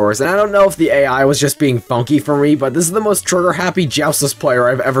meteor showers, and I don't know if the AI was just being funky for me, but this is the most trigger-happy Joustus player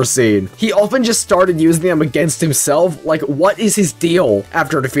I've ever seen. He often just started using them against himself. Like, what is his deal?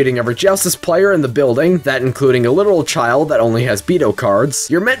 After defeating every Joustus player in the building, that including a literal child that only has Beto cards,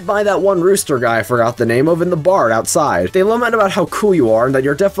 you're met by that one rooster guy I forgot the name of in the bar outside. They lament about how cool you are and that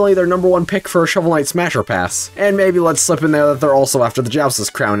you're definitely their #1 pick for a Shovel Knight Smasher Pass. And maybe let's slip in there that they're also after the Joustus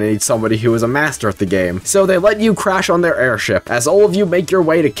crown and need somebody who is a master at the game. game, so they let you crash on their airship, as all of you make your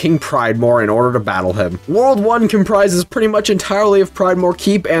way to King Pridemore in order to battle him. World 1 comprises pretty much entirely of Pridemore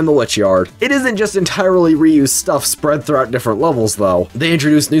Keep and the Lich Yard. It isn't just entirely reused stuff spread throughout different levels though. They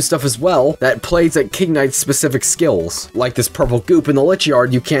introduce new stuff as well that plays at King Knight's specific skills, like this purple goop in the Lich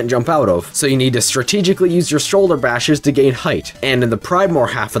Yard you can't jump out of, so you need to strategically use your shoulder bashes to gain height. And in the Pridemore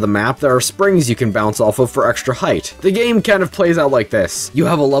half of the map, there are springs you can bounce off of for extra height. The game kind of plays out like this. You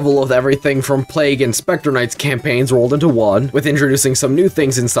have a level of everything from Plague and Specter Knight's campaigns rolled into one, with introducing some new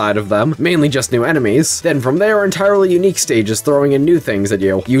things inside of them, mainly just new enemies. Then from there, entirely unique stages throwing in new things at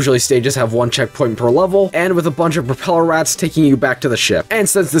you. Usually stages have one checkpoint per level, and with a bunch of propeller rats taking you back to the ship. And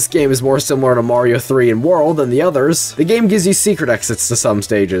since this game is more similar to Mario 3 in World than the others, the game gives you secret exits to some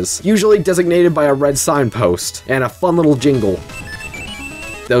stages, usually designated by a red signpost, and a fun little jingle.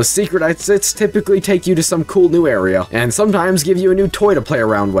 Those secret exits typically take you to some cool new area, and sometimes give you a new toy to play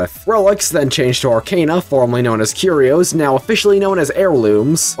around with. Relics, then changed to Arcana, formerly known as Curios, now officially known as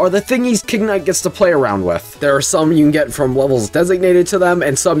Heirlooms, are the thingies King Knight gets to play around with. There are some you can get from levels designated to them,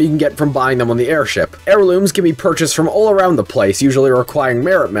 and some you can get from buying them on the airship. Heirlooms can be purchased from all around the place, usually requiring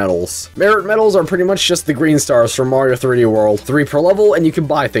merit medals. Merit medals are pretty much just the green stars from Mario 3D World, 3 per level, and you can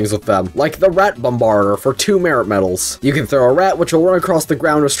buy things with them, like the Rat Bombarder for 2 merit medals. You can throw a rat which will run across the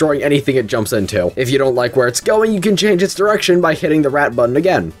ground destroying anything it jumps into. If you don't like where it's going, you can change its direction by hitting the rat button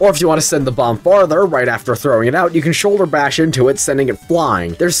again. Or if you want to send the bomb farther, right after throwing it out, you can shoulder bash into it, sending it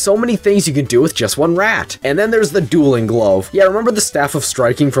flying. There's so many things you can do with just one rat. And then there's the dueling glove. Yeah, remember the Staff of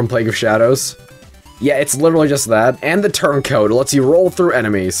Striking from Plague of Shadows? Yeah, it's literally just that. And the turncoat lets you roll through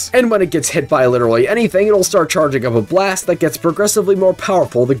enemies. And when it gets hit by literally anything, it'll start charging up a blast that gets progressively more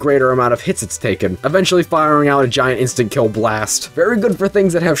powerful the greater amount of hits it's taken, eventually firing out a giant instant kill blast. Very good for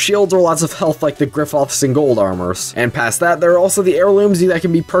things that have shields or lots of health like the Griffoths and gold armors. And past that, there are also the heirlooms that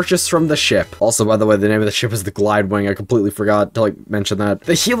can be purchased from the ship. Also, by the way, the name of the ship is the Glidewing. I completely forgot to mention that.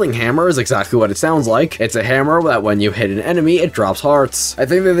 The healing hammer is exactly what it sounds like. It's a hammer that when you hit an enemy, it drops hearts. I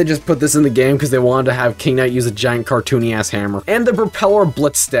think that they just put this in the game because they wanted to have King Knight use a giant cartoony-ass hammer. And the Propeller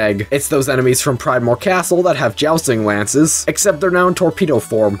Blitzstag. It's those enemies from Pridemore Castle that have jousting lances, except they're now in torpedo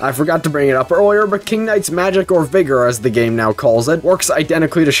form. I forgot to bring it up earlier, but King Knight's magic, or vigor as the game now calls it, works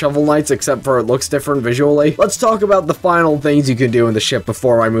identically to Shovel Knight's except for it looks different visually. Let's talk about the final things you can do in the ship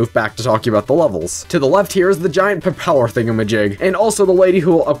before I move back to talking about the levels. To the left here is the giant propeller thingamajig, and also the lady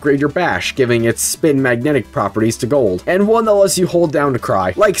who will upgrade your bash, giving its spin magnetic properties to gold, and one that lets you hold down to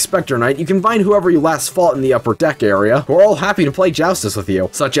cry. Like Specter Knight, you can find whoever you last fought in the upper deck area, who are all happy to play Joustus with you,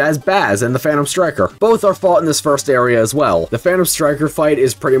 such as Baz and the Phantom Striker. Both are fought in this first area as well. The Phantom Striker fight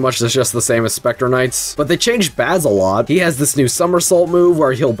is pretty much just the same as Specter Knight's, but they changed Baz a lot. He has this new somersault move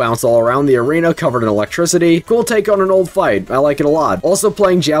where he'll bounce all around the arena covered in electricity. Cool take on an old fight. I like it a lot. Also,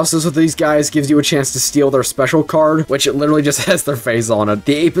 playing Joustus with these guys gives you a chance to steal their special card, which it literally just has their face on it.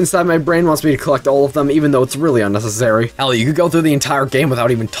 The ape inside my brain wants me to collect all of them, even though it's really unnecessary. Hell, you could go through the entire game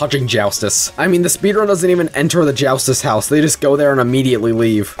without even touching Joustus. I mean, the speedrun doesn't even enter the Joustus house, they just go there and immediately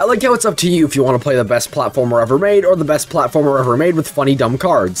leave. I like how it's up to you if you want to play the best platformer ever made or the best platformer ever made with funny dumb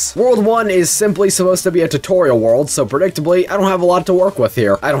cards. World 1 is simply supposed to be a tutorial world, so predictably, I don't have a lot to work with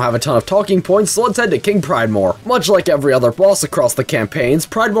here. I don't have a ton of talking points, so let's head to King Pridemore. Much like every other boss across the campaigns,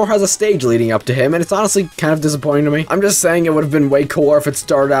 Pridemore has a stage leading up to him, and it's honestly kind of disappointing to me. I'm just saying it would have been way cooler if it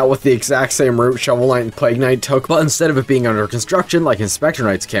started out with the exact same route Shovel Knight and Plague Knight took, but instead of it being under construction like in Specter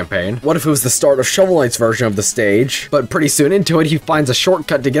Knight's campaign, what if it was the start of Shovel Knight's version of the stage, but pretty soon into it he finds a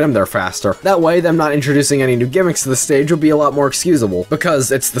shortcut to get him there faster. That way, them not introducing any new gimmicks to the stage would be a lot more excusable,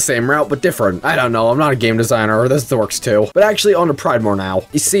 because it's the same route but different. I don't know, I'm not a game designer, this works too. But actually, on to Pridemore now.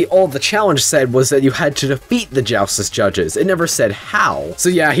 You see, all the challenge said was that you had to defeat the Joustus judges. It never said how. So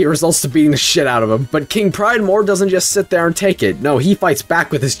yeah, he results to beating the shit out of him. But King Pridemore doesn't just sit there and take it. No, he fights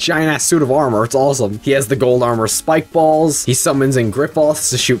back with his giant-ass suit of armor. It's awesome. He has the gold armor spike balls, he summons in Griffoths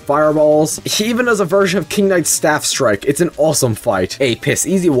to shoot fireballs, he even does a version of King Knight's staff strike. It's an awesome fight. A piss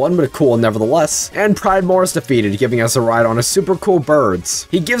easy one, but a cool one nevertheless. And Pridemore is defeated, giving us a ride on his super cool birds.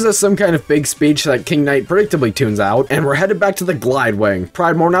 He gives us some kind of big speech that King Knight predictably tunes out, and we're headed back to the Glidewing.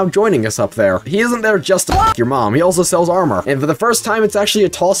 Pridemore now joining us up there. He isn't there just to f*** your mom, he also sells armor. And for the first time, it's actually a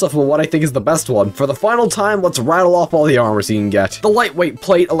toss-up of what I think is the best one. For the final time, let's rattle off all the armors you can get. The lightweight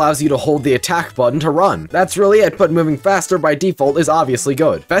plate allows you to hold the attack button to run. That's really it, but moving faster by default is obviously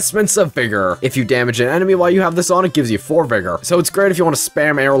good. Vestments of Vigor. vigor. If you damage an enemy while you have this on, it gives you 4 vigor. So it's great if you want to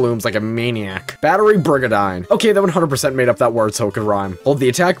spam heirlooms like a maniac. Battery Brigandine. Okay, that 100% made up that word so it could rhyme. Hold the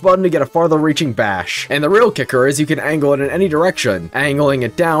attack button to get a farther reaching bash. And the real kicker is you can angle it in any direction. Angling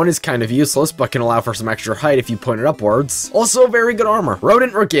it down is kind of useless, but can allow for some extra height if you point it upwards. Also, very good armor.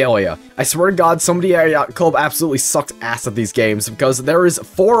 Rodent Regalia. I swear to God, somebody at Club absolutely sucks ass at these games, because there is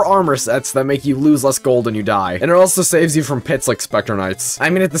 4 armor sets that make you lose less gold when you die. And it also saves you from pits like Specter Knights. I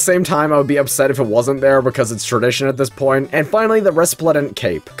mean, at the same time, I would be upset if it wasn't there because it's tradition at this point. And finally, the Resplendent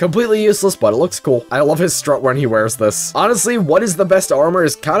Cape. Completely useless, but it looks cool. I love his strut when he wears this. Honestly, what is the best armor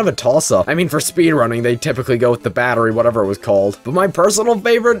is kind of a toss-up. I mean, for speedrunning, they typically go with the battery, whatever it was called. But my personal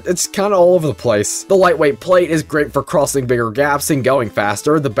favorite, it's kind of all over the place. The lightweight plate is great for crossing bigger gaps and going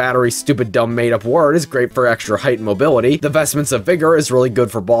faster. The battery stupid dumb made-up word is great for extra height and mobility. The Vestments of Vigor is really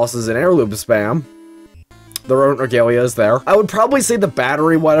good for bosses and heirloom spam. The Rodent Regalia is there. I would probably say the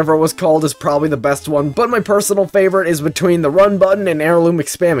battery, whatever it was called, is probably the best one, but my personal favorite is between the run button and heirloom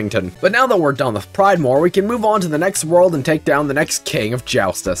Spammington. But now that we're done with Pridemore, we can move on to the next world and take down the next king of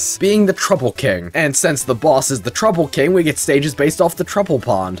Joustus, being the Trouble King. And since the boss is the Trouble King, we get stages based off the Trouble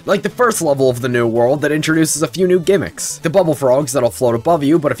Pond, like the first level of the new world that introduces a few new gimmicks. The bubble frogs that'll float above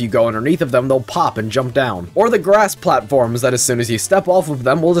you, but if you go underneath of them, they'll pop and jump down. Or the grass platforms that as soon as you step off of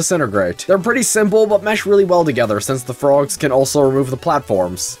them will disintegrate. They're pretty simple, but mesh really well together since the frogs can also remove the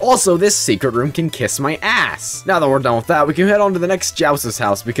platforms. Also, this secret room can kiss my ass. Now that we're done with that, we can head on to the next Joustus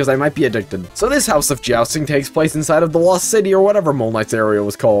house because I might be addicted. So this house of jousting takes place inside of the Lost City or whatever Mole Knight's area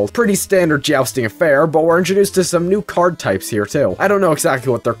was called. Pretty standard jousting affair, but we're introduced to some new card types here too. I don't know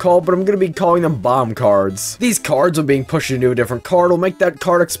exactly what they're called, but I'm gonna be calling them bomb cards. These cards, when being pushed into a different card, will make that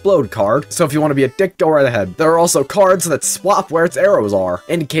card explode card. So if you want to be a dick, go right ahead. There are also cards that swap where its arrows are,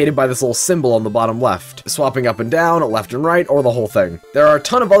 indicated by this little symbol on the bottom left. Swapping up and down, left and right, or the whole thing. There are a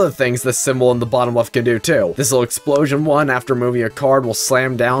ton of other things this symbol in the bottom left can do too. This little explosion one, after moving a card, will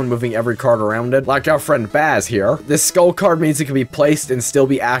slam down, moving every card around it, like our friend Baz here. This skull card means it can be placed and still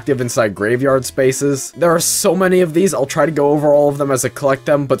be active inside graveyard spaces. There are so many of these, I'll try to go over all of them as I collect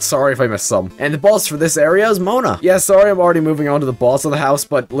them, but sorry if I missed some. And the boss for this area is Mona. Yeah, sorry I'm already moving on to the boss of the house,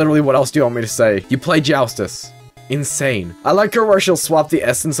 but literally what else do you want me to say? You play Joustus. Insane. I like her where she'll swap the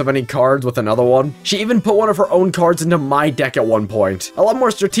essence of any cards with another one. She even put one of her own cards into my deck at one point. A lot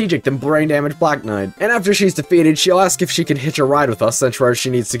more strategic than Brain Damage Black Knight. And after she's defeated, she'll ask if she can hitch a ride with us since where she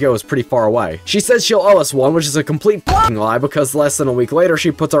needs to go is pretty far away. She says she'll owe us one, which is a complete f***ing lie because less than a week later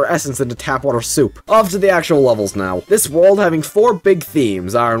she puts our essence into tap water soup. Off to the actual levels now. This world having 4 big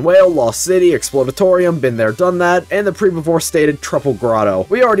themes: Iron Whale, Lost City, Explodatorium, been there done that, and the pre-before stated Truffle Grotto.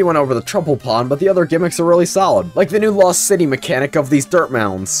 We already went over the Truffle Pond, but the other gimmicks are really solid. Like the new Lost City mechanic of these dirt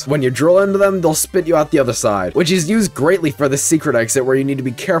mounds. When you drill into them, they'll spit you out the other side, which is used greatly for the secret exit where you need to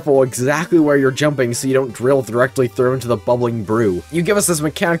be careful exactly where you're jumping so you don't drill directly through into the bubbling brew. You give us this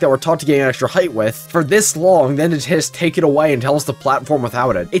mechanic that we're taught to gain extra height with for this long, then to just take it away and tell us the platform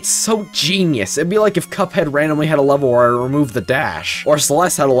without it. It's so genius. It'd be like if Cuphead randomly had a level where it removed the dash, or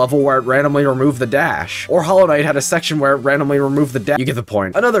Celeste had a level where it randomly removed the dash, or Hollow Knight had a section where it randomly removed the dash. You get the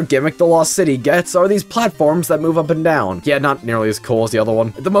point. Another gimmick the Lost City gets are these platforms that move up and down. Yeah, not nearly as cool as the other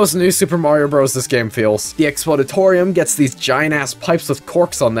one. The most new Super Mario Bros. This game feels. The Explodatorium gets these giant-ass pipes with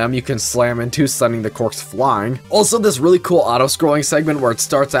corks on them you can slam into, sending the corks flying. Also, this really cool auto-scrolling segment where it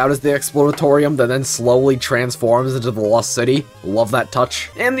starts out as the Explodatorium, that then slowly transforms into the Lost City. Love that touch.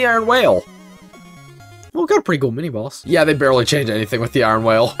 And the Iron Whale. Well, got a pretty cool mini-boss. Yeah, they barely changed anything with the Iron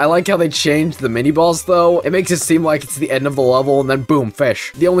Whale. I like how they changed the mini-boss, though. It makes it seem like it's the end of the level, and then boom,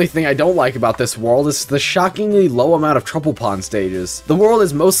 fish. The only thing I don't like about this world is the shockingly low amount of Trouble Pond stages. The world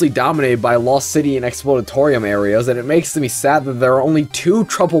is mostly dominated by Lost City and Explodatorium areas, and it makes me sad that there are only 2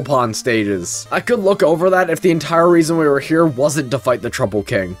 Trouble Pond stages. I could look over that if the entire reason we were here wasn't to fight the Trouble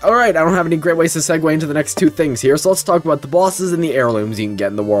King. Alright, I don't have any great ways to segue into the next 2 things here, so let's talk about the bosses and the heirlooms you can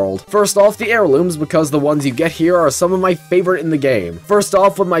get in the world. First off, the heirlooms, because the ones you get here are some of my favorite in the game. First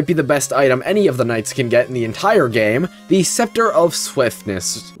off, what might be the best item any of the knights can get in the entire game, the Scepter of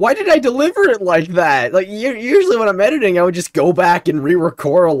Swiftness. Why did I deliver it like that? Like, usually when I'm editing, I would just go back and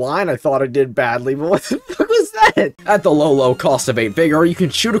re-record a line I thought I did badly, but what the fuck was that? At the low cost of 8 vigor, you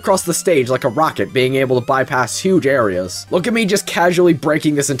can shoot across the stage like a rocket, being able to bypass huge areas. Look at me just casually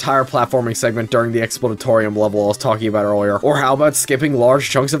breaking this entire platforming segment during the Explodatorium level I was talking about earlier. Or how about skipping large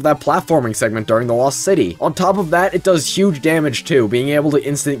chunks of that platforming segment during the Lost City? city. On top of that, it does huge damage too, being able to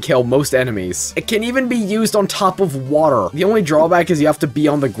instant kill most enemies. It can even be used on top of water. The only drawback is you have to be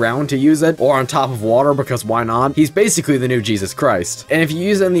on the ground to use it, or on top of water, because why not? He's basically the new Jesus Christ. And if you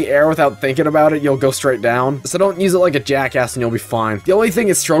use it in the air without thinking about it, you'll go straight down. So don't use it like a jackass and you'll be fine. The only thing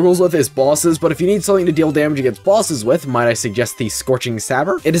it struggles with is bosses, but if you need something to deal damage against bosses with, might I suggest the Scorching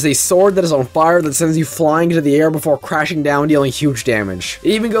Saber? It is a sword that is on fire that sends you flying into the air before crashing down, dealing huge damage.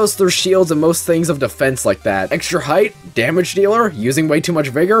 It even goes through shields and most things of defense like that. Extra height, damage dealer, using way too much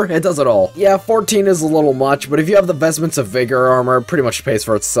vigor, it does it all. Yeah, 14 is a little much, but if you have the vestments of vigor armor, it pretty much pays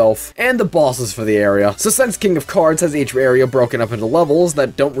for itself. And the bosses for the area. So since King of Cards has each area broken up into levels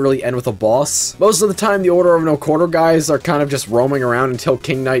that don't really end with a boss, most of the time the Order of No Quarter guys are kind of just roaming around until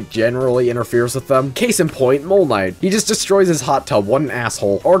King Knight generally interferes with them. Case in point, Mole Knight. He just destroys his hot tub, what an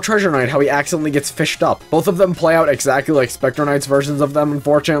asshole. Or Treasure Knight, how he accidentally gets fished up. Both of them play out exactly like Specter Knight's versions of them,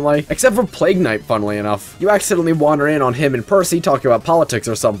 unfortunately. Except for Plague Knight, funnily enough. You accidentally wander in on him and Percy talking about politics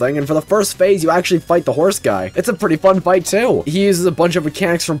or something, and for the first phase you actually fight the horse guy. It's a pretty fun fight too. He uses a bunch of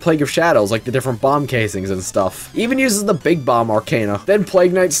mechanics from Plague of Shadows, like the different bomb casings and stuff. He even uses the big bomb arcana. Then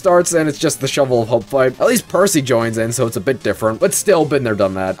Plague Knight starts and it's just the Shovel of Hope fight. At least Percy joins in, so it's a bit different, but still, been there,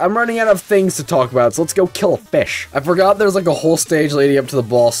 done that. I'm running out of things to talk about, so let's go kill a fish. I forgot there's like a whole stage leading up to the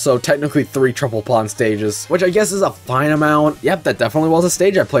boss, so technically 3 triple pond stages, which I guess is a fine amount. Yep, that definitely was a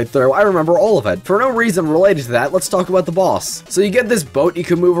stage I played through. I remember all of it. For no reason related to that, let's talk about the boss. So you get this boat you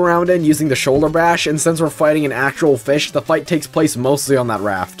can move around in using the shoulder bash, and since we're fighting an actual fish, the fight takes place mostly on that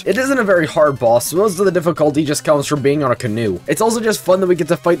raft. It isn't a very hard boss, so most of the difficulty just comes from being on a canoe. It's also just fun that we get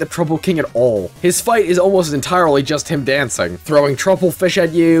to fight the Trouble King at all. His fight is almost entirely just him dancing, throwing truffle fish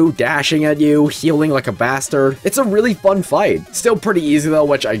at you, dashing at you, healing like a bastard. It's a really fun fight. Still pretty easy though,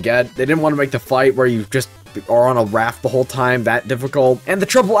 which I get. They didn't want to make the fight where you just are on a raft the whole time that difficult. And the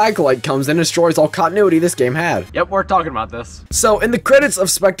Triple Acolyte comes and destroys all continuity this game had. Yep, we're talking about this. So in the credits of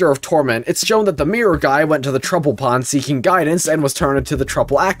Specter of Torment, it's shown that the mirror guy went to the Trouble Pond seeking guidance and was turned into the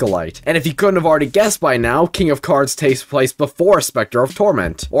Triple Acolyte. And if you couldn't have already guessed by now, King of Cards takes place before Specter of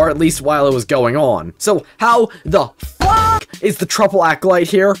Torment, or at least while it was going on. So how the fuck is the Triple Acolyte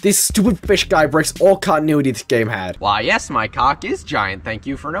here? This stupid fish guy breaks all continuity this game had. Why, yes, my cock is giant, thank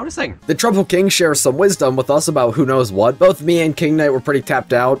you for noticing. The Trouble King shares some wisdom with us about who knows what. Both me and King Knight were pretty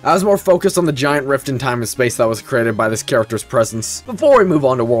tapped out. I was more focused on the giant rift in time and space that was created by this character's presence. Before we move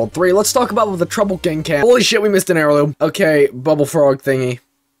on to World 3, let's talk about what the Trouble King can. Holy shit, we missed an heirloom. Okay, bubble frog thingy.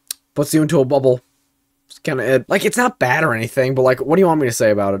 Puts you into a bubble. It's kinda it. Like, it's not bad or anything, but like, what do you want me to say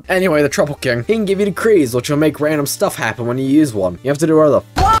about it? Anyway, the Trouble King. He can give you decrees, which will make random stuff happen when you use one. You have to do where the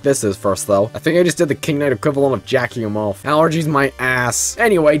fuck this is first, though. I think I just did the King Knight equivalent of jacking him off. Allergies my ass.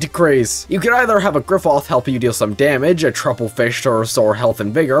 Anyway, decrees. You could either have a Griffoth help you deal some damage, a Truffle Fish to restore health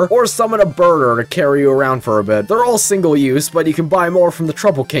and vigor, or summon a birder to carry you around for a bit. They're all single use, but you can buy more from the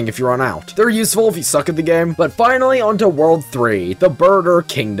Trouble King if you run out. They're useful if you suck at the game. But finally, onto World 3, the Birder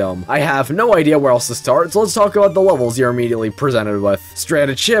Kingdom. I have no idea where else to start, so let's talk about the levels you're immediately presented with.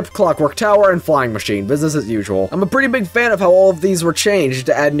 Stranded Ship, Clockwork Tower, and Flying Machine, business as usual. I'm a pretty big fan of how all of these were changed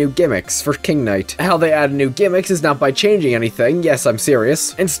to add new gimmicks for King Knight. How they add new gimmicks is not by changing anything, yes, I'm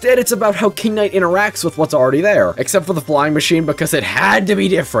serious. Instead, it's about how King Knight interacts with what's already there, except for the Flying Machine because it had to be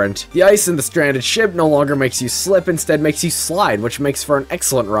different. The ice in the Stranded Ship no longer makes you slip, instead makes you slide, which makes for an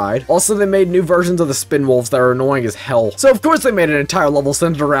excellent ride. Also, they made new versions of the Spin Wolves that are annoying as hell. So of course they made an entire level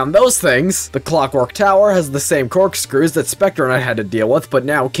centered around those things. The Clockwork Tower has the same corkscrews that Specter Knight had to deal with, but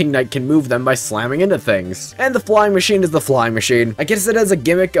now King Knight can move them by slamming into things. And the Flying Machine is the Flying Machine. I guess it has a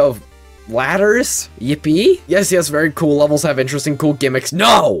gimmick of ladders? Yippee? Yes, very cool levels have interesting, cool gimmicks.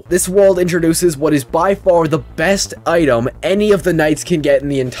 No! This world introduces what is by far the best item any of the knights can get in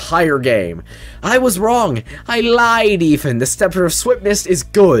the entire game. I was wrong. I lied even. The Scepter of Swiftness is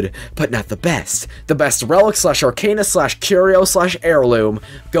good, but not the best. The best relic / arcana / curio / heirloom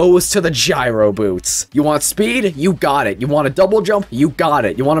goes to the gyro boots. You want speed? You got it. You want a double jump? You got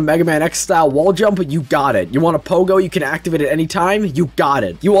it. You want a Mega Man X style wall jump? You got it. You want a pogo you can activate at any time? You got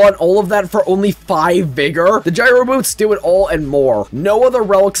it. You want all of that for only 5 vigor? The gyro boots do it all and more. No other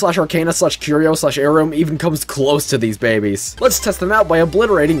relic / arcana / curio / heirloom even comes close to these babies. Let's test them out by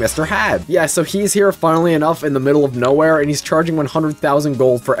obliterating Mr. Had. Yeah, so he's here funnily enough in the middle of nowhere and he's charging 100,000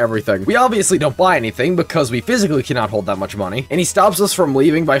 gold for everything. We obviously don't buy anything because we physically cannot hold that much money, and he stops us from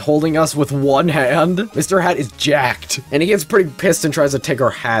leaving by holding us with one hand. Mr. Hat is jacked, and he gets pretty pissed and tries to take our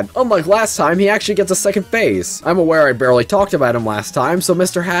hat. Unlike last time, he actually gets a second phase. I'm aware I barely talked about him last time, so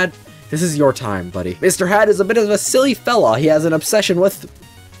Mr. Hat, this is your time, buddy. Mr. Hat is a bit of a silly fella. He has an obsession with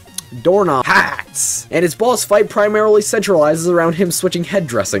doorknob. Ha! hats. And his boss fight primarily centralizes around him switching head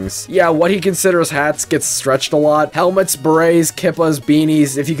dressings. Yeah, what he considers hats gets stretched a lot. Helmets, berets, kippas,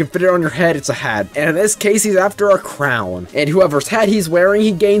 beanies, if you can fit it on your head, it's a hat. And in this case, he's after a crown. And whoever's hat he's wearing,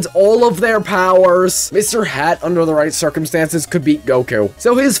 he gains all of their powers. Mr. Hat, under the right circumstances, could beat Goku.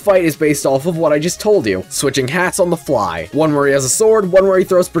 So his fight is based off of what I just told you. Switching hats on the fly. One where he has a sword, one where he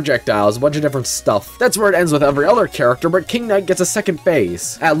throws projectiles, a bunch of different stuff. That's where it ends with every other character, but King Knight gets a second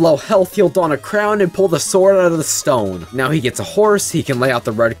phase. At low health, he'll don a crown and pull the sword out of the stone. Now he gets a horse, he can lay out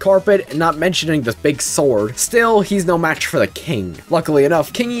the red carpet, and not mentioning this big sword. Still, he's no match for the king. Luckily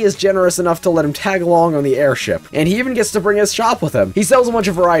enough, Kingy is generous enough to let him tag along on the airship, and he even gets to bring his shop with him. He sells a bunch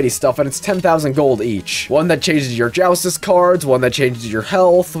of variety stuff, and it's 10,000 gold each. One that changes your Joustus cards, one that changes your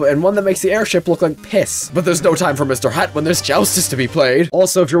health, and one that makes the airship look like piss. But there's no time for Mr. Hat when there's Joustus to be played.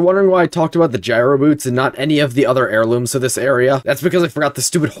 Also, if you're wondering why I talked about the gyro boots and not any of the other heirlooms of this area, that's because I forgot the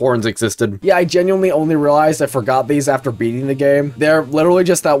stupid horns existed. Yeah, I genuinely only realized I forgot these after beating the game. They're literally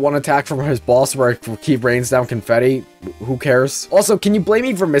just that one attack from his boss where he rains down confetti. Who cares? Also, can you blame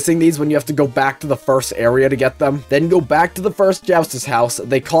me for missing these when you have to go back to the first area to get them? Then go back to the first Joustus house.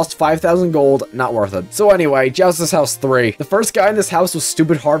 They cost 5,000 gold, not worth it. So anyway, Joustus house 3. The first guy in this house was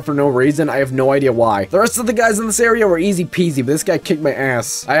stupid hard for no reason. I have no idea why. The rest of the guys in this area were easy peasy, but this guy kicked my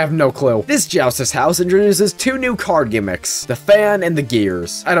ass. I have no clue. This Joustus house introduces 2 new card gimmicks, the fan and the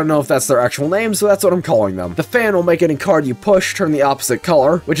gears. I don't know if that's their actual name, so that's what I'm calling them. The fan will make any card you push turn the opposite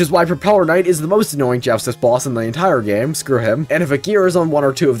color, which is why Propeller Knight is the most annoying Joustus boss in the entire game. Screw him. And if a gear is on 1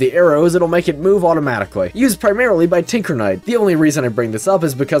 or 2 of the arrows, it'll make it move automatically. Used primarily by Tinker Knight. The only reason I bring this up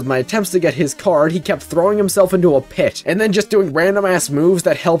is because my attempts to get his card, he kept throwing himself into a pit, and then just doing random ass moves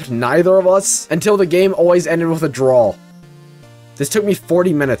that helped neither of us, until the game always ended with a draw. This took me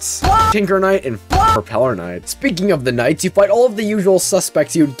 40 minutes. Tinker Knight and Propeller Knight. Speaking of the knights, you fight all of the usual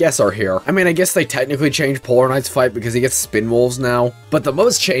suspects you'd guess are here. I mean, I guess they technically changed Polar Knight's fight because he gets spin wolves now. But the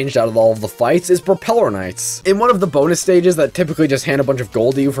most changed out of all of the fights is Propeller Knights. In one of the bonus stages that typically just hand a bunch of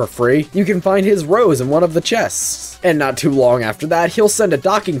gold to you for free, you can find his rose in one of the chests. And not too long after that, he'll send a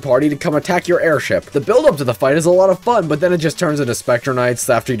docking party to come attack your airship. The build up to the fight is a lot of fun, but then it just turns into Specter Knights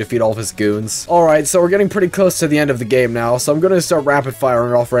after you defeat all of his goons. Alright, so we're getting pretty close to the end of the game now, so I'm gonna start rapid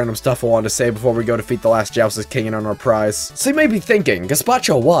firing off random stuff I wanted to say before we go defeat the last Joustus King and earn our prize. So you may be thinking,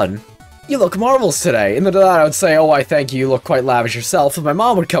 Gazpacho won. You look marvelous today. And then I would say, oh, I thank you, you look quite lavish yourself. If my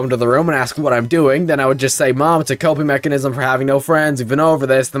mom would come into the room and ask what I'm doing, then I would just say, Mom, it's a coping mechanism for having no friends. We've been over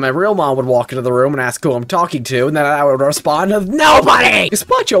this. Then my real mom would walk into the room and ask who I'm talking to, and then I would respond of nobody!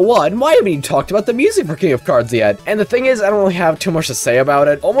 Gazpacho won. Why haven't you talked about the music for King of Cards yet? And the thing is, I don't really have too much to say about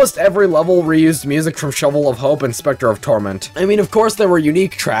it. Almost every level reused music from Shovel of Hope and Specter of Torment. I mean, of course, there were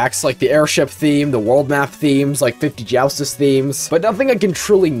unique tracks, like the airship theme, the world map themes, like 50 Joustus themes, but nothing I can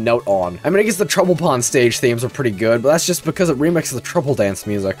truly note on. I mean, I guess the Trouble Pond stage themes are pretty good, but that's just because it remixes the Trouble Dance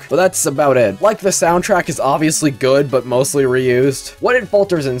music. But that's about it. Like, the soundtrack is obviously good, but mostly reused. When it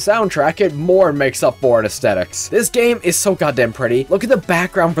falters in soundtrack, it more makes up for it aesthetics. This game is so goddamn pretty. Look at the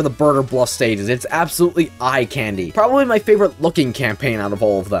background for the Burger Bluff stages. It's absolutely eye candy. Probably my favorite looking campaign out of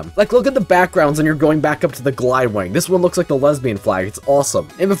all of them. Like, look at the backgrounds and you're going back up to the glide wing. This one looks like the lesbian flag. It's awesome.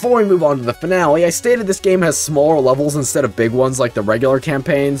 And before we move on to the finale, I stated this game has smaller levels instead of big ones like the regular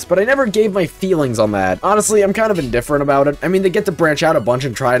campaigns, but I never gave my feelings on that. Honestly, I'm kind of indifferent about it. I mean, they get to branch out a bunch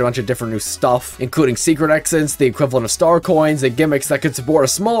and try a bunch of different new stuff, including secret exits, the equivalent of star coins, and gimmicks that could support a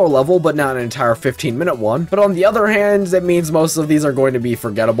smaller level, but not an entire 15-minute one. But on the other hand, it means most of these are going to be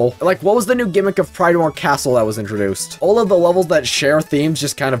forgettable. Like, what was the new gimmick of Pridemore Castle that was introduced? All of the levels that share themes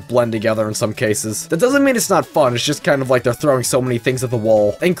just kind of blend together in some cases. That doesn't mean it's not fun, it's just kind of like they're throwing so many things at the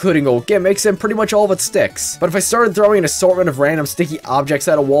wall, including old gimmicks, and pretty much all of it sticks. But if I started throwing an assortment of random sticky objects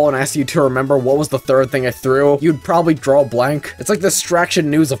at a wall and asked you to remember what was the third thing I threw, you'd probably draw a blank. It's like the distraction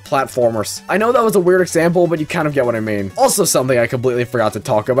news of platformers. I know that was a weird example, but you kind of get what I mean. Also, something I completely forgot to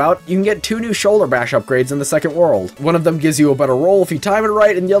talk about, you can get 2 new shoulder bash upgrades in the second world. One of them gives you a better roll if you time it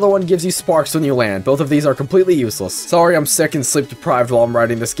right, and the other one gives you sparks when you land. Both of these are completely useless. Sorry, I'm sick and sleep deprived while I'm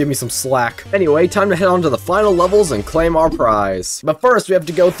writing this. Give me some slack. Anyway, time to head on to the final levels and claim our prize. But first, we have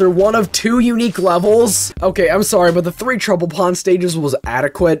to go through one of 2 unique levels. Okay, I'm sorry, but the 3 Trouble Pond stages was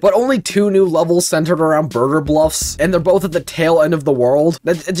adequate, but only 2 new levels centered around Burger Bluffs, and they're both at the tail end of the world.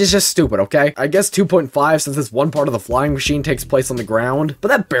 It's just stupid, okay? I guess 2.5 since this one part of the flying machine takes place on the ground, but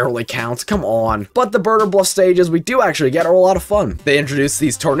that barely counts, come on. But the Burger Bluff stages we do actually get are a lot of fun. They introduce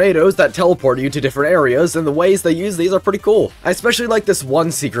these tornadoes that teleport you to different areas, and the ways they use these are pretty cool. I especially like this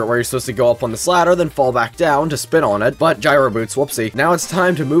one secret where you're supposed to go up on this ladder, then fall back down to spin on it, but gyro boots, whoopsie. Now it's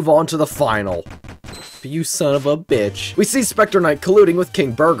time to move on to the final. you son of a bitch. We see Specter Knight colluding with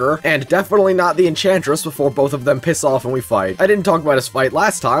King Burger, and definitely not the Enchantress before both of them piss off and we fight. I didn't talk about his fight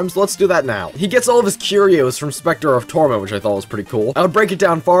last time, so let's do that now. He gets all of his curios from Specter of Torment, which I thought was pretty cool. I would break it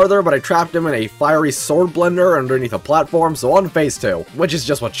down farther, but I trapped him in a fiery sword blender underneath a platform, so on phase 2, which is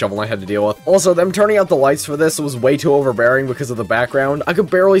just what Shovel Knight had to deal with. Also, them turning out the lights for this was way too overbearing because of the background. I could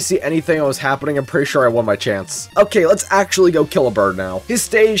barely see anything that was happening. I'm pretty sure I won my chance. Okay, let's actually go kill a bird now. His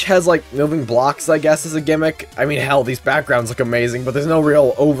stage has like moving blocks, I guess, as a gimmick. I mean, hell, these backgrounds look amazing, but there's no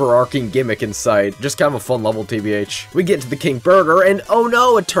real overarching gimmick in sight. Just kind of a fun level, TBH. We get to the King Burger, and oh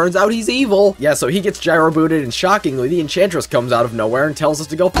no, it turns out he's evil. Yeah, so he gets gyro booted, and shockingly, the Enchantress comes out of nowhere and tells us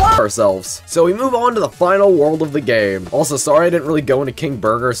to go f ourselves. So we move on to the final world of the game. Also, sorry I didn't really go into King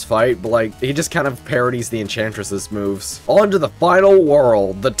Burger's fight, but like, he just kind of parodies the Enchantress's moves. On to the final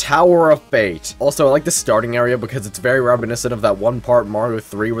world, the Tower of Fate. Also, I like the starting area because it's very reminiscent of that one part Mario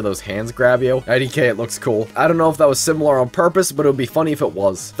 3 where those hands grab you. IDK, it looks cool. I don't know if that was similar on purpose, but it would be funny if it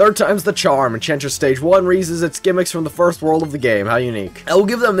was. Third time's the charm. Enchantress Stage 1 reuses its gimmicks from the first world of the game. How unique. I will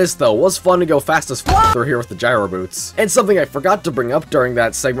give them this though. It was fun to go fast as f through here with the gyro boots. And something I forgot to bring up during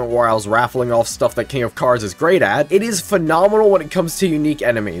that segment where I was raffling off stuff that King of Cards is great at, it is phenomenal when it comes to unique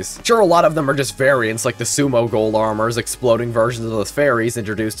enemies. Sure, a lot of them are just variants like the sumo gold armors, exploding versions of those fairies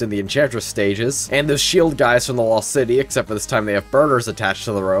introduced in the Enchantress stages, and those shield guys from the Lost City, except for this time they have birders attached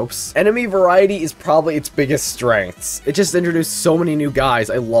to the ropes. Enemy variety is probably its biggest strengths. It just introduced so many new guys.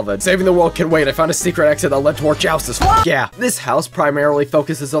 I love it. Saving the world can wait. I found a secret exit that led toward Joustus. Yeah. This house primarily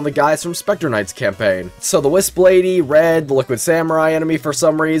focuses on the guys from Specter Knight's campaign. So the Wisp Lady, Red, the Liquid Samurai enemy for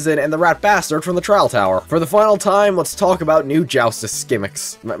some reason, and the Rat Bastard from the Trial Tower. For the final time, let's talk about new Joustus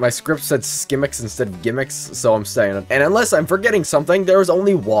gimmicks. My script said skimmicks instead of gimmicks, so I'm saying it. And unless I'm forgetting something, there is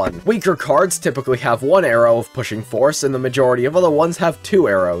only one. Weaker cards typically have one arrow of pushing force, and the majority of other ones have 2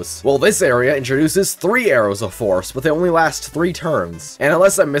 arrows. Well, this area introduces 3 arrows of force, but they only last 3 turns. And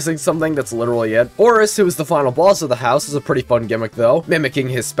unless I'm missing something, that's literally it. Horus, who is the final boss of the house, is a pretty fun gimmick though, mimicking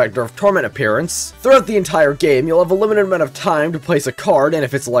his Specter of Torment appearance. Throughout the entire game, you'll have a limited amount of time to place a card, and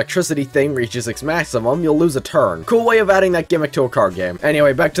if its electricity thing reaches its maximum, you'll lose a turn. Cool way of adding that gimmick to a card game.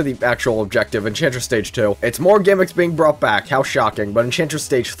 Anyway, back to the actual objective, Enchantress Stage 2. It's more gimmicks being brought back, how shocking, but Enchantress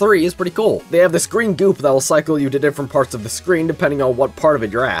Stage 3 is pretty cool. They have this green goop that will cycle you to different parts of the screen depending on what part of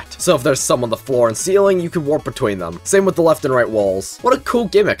it you're at. So if there's some on the floor and ceiling, you can warp between them. Same with the left and right walls. What a cool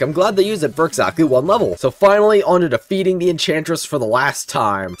gimmick. I'm glad they used it for exactly 1 level. So finally, on to defeating the Enchantress for the last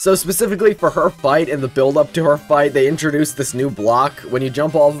time. So specifically for her fight and the build up to her fight, they introduced this new block. When you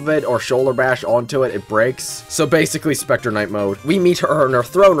jump off of it or shoulder bash onto it, it breaks. So basically Specter Knight mode. We meet her in her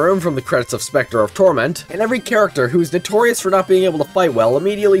throne room from the credits of Specter of Torment, and every character who's notorious for not being able to fight well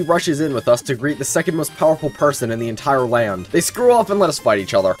immediately rushes in with us to greet the second most powerful person in the entire land. They screw off and let us fight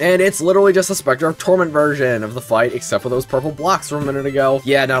each other. And it's literally just a Specter of Torment version of the fight, except for those purple blocks from a minute ago.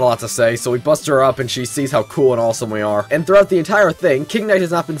 Yeah, not a lot to say, so we bust her up and she sees how cool and awesome we are. And throughout the entire thing, King Knight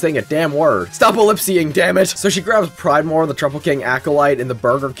has not been saying a damn word. Stop ellipsying, damn it! So she grabs Pridemore, the Triple King Acolyte, and the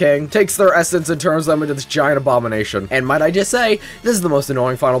Burger King, takes their essence and turns them into this giant abomination. And might I just say, this is the most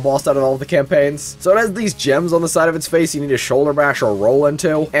annoying final boss out of all of the campaigns. So it has these gems on the side of its face you need to shoulder bash or roll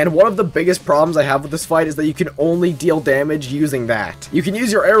into, and one of the biggest problems I have with this fight is that you can only deal damage using that. You can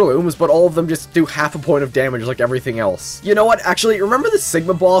use your heirlooms, but all of them just do half a point of damage like everything else. You know what? Actually, remember the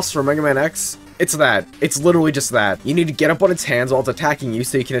Sigma boss from Mega Man X? It's that. It's literally just that. You need to get up on its hands while it's attacking you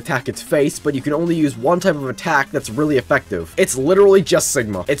so you can attack its face, but you can only use one type of attack that's really effective. It's literally just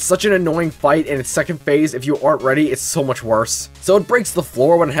Sigma. It's such an annoying fight, and its second phase, if you aren't ready, it's so much worse. So it breaks the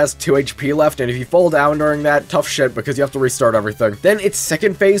floor when it has 2 HP left, and if you fall down during that, tough shit because you have to restart everything. Then its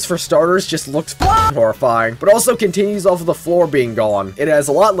second phase, for starters, just looks horrifying, but also continues off of the floor being gone. It has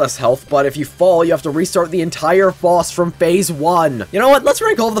a lot less health, but if you fall, you have to restart the entire boss from phase 1. You know what? Let's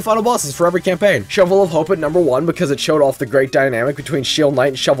rank all of the final bosses for every campaign. Shovel of Hope at number 1 because it showed off the great dynamic between Shield Knight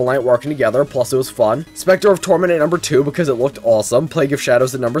and Shovel Knight working together, plus it was fun. Specter of Torment at number 2 because it looked awesome. Plague of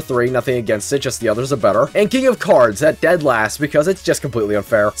Shadows at number 3, nothing against it, just the others are better. And King of Cards at dead last because it's just completely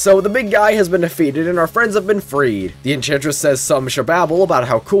unfair. So the big guy has been defeated and our friends have been freed. The Enchantress says some shababble about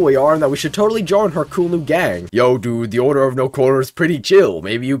how cool we are and that we should totally join her cool new gang. Yo dude, the Order of No Quarter is pretty chill.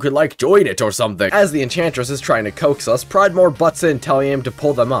 Maybe you could like join it or something. As the Enchantress is trying to coax us, Pridemore butts in telling him to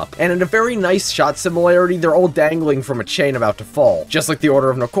pull them up. And in a very nice shot similarity, they're all dangling from a chain about to fall, just like the Order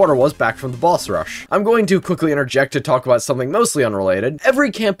of No Quarter was back from the boss rush. I'm going to quickly interject to talk about something mostly unrelated.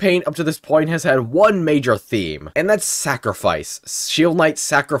 Every campaign up to this point has had one major theme, and that's sacrifice. Shield Knight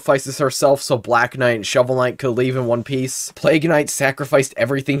sacrifices herself so Black Knight and Shovel Knight could leave in one piece. Plague Knight sacrificed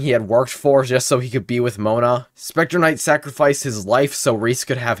everything he had worked for just so he could be with Mona. Specter Knight sacrificed his life so Reese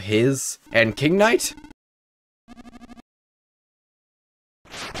could have his. And King Knight?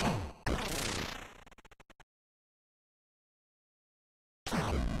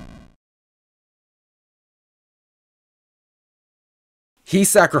 He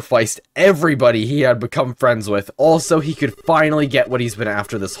sacrificed everybody he had become friends with, all so he could finally get what he's been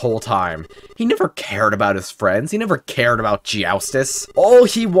after this whole time. He never cared about his friends, he never cared about Joustus. All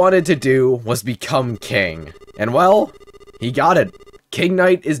he wanted to do was become king. And well, he got it. King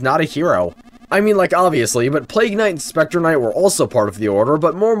Knight is not a hero. I mean, like, obviously, but Plague Knight and Specter Knight were also part of the Order,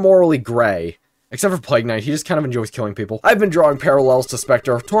 but more morally gray. Except for Plague Knight, he just kind of enjoys killing people. I've been drawing parallels to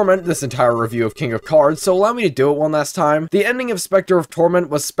Specter of Torment this entire review of King of Cards, so allow me to do it one last time. The ending of Specter of Torment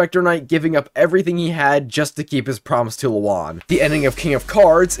was Specter Knight giving up everything he had just to keep his promise to Luan. The ending of King of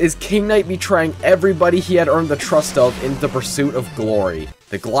Cards is King Knight betraying everybody he had earned the trust of in the pursuit of glory.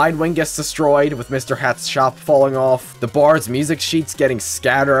 The glide wing gets destroyed, with Mr. Hat's shop falling off, the bard's music sheets getting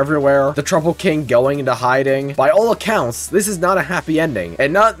scattered everywhere, the Trouble King going into hiding. By all accounts, this is not a happy ending,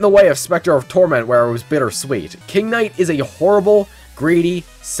 and not in the way of Specter of Torment where it was bittersweet. King Knight is a horrible, greedy,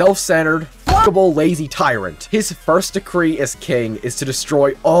 self-centered, fuckable, lazy tyrant. His first decree as king is to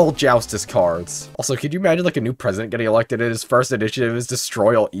destroy all Joustus cards. Also, could you imagine like a new president getting elected and his first initiative is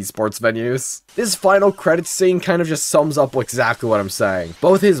destroy all esports venues? This final credits scene kind of just sums up exactly what I'm saying.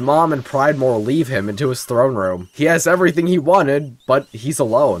 Both his mom and Pridemore leave him into his throne room. He has everything he wanted, but he's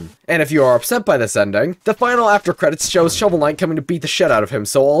alone. And if you are upset by this ending, the final after credits shows Shovel Knight coming to beat the shit out of him,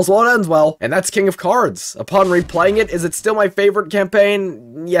 so all's well that ends well. And that's King of Cards. Upon replaying it, is it still my favorite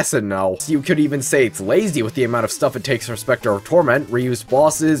campaign? Yes and no. You could even say it's lazy with the amount of stuff it takes from Specter of Torment, reused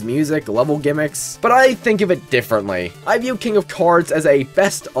bosses, music, level gimmicks, but I think of it differently. I view King of Cards as a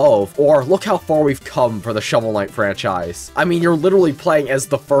best of, or look how far we've come for the Shovel Knight franchise. I mean, you're literally playing as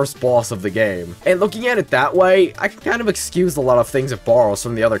the first boss of the game. And looking at it that way, I can kind of excuse a lot of things it borrows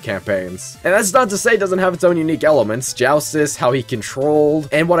from the other campaigns. And that's not to say it doesn't have its own unique elements, Joustus, how he controlled,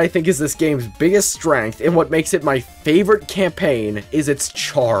 and what I think is this game's biggest strength, and what makes it my favorite campaign, is its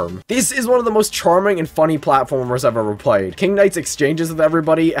charm. This is one of the most charming and funny platformers I've ever played. King Knight's exchanges with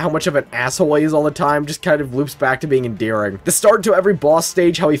everybody, how much of an asshole he is all the time, just kind of loops back to being endearing. The start to every boss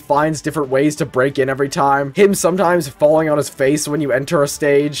stage, how he finds different ways to break in every time, him sometimes falling on his face when you enter a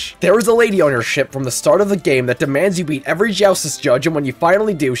stage. There is a lady on your ship from the start of the game that demands you beat every Joustus judge, and when you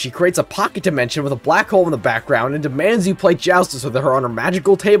finally do, she creates a pocket dimension with a black hole in the background and demands you play Joustus with her on her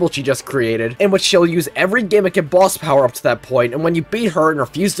magical table she just created, in which she'll use every gimmick and boss power up to that point, and when you beat her and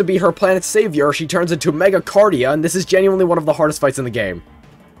refuse to be her planet's savior, she turns into Mega Cardia, and this is genuinely one of the hardest fights in the game.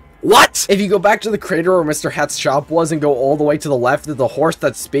 What? If you go back to the crater where Mr. Hat's shop was and go all the way to the left, there's the horse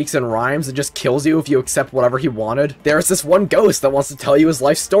that speaks and rhymes and just kills you if you accept whatever he wanted. There's this one ghost that wants to tell you his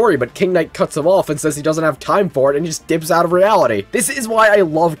life story, but King Knight cuts him off and says he doesn't have time for it and just dips out of reality. This is why I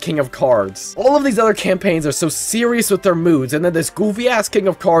love King of Cards. All of these other campaigns are so serious with their moods, and then this goofy-ass King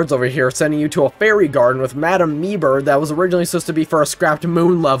of Cards over here sending you to a fairy garden with Madame Meebird that was originally supposed to be for a scrapped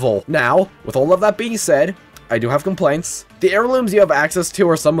moon level. Now, with all of that being said, I do have complaints. The heirlooms you have access to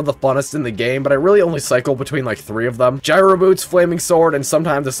are some of the funnest in the game, but I really only cycle between like 3 of them. Gyro Boots, Flaming Sword, and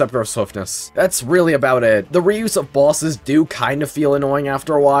sometimes the Scepter of Swiftness. That's really about it. The reuse of bosses do kind of feel annoying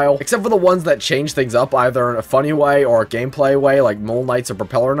after a while, except for the ones that change things up either in a funny way or a gameplay way, like Mole Knights or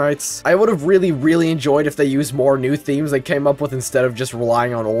Propeller Knights. I would have really enjoyed if they used more new themes they came up with instead of just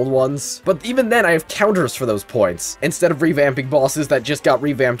relying on old ones. But even then, I have counters for those points. Instead of revamping bosses that just got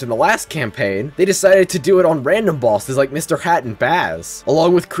revamped in the last campaign, they decided to do it on random bosses like Mr. Hat and Baz,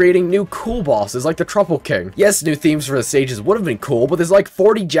 along with creating new cool bosses like the Trouble King. Yes, new themes for the stages would have been cool, but there's like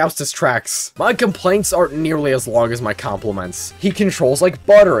 40 Joustus tracks. My complaints aren't nearly as long as my compliments. He controls like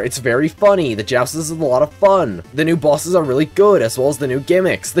butter, it's very funny, the Joustus is a lot of fun. The new bosses are really good, as well as the new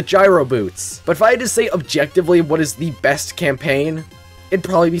gimmicks, the Gyro Boots. But if I had to say objectively what is the best campaign, it'd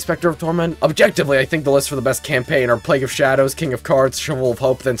probably be Specter of Torment. Objectively, I think the list for the best campaign are Plague of Shadows, King of Cards, Shovel of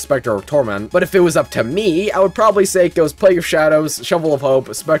Hope, then Specter of Torment. But if it was up to me, I would probably say it goes Plague of Shadows, Shovel of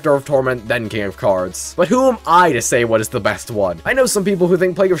Hope, Specter of Torment, then King of Cards. But who am I to say what is the best one? I know some people who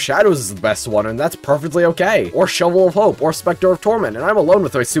think Plague of Shadows is the best one, and that's perfectly okay. Or Shovel of Hope, or Specter of Torment, and I'm alone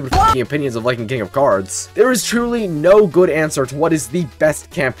with my stupid f***ing opinions of liking King of Cards. There is truly no good answer to what is the best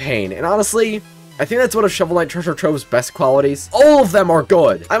campaign, and honestly, I think that's one of Shovel Knight Treasure Trove's best qualities. All of them are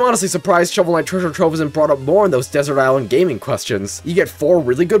good. I'm honestly surprised Shovel Knight Treasure Trove isn't brought up more in those Desert Island gaming questions. You get 4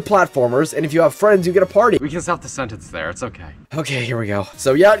 really good platformers, and if you have friends, you get a party. We can stop the sentence there, it's okay. Okay, here we go.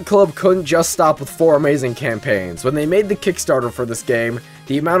 So Yacht Club couldn't just stop with 4 amazing campaigns. When they made the Kickstarter for this game,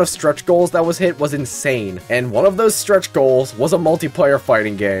 the amount of stretch goals that was hit was insane. And one of those stretch goals was a multiplayer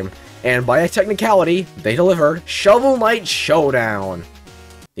fighting game. And by a technicality, they delivered Shovel Knight Showdown.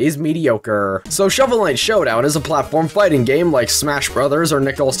 He's mediocre. So Shovel Knight Showdown is a platform fighting game like Smash Brothers or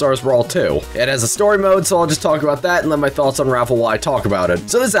Nick All-Stars Brawl 2. It has a story mode, so I'll just talk about that and let my thoughts unravel while I talk about it.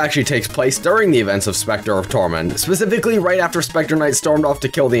 So this actually takes place during the events of Specter of Torment, specifically right after Specter Knight stormed off to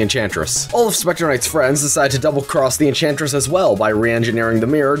kill the Enchantress. All of Specter Knight's friends decide to double-cross the Enchantress as well by re-engineering the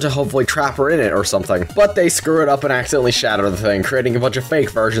mirror to hopefully trap her in it or something. But they screw it up and accidentally shatter the thing, creating a bunch of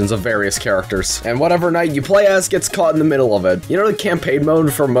fake versions of various characters. And whatever knight you play as gets caught in the middle of it. You know the campaign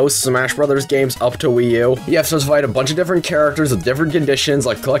mode for most Smash Brothers games up to Wii U? You have to fight a bunch of different characters with different conditions,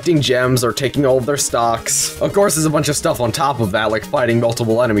 like collecting gems or taking all of their stocks. Of course, there's a bunch of stuff on top of that, like fighting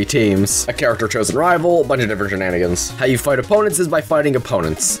multiple enemy teams, a character-chosen rival, a bunch of different shenanigans. How you fight opponents is by fighting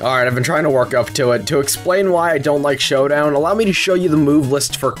opponents. Alright, I've been trying to work up to it. To explain why I don't like Showdown, allow me to show you the move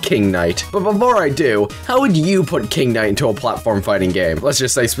list for King Knight. But before I do, how would you put King Knight into a platform fighting game? Let's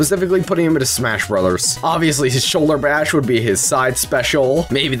just say specifically putting him into Smash Brothers. Obviously, his shoulder bash would be his side special,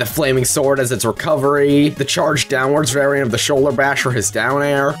 maybe the flaming sword as its recovery, the charge downwards variant of the shoulder bash for his down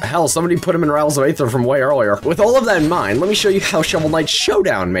air. Hell, somebody put him in Rivals of Aether from way earlier. With all of that in mind, let me show you how Shovel Knight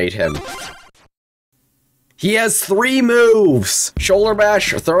Showdown made him. He has 3 moves: shoulder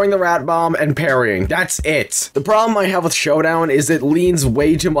bash, throwing the rat bomb, and parrying. That's it. The problem I have with Showdown is it leans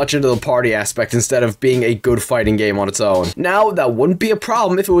way too much into the party aspect instead of being a good fighting game on its own. Now, that wouldn't be a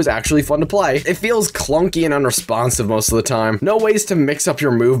problem if it was actually fun to play. It feels clunky and unresponsive most of the time. No ways to mix up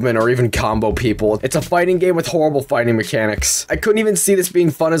your movement or even combo people. It's a fighting game with horrible fighting mechanics. I couldn't even see this being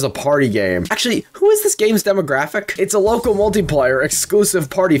fun as a party game. Actually, who is this game's demographic? It's a local multiplayer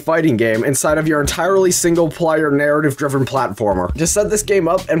exclusive party fighting game inside of your entirely single player narrative-driven platformer. To set this game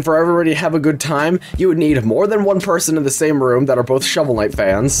up and for everybody to have a good time, you would need more than one person in the same room that are both Shovel Knight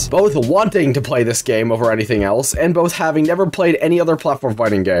fans, both wanting to play this game over anything else, and both having never played any other platform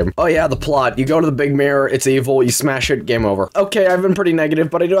fighting game. Oh yeah, the plot. You go to the big mirror, it's evil, you smash it, game over. Okay, I've been pretty negative,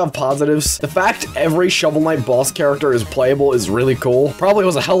 but I do have positives. The fact every Shovel Knight boss character is playable is really cool. Probably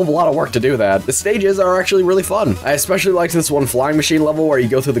was a hell of a lot of work to do that. The stages are actually really fun. I especially liked this one flying machine level where you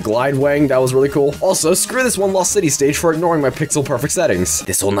go through the glide wing. That was really cool. Also, screw this one Lost City stage for ignoring my pixel perfect settings.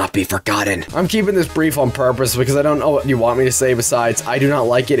 This will not be forgotten. I'm keeping this brief on purpose because I don't know what you want me to say besides I do not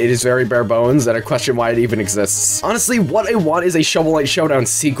like it. It is very bare bones and I question why it even exists. Honestly, what I want is a Shovel Knight Showdown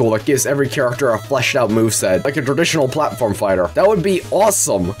sequel that gives every character a fleshed out moveset, like a traditional platform fighter. That would be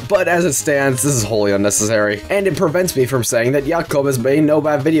awesome, but as it stands, this is wholly unnecessary. And it prevents me from saying that Jakob has made no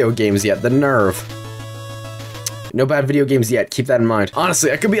bad video games yet. The nerve. No bad video games yet, keep that in mind.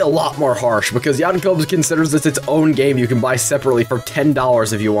 Honestly, I could be a lot more harsh, because Jakob considers this its own game you can buy separately for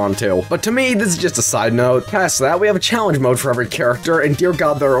 $10 if you want to. But to me, this is just a side note. Past that, we have a challenge mode for every character, and dear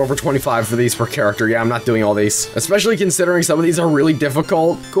god, there are over 25 for these per character. Yeah, I'm not doing all these. Especially considering some of these are really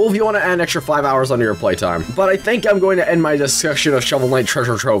difficult. Cool if you want to add an extra 5 hours onto your playtime. But I think I'm going to end my discussion of Shovel Knight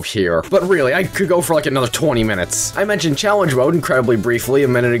Treasure Trove here. But really, I could go for like another 20 minutes. I mentioned challenge mode incredibly briefly a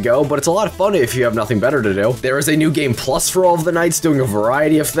minute ago, but it's a lot of fun if you have nothing better to do. There is a new game plus for all of the knights doing a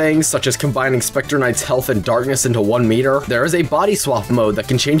variety of things, such as combining Specter Knight's health and darkness into 1 meter. There is a body swap mode that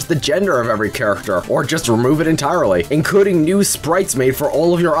can change the gender of every character, or just remove it entirely, including new sprites made for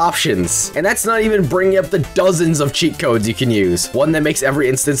all of your options. And that's not even bringing up the dozens of cheat codes you can use. One that makes every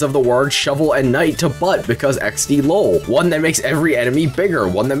instance of the word shovel and knight to butt because XD lol. One that makes every enemy bigger.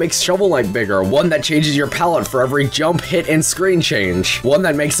 One that makes Shovel Knight bigger. One that changes your palette for every jump, hit, and screen change. One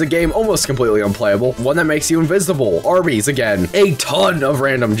that makes the game almost completely unplayable. One that makes you invisible. Arby's again. A ton of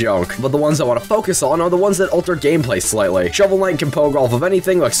random junk. But the ones I want to focus on are the ones that alter gameplay slightly. Shovel Knight can poke off of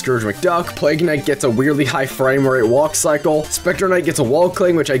anything like Scrooge McDuck. Plague Knight gets a weirdly high frame rate walk cycle. Specter Knight gets a wall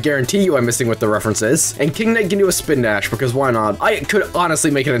cling, which I guarantee you I'm missing with the references. And King Knight can do a spin dash, because why not? I could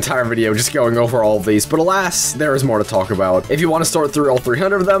honestly make an entire video just going over all of these, but alas, there is more to talk about. If you want to sort through all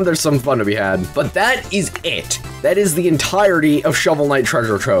 300 of them, there's some fun to be had. But that is it. That is the entirety of Shovel Knight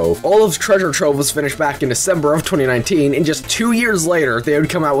Treasure Trove. All of Treasure Trove was finished back in December of 2019, and just 2 years later, they would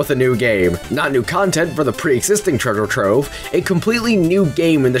come out with a new game. Not new content for the pre-existing Treasure Trove, a completely new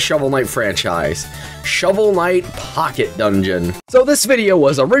game in the Shovel Knight franchise. Shovel Knight Pocket Dungeon. So this video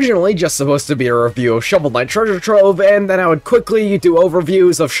was originally just supposed to be a review of Shovel Knight Treasure Trove, and then I would quickly do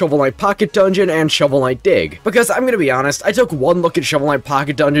overviews of Shovel Knight Pocket Dungeon and Shovel Knight Dig. Because I'm gonna be honest, I took one look at Shovel Knight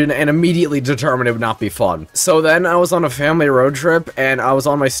Pocket Dungeon and immediately determined it would not be fun. So then I was on a family road trip, and I was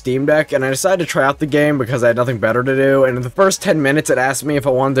on my Steam Deck, and I decided to try out the game because I had nothing nothing better to do, and in the first 10 minutes it asked me if I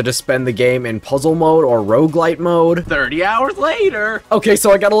wanted to just spend the game in puzzle mode or roguelite mode. 30 hours later! Okay,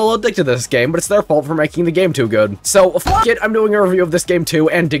 so I got a little addicted to this game, but it's their fault for making the game too good. So, fuck it, I'm doing a review of this game too,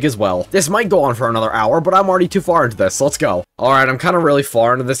 and Dig as well. This might go on for another hour, but I'm already too far into this, so let's go. Alright, I'm kind of really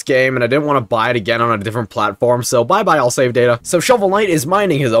far into this game, and I didn't want to buy it again on a different platform, so bye-bye all save data. So Shovel Knight is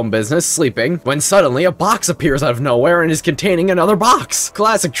minding his own business, sleeping, when suddenly a box appears out of nowhere and is containing another box.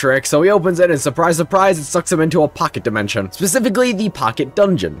 Classic trick, so he opens it and surprise surprise, it sucks him into a pocket dimension, specifically the pocket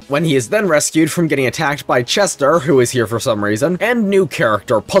dungeon. When he is then rescued from getting attacked by Chester, who is here for some reason, and new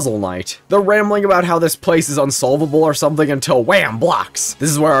character, Puzzle Knight. They're rambling about how this place is unsolvable or something until wham, blocks. This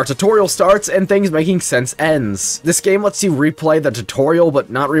is where our tutorial starts and things making sense ends. This game lets you replay the tutorial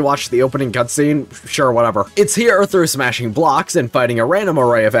but not rewatch the opening cutscene, sure, whatever. It's here through smashing blocks and fighting a random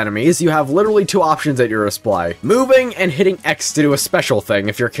array of enemies. You have literally two options at your display: moving and hitting X to do a special thing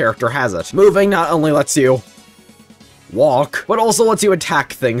if your character has it. Moving not only lets you walk, but also lets you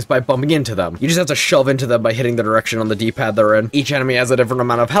attack things by bumping into them. You just have to shove into them by hitting the direction on the D-pad they're in. Each enemy has a different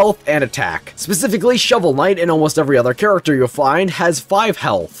amount of health and attack. Specifically, Shovel Knight and almost every other character you'll find has 5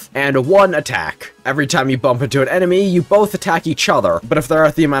 health and 1 attack. Every time you bump into an enemy, you both attack each other, but if they're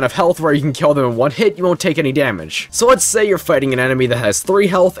at the amount of health where you can kill them in 1 hit, you won't take any damage. So let's say you're fighting an enemy that has 3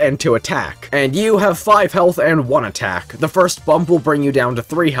 health and 2 attack, and you have 5 health and 1 attack. The first bump will bring you down to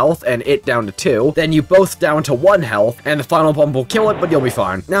 3 health and it down to 2, then you both down to 1 health, and the final bump will kill it, but you'll be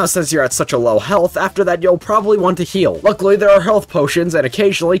fine. Now, since you're at such a low health, after that you'll probably want to heal. Luckily, there are health potions and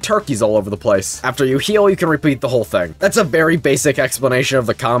occasionally turkeys all over the place. After you heal, you can repeat the whole thing. That's a very basic explanation of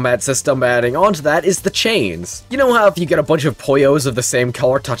the combat system, adding on to that is the chains. You know how if you get a bunch of Poyos of the same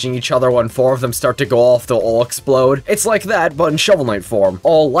color touching each other, when 4 of them start to go off, they'll all explode? It's like that, but in Shovel Knight form.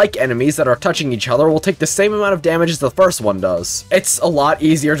 All like enemies that are touching each other will take the same amount of damage as the first one does. It's a lot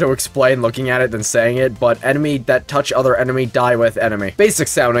easier to explain looking at it than saying it, but enemy that touch other enemy die with enemy. Basic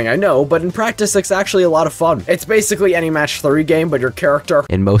sounding, I know, but in practice it's actually a lot of fun. It's basically any match 3 game, but your character,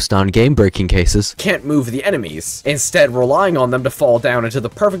 in most non-game breaking cases, can't move the enemies, instead relying on them to fall down into the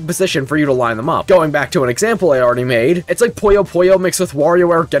perfect position for you to line them up. Going back to an example I already made, it's like Puyo Puyo mixed with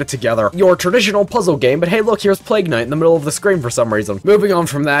WarioWare, get it together. Your traditional puzzle game, but hey look, here's Plague Knight in the middle of the screen for some reason. Moving on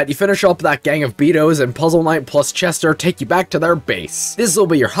from that, you finish up that gang of Beatos, and Puzzle Knight plus Chester take you back to their base. This will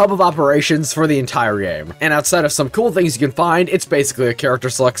be your hub of operations for the entire game. And outside of some cool things you can find, it's basically a character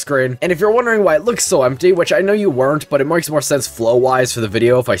select screen. And if you're wondering why it looks so empty, which I know you weren't, but it makes more sense flow-wise for the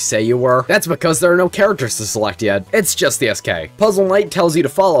video if I say you were, that's because there are no characters to select yet. It's just the SK. Puzzle Knight tells you to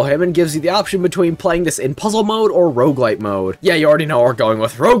follow him and gives you the option between playing this in puzzle mode or roguelite mode. Yeah, you already know what we're going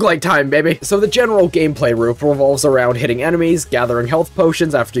with. Roguelite time, baby! So the general gameplay loop revolves around hitting enemies, gathering health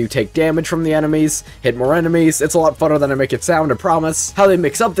potions after you take damage from the enemies, hit more enemies. It's a lot funner than I make it sound, I promise. How they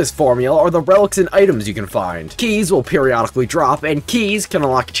mix up this formula are the relics and items you can find. Keys will periodically drop, and keys can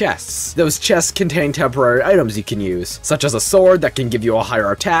unlock chests. Those chests contain temporary items you can use, such as a sword that can give you a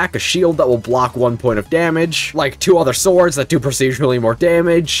higher attack, a shield that will block 1 point of damage, like 2 other swords that do procedurally more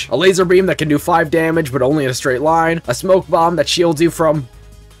damage, a laser beam that can do 5 damage but only in a straight line, a smoke bomb that shields you from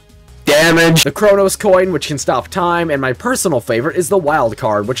damage, the Chronos coin, which can stop time, and my personal favorite is the wild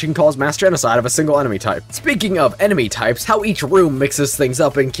card, which can cause mass genocide of a single enemy type. Speaking of enemy types, how each room mixes things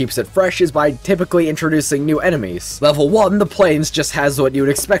up and keeps it fresh is by typically introducing new enemies. Level 1, the plains just has what you'd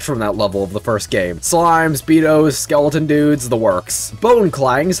expect from that level of the first game. Slimes, Beatos, skeleton dudes, the works. Bone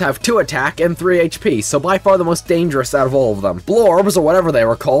Clangs have 2 attack and 3 HP, so by far the most dangerous out of all of them. Blorbs, or whatever they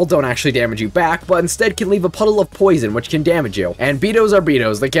were called, don't actually damage you back, but instead can leave a puddle of poison which can damage you. And Beatos are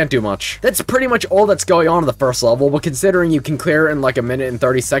Beatos, they can't do much. That's pretty much all that's going on in the first level, but considering you can clear it in like a minute and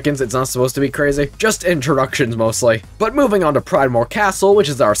 30 seconds, it's not supposed to be crazy. Just introductions mostly. But moving on to Pridemore Castle, which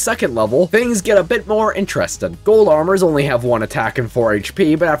is our second level, things get a bit more interesting. Gold armors only have 1 attack and 4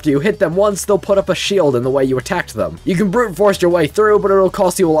 HP, but after you hit them once, they'll put up a shield in the way you attacked them. You can brute force your way through, but it'll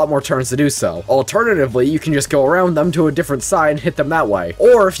cost you a lot more turns to do so. Alternatively, you can just go around them to a different side and hit them that way.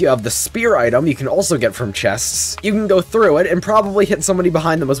 Or if you have the spear item you can also get from chests, you can go through it and probably hit somebody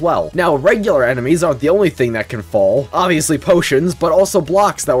behind them as well. Now, regular enemies aren't the only thing that can fall. Obviously potions, but also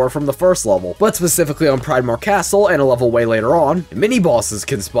blocks that were from the first level. But specifically on Pridemore Castle, and a level way later on, mini-bosses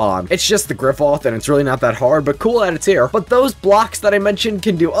can spawn. It's just the Griffoth, and it's really not that hard, but cool that it's here. But those blocks that I mentioned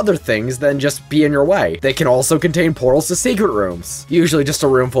can do other things than just be in your way. They can also contain portals to secret rooms. Usually just a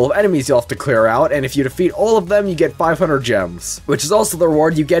room full of enemies you'll have to clear out, and if you defeat all of them, you get 500 gems, which is also the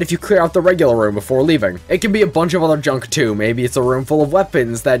reward you get if you clear out the regular room before leaving. It can be a bunch of other junk too. Maybe it's a room full of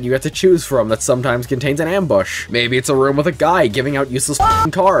weapons that you you get to choose from that sometimes contains an ambush. Maybe it's a room with a guy giving out useless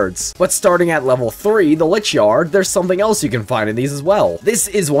cards. But starting at level 3, the Lich Yard, there's something else you can find in these as well. This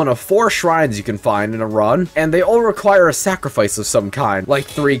is one of 4 shrines you can find in a run, and they all require a sacrifice of some kind, like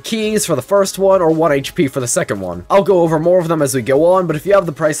 3 keys for the first one or 1 HP for the second one. I'll go over more of them as we go on, but if you have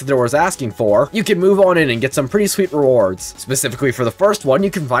the price that the door is asking for, you can move on in and get some pretty sweet rewards. Specifically for the first one,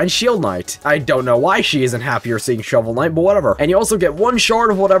 you can find Shield Knight. I don't know why she isn't happier seeing Shovel Knight, but whatever. And you also get 1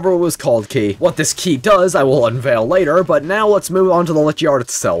 shard of whatever it was called key. What this key does, I will unveil later, but now let's move on to the Lich Yard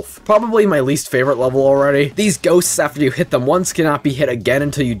itself. Probably my least favorite level already. These ghosts, after you hit them once, cannot be hit again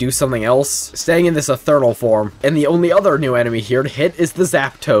until you do something else, staying in this ethereal form. And the only other new enemy here to hit is the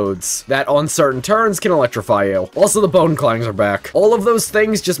Zaptoads, that on certain turns can electrify you. Also, the Bone Clangs are back. All of those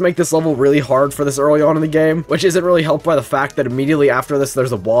things just make this level really hard for this early on in the game, which isn't really helped by the fact that immediately after this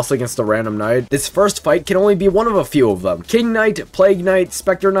there's a boss against a random knight. This first fight can only be one of a few of them. King Knight, Plague Knight,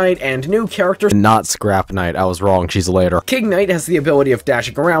 Specter Knight, and new character not Scrap Knight. I was wrong, she's later. King Knight has the ability of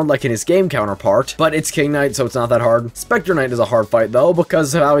dashing around like in his game counterpart, but it's King Knight, so it's not that hard. Specter Knight is a hard fight though,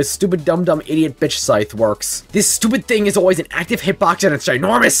 because of how his stupid dumb idiot bitch scythe works. This stupid thing is always an active hitbox and it's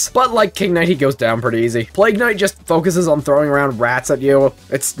ginormous, but like King Knight, he goes down pretty easy. Plague Knight just focuses on throwing around rats at you.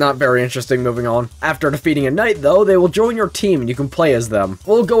 It's not very interesting. Moving on. After defeating a knight though, they will join your team and you can play as them.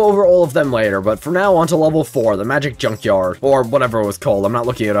 We'll go over all of them later, but for now on to level 4, the Magic Junkyard, or whatever it was called, I'm not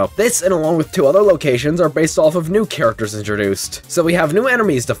looking it up. This, and along with 2 other locations, are based off of new characters introduced. So we have new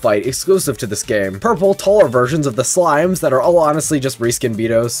enemies to fight exclusive to this game. Purple, taller versions of the slimes that are all honestly just reskin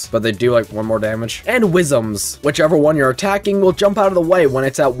Beatos, but they do like 1 more damage. And Wisms, whichever one you're attacking will jump out of the way when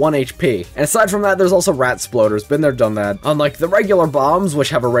it's at 1 HP. And aside from that, there's also Rat Sploders, been there, done that. Unlike the regular bombs, which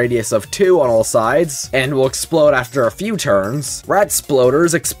have a radius of 2 on all sides, and will explode after a few turns, Rat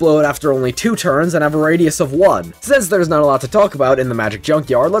Sploders explode after only 2 turns and have a radius of 1. Since there's not a lot to talk about in the Magic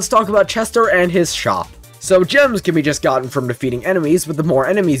Junkyard, let's talk about Chester and his shop. So gems can be just gotten from defeating enemies, but the more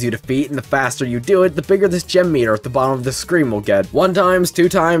enemies you defeat and the faster you do it, the bigger this gem meter at the bottom of the screen will get. 1 times, 2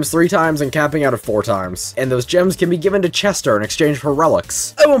 times, 3 times, and capping out at 4 times. And those gems can be given to Chester in exchange for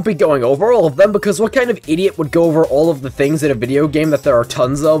relics. I won't be going over all of them because what kind of idiot would go over all of the things in a video game that there are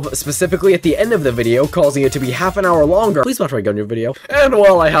tons of, specifically at the end of the video, causing it to be half an hour longer. Please watch my Gunyo video. And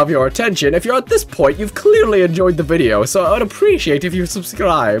while I have your attention, if you're at this point, you've clearly enjoyed the video, so I would appreciate if you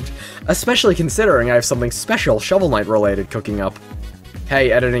subscribed. Especially considering I have something special Shovel Knight related cooking up.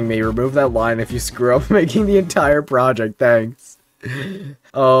 Hey, editing me, remove that line if you screw up making the entire project, thanks.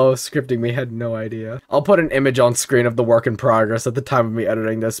 Oh, scripting me had no idea. I'll put an image on screen of the work in progress at the time of me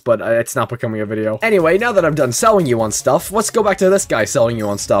editing this, but it's not becoming a video. Anyway, now that I'm done selling you on stuff, let's go back to this guy selling you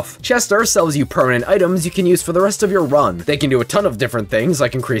on stuff. Chester sells you permanent items you can use for the rest of your run. They can do a ton of different things,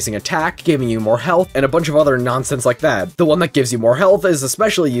 like increasing attack, giving you more health, and a bunch of other nonsense like that. The one that gives you more health is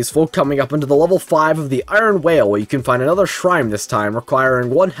especially useful coming up into the level 5 of the Iron Whale, where you can find another shrine this time, requiring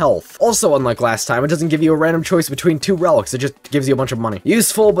 1 health. Also, unlike last time, it doesn't give you a random choice between 2 relics, it just gives you a bunch of money.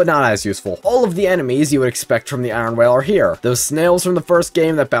 Useful, but not as useful. All of the enemies you would expect from the Iron Whale are here. Those snails from the first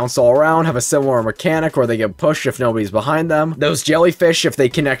game that bounce all around have a similar mechanic where they get pushed if nobody's behind them. Those jellyfish, if they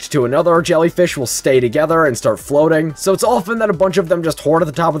connect to another jellyfish, will stay together and start floating. So it's often that a bunch of them just hoard at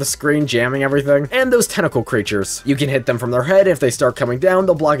the top of the screen, jamming everything. And those tentacle creatures. You can hit them from their head. If they start coming down,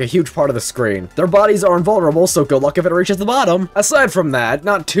 they'll block a huge part of the screen. Their bodies are invulnerable, so good luck if it reaches the bottom. Aside from that,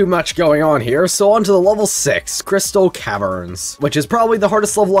 not too much going on here, so on to the level 6, Crystal Caverns, which is probably the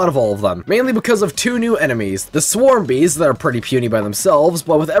hardest level out of all of them, mainly because of 2 new enemies. The Swarm Bees that are pretty puny by themselves,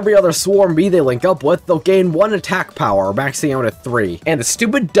 but with every other Swarm Bee they link up with, they'll gain 1 attack power, maxing out at 3. And the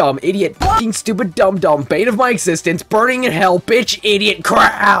stupid dumb idiot fucking stupid dumb bane of my existence, burning in hell, bitch idiot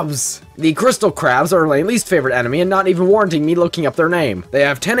crabs! The Crystal Crabs are my least favorite enemy and not even warranting me looking up their name. They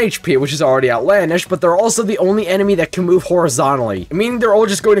have 10 HP, which is already outlandish, but they're also the only enemy that can move horizontally, meaning they're all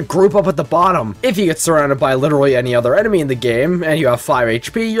just going to group up at the bottom. If you get surrounded by literally any other enemy in the game, and you have 5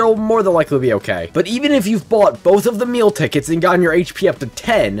 HP, you'll more than likely be okay. But even if you've bought both of the meal tickets and gotten your HP up to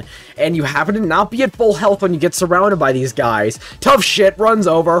 10, and you happen to not be at full health when you get surrounded by these guys, tough shit runs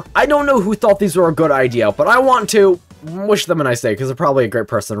over. I don't know who thought these were a good idea, but I want to wish them a nice day, because they're probably a great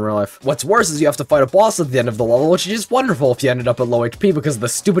person in real life. What's worse is you have to fight a boss at the end of the level, which is just wonderful if you ended up at low HP because of the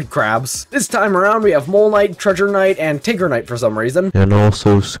stupid crabs. This time around, we have Mole Knight, Treasure Knight, and Tinker Knight for some reason. And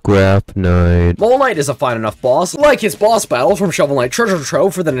also Scrap Knight. Mole Knight is a fine enough boss. Like his boss battle from Shovel Knight Treasure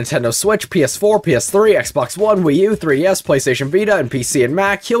Trove for the Nintendo Switch, PS4, PS3, Xbox One, Wii U, 3DS, PlayStation Vita, and PC and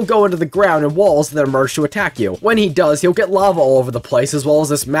Mac, he'll go into the ground and walls that emerge to attack you. When he does, he'll get lava all over the place as well as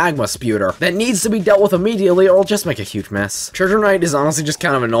this magma sputer that needs to be dealt with immediately or it'll just make a huge mess. Treasure Knight is honestly just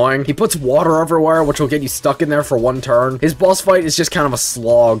kind of annoying. He puts water everywhere, which will get you stuck in there for one turn. His boss fight is just kind of a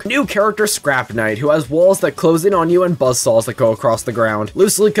slog. New character Scrap Knight, who has walls that close in on you and buzzsaws that go across the ground.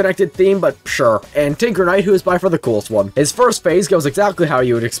 Loosely connected theme, but sure. And Tinker Knight, who is by far the coolest one. His first phase goes exactly how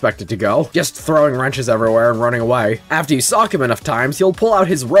you would expect it to go, just throwing wrenches everywhere and running away. After you sock him enough times, he'll pull out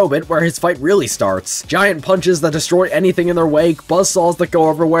his robot where his fight really starts. Giant punches that destroy anything in their wake, buzzsaws that go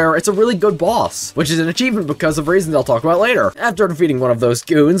everywhere. It's a really good boss, which is an achievement because of reasons I'll talk about later. After defeating one of those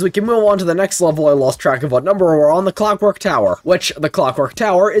goons, we can move on to the next level. I lost track of what number we're on, the Clockwork Tower, which the Clockwork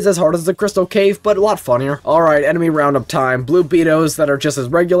Tower is as hard as the Crystal Cave, but a lot funnier. Alright, enemy roundup time. Blue Beetos that are just as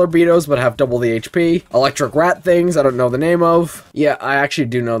regular Beetos, but have double the HP. Electric rat things I don't know the name of. Yeah, I actually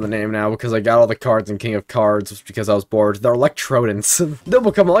do know the name now because I got all the cards in King of Cards because I was bored. They're Electrodents. They'll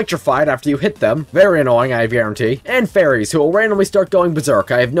become electrified after you hit them. Very annoying, I guarantee. And fairies, who will randomly start going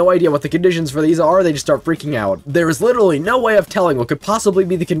berserk. I have no idea what the conditions for these are, they just start freaking out. There is literally no way of telling what could possibly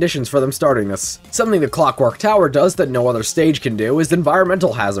be the conditions for them starting this. Something the Clockwork Tower does that no other stage can do is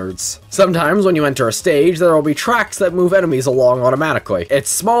environmental hazards. Sometimes when you enter a stage, there will be tracks that move enemies along automatically. It's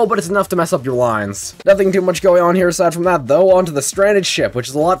small, but it's enough to mess up your lines. Nothing too much going on here aside from that, though. Onto the stranded ship, which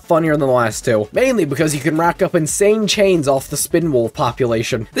is a lot funnier than the last two. Mainly because you can rack up insane chains off the spin wolf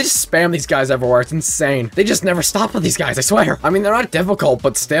population. They just spam these guys everywhere, it's insane. They just never stop with these guys, I swear. I mean, they're not difficult,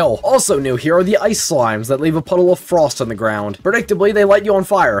 but still. Also new here are the ice slimes that leave a puddle of frost on the ground. Predictably, they light you on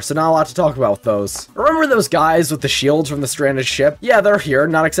fire, so not a lot to talk about with those. Remember those guys with the shields from the stranded ship? Yeah, they're here,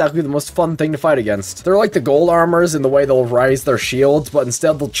 not exactly the most fun thing to fight against. They're like the gold armors in the way they'll raise their shields, but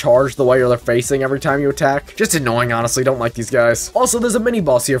instead they'll charge the way they're facing every time you attack. Just annoying, honestly, don't like these guys. Also, there's a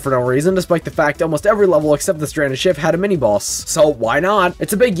mini-boss here for no reason, despite the fact almost every level except the stranded ship had a mini-boss. So why not?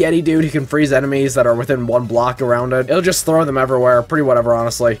 It's a big Yeti dude who can freeze enemies that are within one block around it. It'll just throw them everywhere, pretty whatever,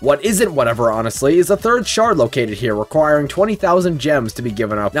 honestly. What isn't whatever, honestly, is a third shard located here, requiring 20,000 gems to be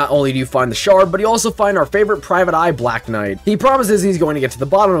given up. Not only do you find the shard, but you also find our favorite Private Eye Black Knight. He promises he's going to get to the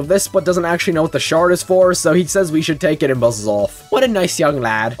bottom of this, but doesn't actually know what the shard is for, so he says we should take it and buzzes off. What a nice young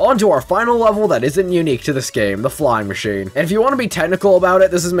lad. On to our final level that isn't unique to this game, the flying machine. And if you want to be technical about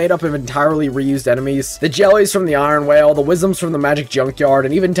it, this is made up of entirely reused enemies. The jellies from the Iron Whale, the wisdoms from the Magic Junkyard,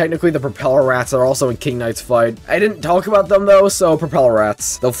 and even technically the propeller rats are also in King Knight's fight. I didn't talk about them though, so propeller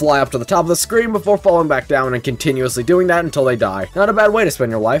rats. They'll fly up to the top of the screen before falling back down and continuously doing that until they die. Not a bad way to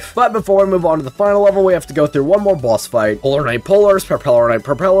spend your life. But before we move on to the final level, we have to go through one more boss fight. Polar Knight Polars, Propeller Knight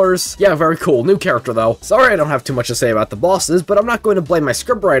Propellers. Yeah, very cool. New character though. Sorry I don't have too much to say about the bosses, but I'm not going to blame my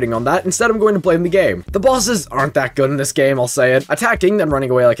script writing on that. Instead, I'm going to blame the game. The bosses aren't that good in this game, I'll say it. Attacking, then running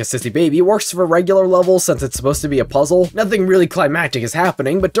away like a sissy baby works for regular levels since it's supposed to be a puzzle. Nothing really climactic is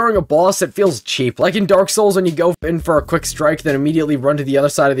happening, but during a boss, it feels cheap. Like in Dark Souls when you go in for a quick strike, then immediately run to the other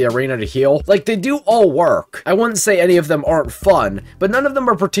side of the arena to heal. Like, they do all work. I wouldn't say any of them aren't fun, but none of them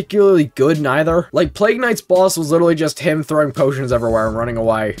are particularly good neither. Like, Plague Knight's boss was literally just him throwing potions everywhere and running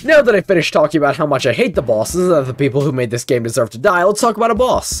away. Now that I finished talking about how much I hate the bosses and that the people who made this game deserve to die, let's talk about a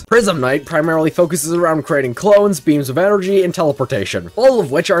boss. Prism Knight primarily focuses around creating clones, beams of energy, and teleportation, all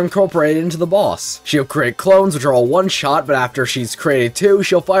of which are incorporated into the boss. She'll create clones which are all one shot, but after she's created two,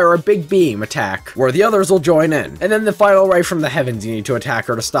 she'll fire a big beam attack, where the others will join in. And then the final ray from the heavens you need to attack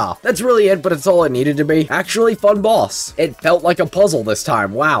her to stop. That's really it, but it's all it needed to be. Actually, fun boss. It felt like a puzzle this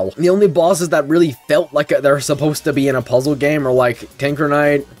time, wow. The only bosses that really felt like they're supposed to be in a puzzle game are like Tinker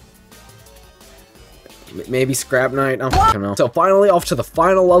Knight, maybe Scrap Knight, I don't know. So finally, off to the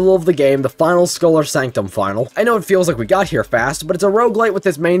final level of the game, the final Scholar Sanctum final. I know it feels like we got here fast, but it's a roguelite with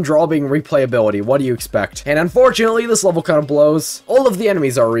its main draw being replayability. What do you expect? And unfortunately, this level kind of blows. All of the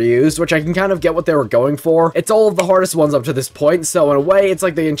enemies are reused, which I can kind of get what they were going for. It's all of the hardest ones up to this point, so in a way, it's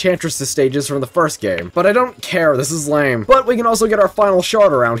like the Enchantress's stages from the first game. But I don't care, this is lame. But we can also get our final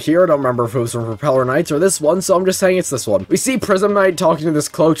shard around here. I don't remember if it was from Propeller Knights or this one, so I'm just saying it's this one. We see Prism Knight talking to this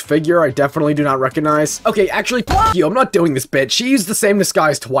cloaked figure I definitely do not recognize. Okay, actually, f*** you, I'm not doing this bit. She used the same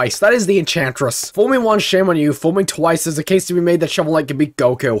disguise twice. That is the Enchantress. Fool me once, shame on you. Fool me twice, there's a case to be made that Shovel Knight can beat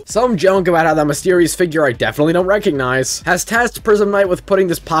Goku. Some joke about how that mysterious figure I definitely don't recognize has tasked Prism Knight with putting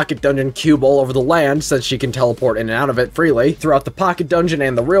this pocket dungeon cube all over the land, since she can teleport in and out of it freely throughout the pocket dungeon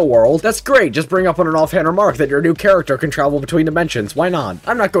and the real world. That's great, just bring up on an offhand remark that your new character can travel between dimensions. Why not?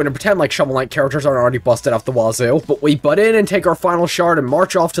 I'm not going to pretend like Shovel Knight characters aren't already busted off the wazoo, but we butt in and take our final shard and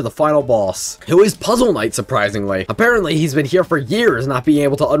march off to the final boss, who is Puzzle Shield Knight, surprisingly. Apparently, he's been here for years not being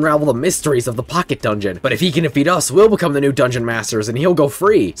able to unravel the mysteries of the Pocket Dungeon. But if he can defeat us, we'll become the new Dungeon Masters and he'll go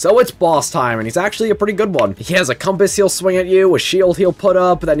free. So it's boss time, and he's actually a pretty good one. He has a compass he'll swing at you, a shield he'll put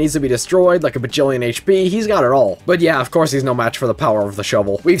up that needs to be destroyed, like a bajillion HP. He's got it all. But yeah, of course he's no match for the power of the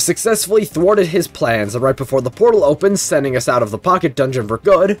shovel. We've successfully thwarted his plans, and right before the portal opens, sending us out of the Pocket Dungeon for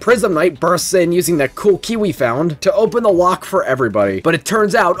good, Prism Knight bursts in using that cool key we found to open the lock for everybody. But it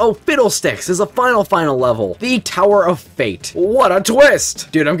turns out, oh fiddlesticks, is a final level. The Tower of Fate. What a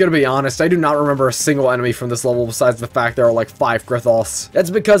twist! Dude, I'm gonna be honest, I do not remember a single enemy from this level besides the fact there are like 5 Grithals. That's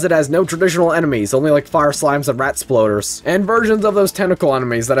because it has no traditional enemies, only like fire slimes and rat sploders, and versions of those tentacle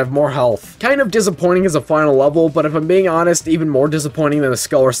enemies that have more health. Kind of disappointing as a final level, but if I'm being honest, even more disappointing than the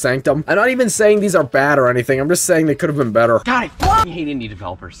Skuller Sanctum. I'm not even saying these are bad or anything, I'm just saying they could have been better. God, I f***ing hate indie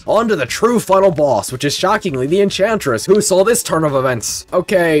developers. On to the true final boss, which is shockingly the Enchantress, who saw this turn of events.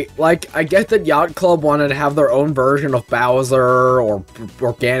 Okay, like, I get that Yacht Club wanted to have their own version of Bowser, or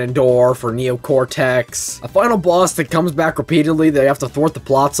Ganondorf, or Neocortex. A final boss that comes back repeatedly that you have to thwart the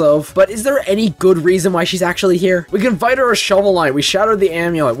plots of. But is there any good reason why she's actually here? We can fight her a Shovel Knight, we shattered the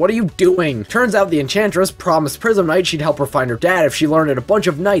amulet, what are you doing? Turns out the Enchantress promised Prism Knight she'd help her find her dad if she learned a bunch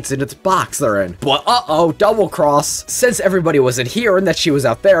of knights in its box they're in. But uh-oh, double cross. Since everybody wasn't here, and that she was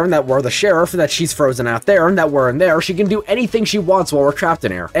out there, and that we're the sheriff, and that she's frozen out there, and that we're in there, she can do anything she wants while we're trapped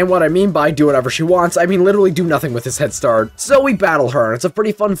in here. And what I mean by do whatever she wants, I mean literally do nothing with this head start. So we battle her, and it's a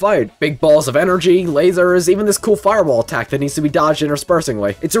pretty fun fight. Big balls of energy, lasers, even this cool fireball attack that needs to be dodged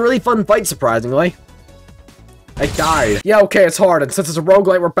interspersingly. It's a really fun fight, surprisingly. I died. Yeah, okay, it's hard, and since it's a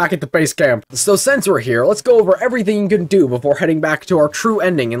roguelite, we're back at the base camp. So since we're here, let's go over everything you can do before heading back to our true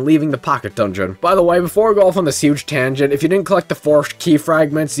ending and leaving the Pocket Dungeon. By the way, before we go off on this huge tangent, if you didn't collect the 4 key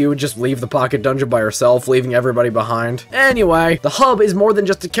fragments, you would just leave the Pocket Dungeon by yourself, leaving everybody behind. Anyway, the hub is more than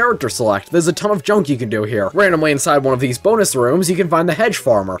just a character select. There's a ton of junk you can do here. Randomly inside one of these bonus rooms, you can find the Hedge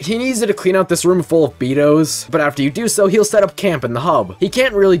Farmer. He needs you to clean out this room full of Beatos, but after you do so, he'll set up camp in the hub. He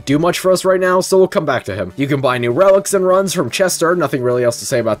can't really do much for us right now, so we'll come back to him. You can buy new relics and runs from Chester, nothing really else to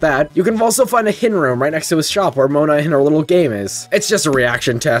say about that. You can also find a hidden room right next to his shop where Mona and her little game is. It's just a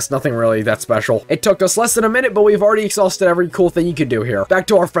reaction test, nothing really that special. It took us less than a minute, but we've already exhausted every cool thing you could do here. Back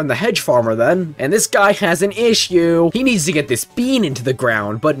to our friend the Hedge Farmer then, and this guy has an issue. He needs to get this bean into the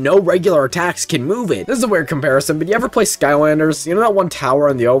ground, but no regular attacks can move it. This is a weird comparison, but you ever play Skylanders? You know that one tower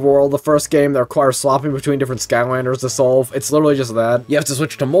in the overworld, the first game that requires swapping between different Skylanders to solve? It's literally just that. You have to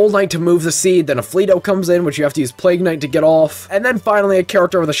switch to Mold Knight to move the seed, then a Fleeto comes in, which you have to use Plague Knight to get off, and then finally a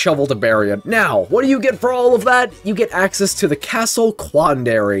character with a shovel to bury it. Now, what do you get for all of that? You get access to the Castle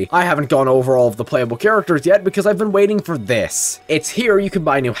Quandary. I haven't gone over all of the playable characters yet because I've been waiting for this. It's here you can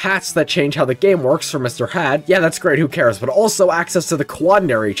buy new hats that change how the game works for Mr. Hat. Yeah, that's great, who cares? But also access to the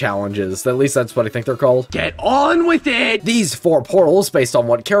Quandary challenges. At least that's what I think they're called. Get on with it! These 4 portals, based on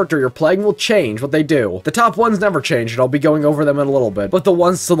what character you're playing, will change what they do. The top ones never change, and I'll be going over them in a little bit, but the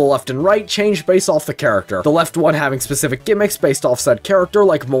ones to the left and right change based off the character. The left one having specific gimmicks based off said character,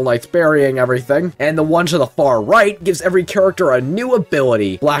 like Mole Knight's burying everything, and the one to the far right gives every character a new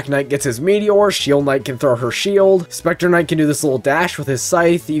ability. Black Knight gets his meteor, Shield Knight can throw her shield, Specter Knight can do this little dash with his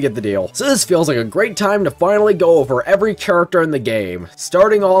scythe, you get the deal. So this feels like a great time to finally go over every character in the game,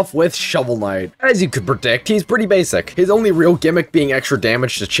 starting off with Shovel Knight. As you could predict, he's pretty basic. His only real gimmick being extra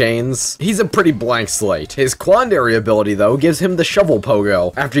damage to chains. He's a pretty blank slate. His Quandary ability, though, gives him the Shovel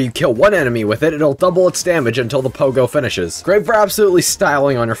Pogo. After you kill one enemy with it, it'll double its damage until the Pogo finishes. Great for absolutely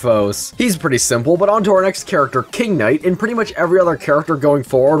styling on your foes. He's pretty simple, but on to our next character, King Knight, and pretty much every other character going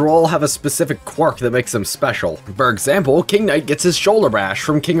forward will all have a specific quirk that makes them special. For example, King Knight gets his Shoulder Bash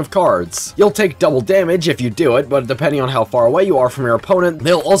from King of Cards. You'll take double damage if you do it, but depending on how far away you are from your opponent,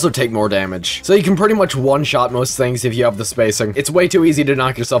 they'll also take more damage. So you can pretty much one-shot most things if you have the spacing. It's way too easy to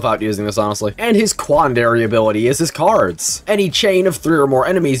knock yourself out using this, honestly. And his Quandary ability is his cards. Any chain of 3 or more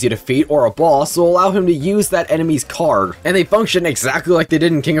enemies you defeat, or a boss, will allow him to use that enemy's card. And they function exactly like they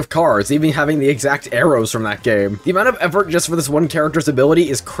did in King of Cards, even having the exact arrows from that game. The amount of effort just for this one character's ability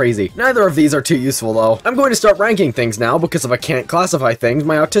is crazy. Neither of these are too useful though. I'm going to start ranking things now because if I can't classify things,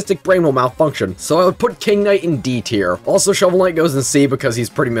 my autistic brain will malfunction. So I would put King Knight in D tier. Also, Shovel Knight goes in C because he's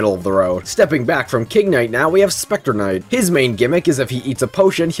pretty middle of the road. Stepping back from King Knight now, we have Specter Knight. His main gimmick is if he eats a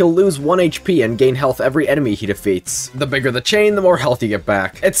potion, he'll lose 1 HP and gain health every enemy he defeats. The bigger the chain, the more health you get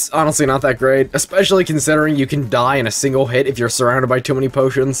back. It's honestly not that great, especially considering considering you can die in a single hit if you're surrounded by too many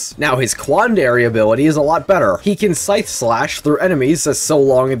potions. Now, his Quandary ability is a lot better. He can Scythe Slash through enemies so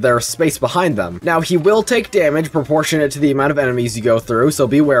long as there's space behind them. Now, he will take damage proportionate to the amount of enemies you go through, so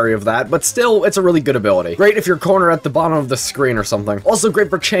be wary of that, but still, it's a really good ability. Great if you're cornered at the bottom of the screen or something. Also great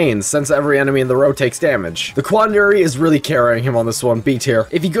for chains, since every enemy in the row takes damage. The Quandary is really carrying him on this one, B tier.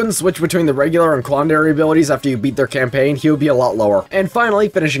 If you couldn't switch between the regular and Quandary abilities after you beat their campaign, he would be a lot lower. And finally,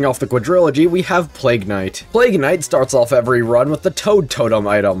 finishing off the quadrilogy, we have Plague Knight. Plague Knight starts off every run with the Toad Totem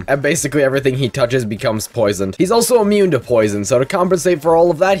item, and basically everything he touches becomes poisoned. He's also immune to poison, so to compensate for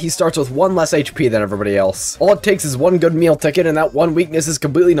all of that, he starts with 1 less HP than everybody else. All it takes is 1 good meal ticket, and that 1 weakness is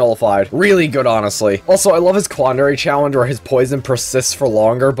completely nullified. Really good, honestly. Also, I love his Quandary challenge where his poison persists for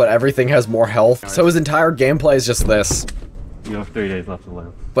longer, but everything has more health, so his entire gameplay is just this. You have 3 days left to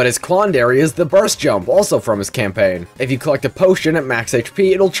live. But his Quandary is the Burst Jump, also from his campaign. If you collect a potion at max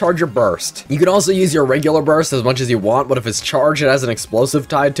HP, it'll charge your burst. You can also use your regular burst as much as you want, but if it's charged, it has an explosive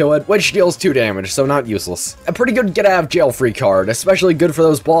tied to it, which deals 2 damage, so not useless. A pretty good get-out-of-jail-free card, especially good for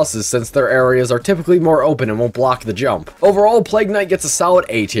those bosses since their areas are typically more open and won't block the jump. Overall, Plague Knight gets a solid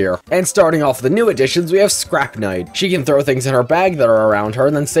A tier. And starting off the new additions, we have Scrap Knight. She can throw things in her bag that are around her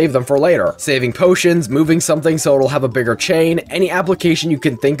and then save them for later. Saving potions, moving something so it'll have a bigger chain, any application you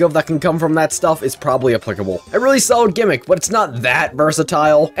can think of that can come from that stuff is probably applicable. A really solid gimmick, but it's not that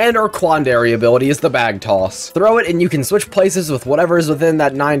versatile. And our Quandary ability is the Bag Toss. Throw it and you can switch places with whatever is within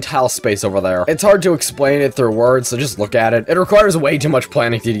that 9-tile space over there. It's hard to explain it through words, so just look at it. It requires way too much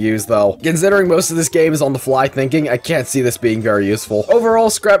planning to use though. Considering most of this game is on the fly thinking, I can't see this being very useful.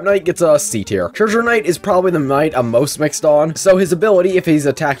 Overall, Scrap Knight gets a C tier. Treasure Knight is probably the knight I'm most mixed on, so his ability, if he's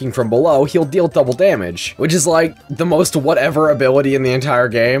attacking from below, he'll deal double damage, which is like the most whatever ability in the entire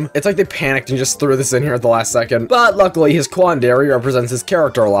game. It's like they panicked and just threw this in here at the last second. But luckily, his Quandary represents his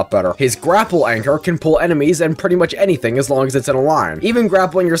character a lot better. His Grapple Anchor can pull enemies and pretty much anything as long as it's in a line. Even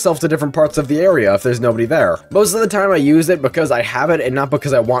grappling yourself to different parts of the area if there's nobody there. Most of the time I use it because I have it and not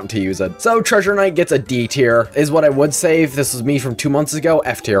because I want to use it. So Treasure Knight gets a D tier, is what I would say if this was me from 2 months ago,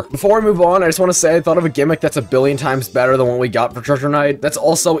 F tier. Before I move on, I just want to say I thought of a gimmick that's a billion times better than what we got for Treasure Knight, that's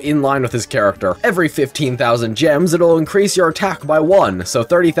also in line with his character. Every 15,000 gems, it'll increase your attack by 1, so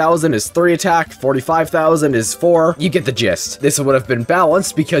 30,000 is 3 attack, 45,000 is 4, you get the gist. This would have been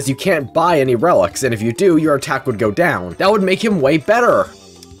balanced because you can't buy any relics, and if you do, your attack would go down. That would make him way better.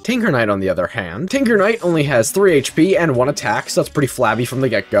 Tinker Knight, on the other hand, Tinker Knight only has 3 HP and 1 attack, so that's pretty flabby from the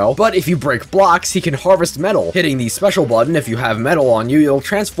get-go. But if you break blocks, he can harvest metal. Hitting the special button, if you have metal on you, you'll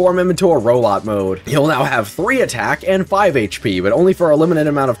transform him into a robot mode. He'll now have 3 attack and 5 HP, but only for a limited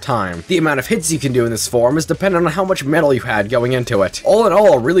amount of time. The amount of hits you can do in this form is dependent on how much metal you had going into it. All in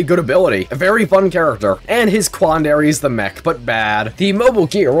all, a really good ability. A very fun character. And his Quandary is the mech, but bad. The mobile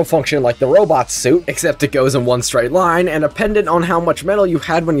gear will function like the robot's suit, except it goes in one straight line, and dependent on how much metal you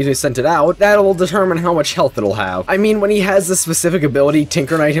had when you sent it out, that will determine how much health it'll have. I mean, when he has this specific ability,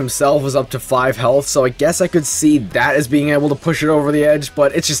 Tinker Knight himself was up to 5 health, so I guess I could see that as being able to push it over the edge,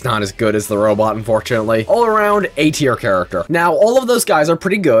 but it's just not as good as the robot, unfortunately. All around, A tier character. Now, all of those guys are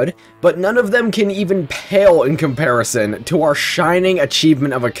pretty good, but none of them can even pale in comparison to our shining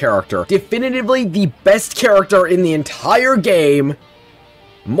achievement of a character. Definitively the best character in the entire game,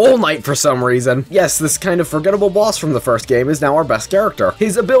 Mole Knight, for some reason. Yes, this kind of forgettable boss from the first game is now our best character.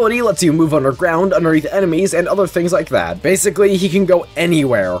 His ability lets you move underground, underneath enemies, and other things like that. Basically, he can go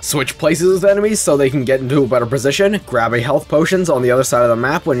anywhere. Switch places with enemies so they can get into a better position, grab a health potions on the other side of the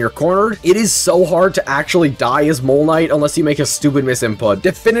map when you're cornered. It is so hard to actually die as Mole Knight unless you make a stupid misinput.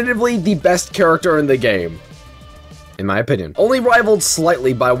 Definitively the best character in the game, in my opinion. Only rivaled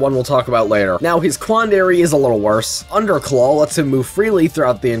slightly by one we'll talk about later. Now, his Quandary is a little worse. Underclaw lets him move freely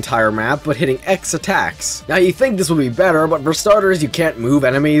throughout the entire map, but hitting X attacks. Now, you think this would be better, but for starters, you can't move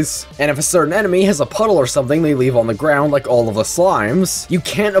enemies. And if a certain enemy has a puddle or something they leave on the ground, like all of the slimes, you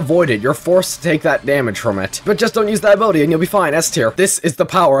can't avoid it. You're forced to take that damage from it. But just don't use that ability and you'll be fine. S tier. This is the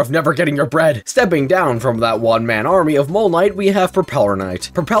power of never getting your bread. Stepping down from that one-man army of Mole Knight, we have Propeller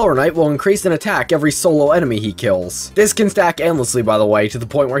Knight. Propeller Knight will increase an attack every solo enemy he kills. This can stack endlessly, by the way, to the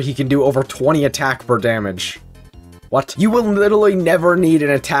point where he can do over 20 attack per damage. What? You will literally never need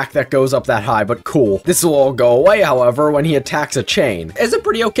an attack that goes up that high, but cool. This will all go away, however, when he attacks a chain. It's a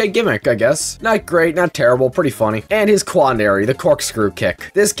pretty okay gimmick, I guess. Not great, not terrible, pretty funny. And his Quandary, the Corkscrew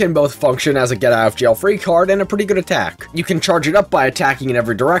Kick. This can both function as a get-out-of-jail-free card and a pretty good attack. You can charge it up by attacking in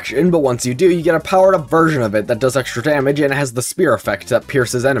every direction, but once you do, you get a powered-up version of it that does extra damage and has the spear effect that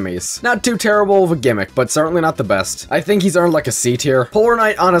pierces enemies. Not too terrible of a gimmick, but certainly not the best. I think he's earned like a C tier. Polar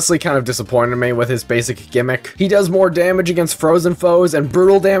Knight honestly kind of disappointed me with his basic gimmick. He does more more damage against frozen foes, and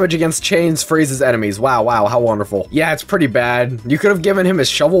brutal damage against chains freezes enemies. Wow, how wonderful. Yeah, it's pretty bad. You could have given him his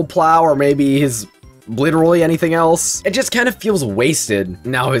shovel plow or maybe his literally anything else. It just kind of feels wasted.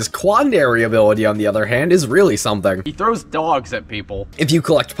 Now his Quandary ability, on the other hand, is really something. He throws dogs at people. If you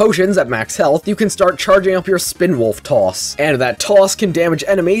collect potions at max health, you can start charging up your Spin Wolf toss. And that toss can damage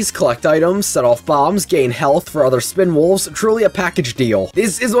enemies, collect items, set off bombs, gain health for other Spin Wolves. Truly a package deal.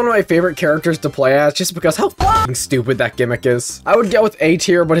 This is one of my favorite characters to play as, just because how f***ing stupid that gimmick is. I would go with A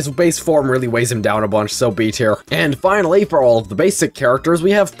tier, but his base form really weighs him down a bunch, so B tier. And finally, for all of the basic characters,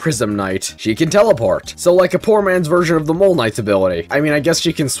 we have Prism Knight. She can teleport. So like a poor man's version of the Mole Knight's ability. I mean, I guess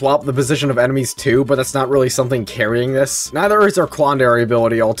she can swap the position of enemies too, but that's not really something carrying this. Neither is her Quandary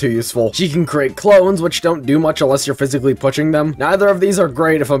ability all too useful. She can create clones, which don't do much unless you're physically pushing them. Neither of these are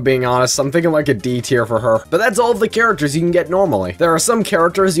great if I'm being honest. I'm thinking like a D tier for her. But that's all of the characters you can get normally. There are some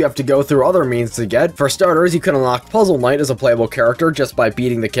characters you have to go through other means to get. For starters, you can unlock Puzzle Knight as a playable character just by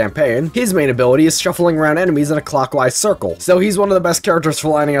beating the campaign. His main ability is shuffling around enemies in a clockwise circle, so he's one of the best characters for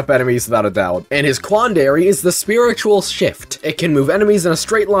lining up enemies without a doubt. And his Quandary is the Spiritual Shift. It can move enemies in a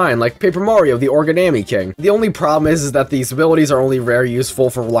straight line like Paper Mario, the Origami King. The only problem is that these abilities are only very useful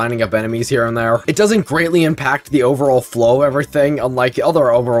for lining up enemies here and there. It doesn't greatly impact the overall flow of everything, unlike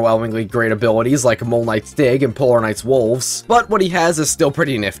other overwhelmingly great abilities like Mole Knight's Dig and Polar Knight's Wolves, but what he has is still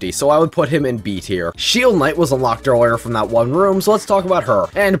pretty nifty, so I would put him in B tier. Shield Knight was unlocked earlier from that one room, so let's talk about her.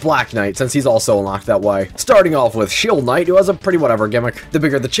 And Black Knight, since he's also unlocked that way. Starting off with Shield Knight, who has a pretty whatever gimmick. The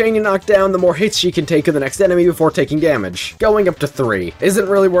bigger the chain you knock down, the more hits she can take of the next enemy before taking damage. Going up to 3. Isn't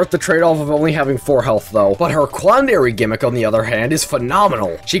really worth the trade-off of only having 4 health though. But her Quandary gimmick, on the other hand, is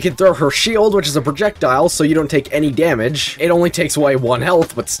phenomenal. She can throw her shield, which is a projectile, so you don't take any damage. It only takes away 1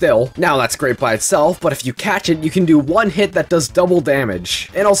 health, but still. Now that's great by itself, but if you catch it, you can do 1 hit that does double damage.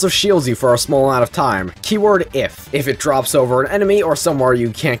 It also shields you for a small amount of time. Keyword if. If it drops over an enemy or somewhere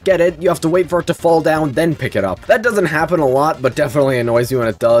you can't get it, you have to wait for it to fall down, then pick it up. That doesn't happen a lot, but definitely annoys you when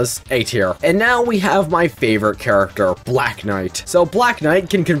it does. A tier. And now we have my favorite character, Black Knight. So Black Knight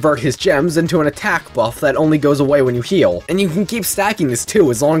can convert his gems into an attack buff that only goes away when you heal. And you can keep stacking this too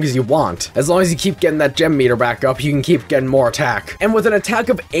as long as you want. As long as you keep getting that gem meter back up, you can keep getting more attack. And with an attack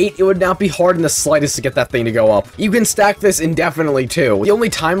of 8, it would not be hard in the slightest to get that thing to go up. You can stack this indefinitely too. The only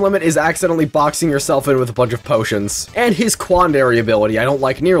time limit is accidentally boxing yourself in with a bunch of potions. And his Quandary ability I don't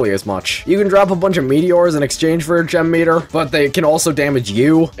like nearly as much. You can drop a bunch of meteors in exchange for your gem meter, but they can also damage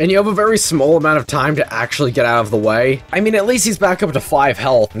you, and you have a very small amount of time to actually get out of the way. I mean, at least he's back up to 5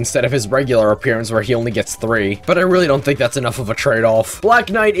 health instead of his regular appearance where he only gets 3, but I really don't think that's enough of a trade-off. Black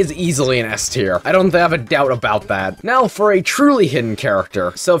Knight is easily an S tier. I don't have a doubt about that. Now for a truly hidden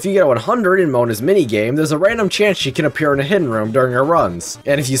character. So if you get 100 in Mona's minigame, there's a random chance she can appear in a hidden room during her runs.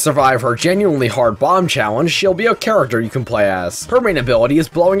 And if you survive her genuinely hard bomb challenge, she'll be a character you can play as. Her main ability is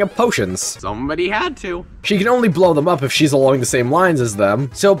blowing up potions. Somebody had to. She can only blow them up if she's along the same lines as them,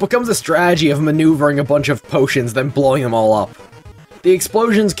 so it becomes a strategy of maneuvering a bunch of potions, then blowing them all up. The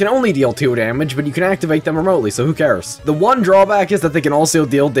explosions can only deal 2 damage, but you can activate them remotely, so who cares? The one drawback is that they can also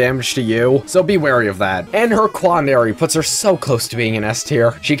deal damage to you, so be wary of that. And her Quandary puts her so close to being an S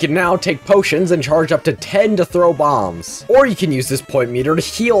tier. She can now take potions and charge up to 10 to throw bombs. Or you can use this point meter to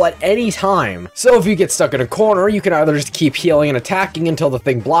heal at any time. So if you get stuck in a corner, you can either just keep healing and attacking until the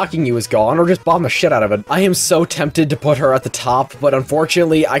thing blocking you is gone, or just bomb the shit out of it. I am so tempted to put her at the top, but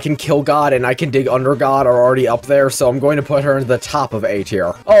unfortunately, I can Kill God and I can Dig Under God are already up there, so I'm going to put her in the top of A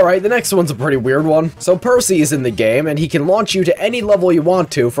tier. Alright, the next one's a pretty weird one. So Percy is in the game, and he can launch you to any level you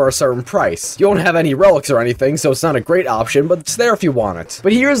want to for a certain price. You won't have any relics or anything, so it's not a great option, but it's there if you want it.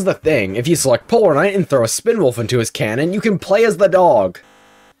 But here's the thing, if you select Polar Knight and throw a Spin Wolf into his cannon, you can play as the dog.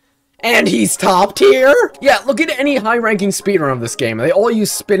 And he's top tier? Yeah, look at any high-ranking speedrun of this game, and they all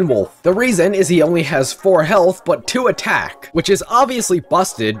use Spin Wolf. The reason is he only has 4 health, but 2 attack, which is obviously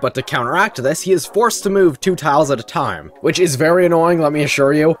busted, but to counteract this, he is forced to move 2 tiles at a time, which is very annoying, let me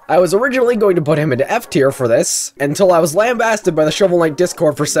assure you. I was originally going to put him into F tier for this, until I was lambasted by the Shovel Knight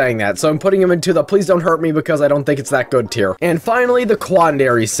Discord for saying that, so I'm putting him into the please don't hurt me because I don't think it's that good tier. And finally, the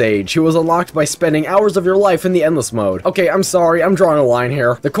Quandary Sage, who was unlocked by spending hours of your life in the Endless mode. Okay, I'm sorry, I'm drawing a line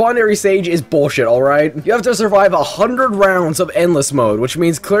here. The Quandary Sage is bullshit, alright? You have to survive 100 rounds of Endless mode, which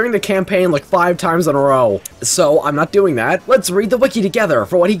means clearing the campaign like 5 times in a row. So, I'm not doing that. Let's read the wiki together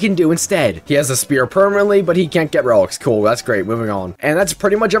for what he can do instead. He has a spear permanently, but he can't get relics. Cool, that's great, moving on. And that's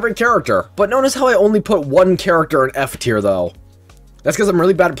pretty much every character. But notice how I only put one character in F tier, though. That's because I'm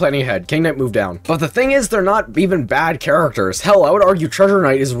really bad at planning ahead. King Knight, move down. But the thing is, they're not even bad characters. Hell, I would argue Treasure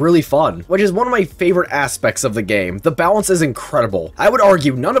Knight is really fun, which is one of my favorite aspects of the game. The balance is incredible. I would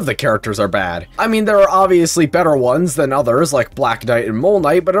argue none of the characters are bad. I mean, there are obviously better ones than others, like Black Knight and Mole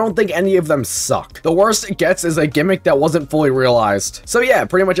Knight, but I don't think any of them suck. The worst it gets is a gimmick that wasn't fully realized. So yeah,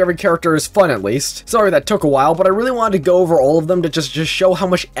 pretty much every character is fun at least. Sorry that took a while, but I really wanted to go over all of them to just show how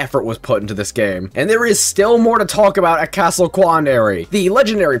much effort was put into this game. And there is still more to talk about at Castle Quandary. The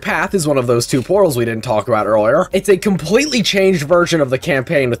Legendary Path is one of those two portals we didn't talk about earlier. It's a completely changed version of the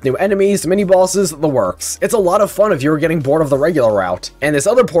campaign with new enemies, mini-bosses, the works. It's a lot of fun if you're getting bored of the regular route. And this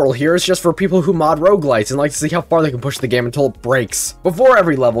other portal here is just for people who mod roguelites and like to see how far they can push the game until it breaks. Before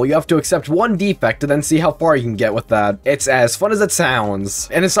every level, you have to accept one defect and then see how far you can get with that. It's as fun as it sounds.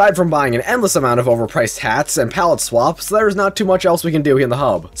 And aside from buying an endless amount of overpriced hats and palette swaps, there's not too much else we can do here in the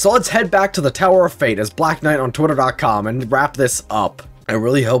hub. So let's head back to the Tower of Fate as Black Knight on Twitter.com and wrap this up. I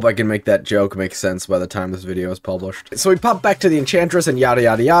really hope I can make that joke make sense by the time this video is published. So we pop back to the Enchantress and yada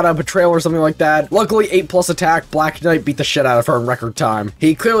yada yada, betrayal or something like that. Luckily, 8+ attack, Black Knight beat the shit out of her in record time.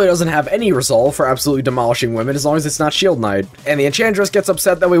 He clearly doesn't have any resolve for absolutely demolishing women as long as it's not Shield Knight. And the Enchantress gets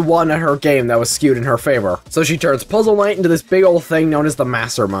upset that we won at her game that was skewed in her favor. So she turns Puzzle Knight into this big old thing known as the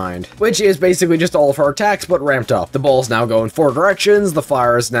Mastermind, which is basically just all of her attacks but ramped up. The ball's now go in 4 directions, the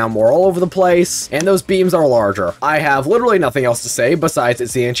fire is now more all over the place, and those beams are larger. I have literally nothing else to say besides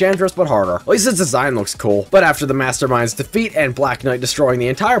it's the Enchantress, but harder. At least its design looks cool. But after the Mastermind's defeat and Black Knight destroying the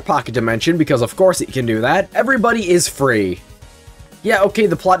entire pocket dimension, because of course he can do that, everybody is free. Yeah, okay,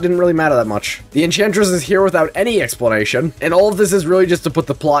 the plot didn't really matter that much. The Enchantress is here without any explanation, and all of this is really just to put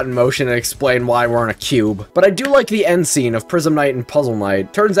the plot in motion and explain why we're in a cube. But I do like the end scene of Prism Knight and Puzzle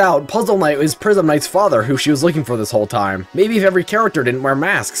Knight. Turns out, Puzzle Knight is Prism Knight's father, who she was looking for this whole time. Maybe if every character didn't wear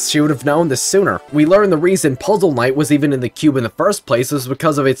masks, she would have known this sooner. We learn the reason Puzzle Knight was even in the cube in the first place was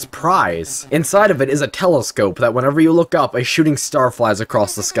because of its prize. Inside of it is a telescope that whenever you look up, a shooting star flies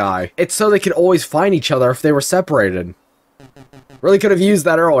across the sky. It's so they could always find each other if they were separated. Really could have used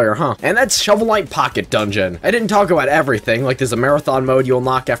that earlier, huh? And that's Shovel Knight Pocket Dungeon. I didn't talk about everything, like there's a marathon mode you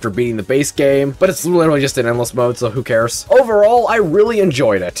unlock after beating the base game, but it's literally just an endless mode, so who cares? Overall, I really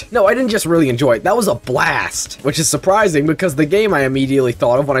enjoyed it. No, I didn't just really enjoy it, that was a blast! Which is surprising because the game I immediately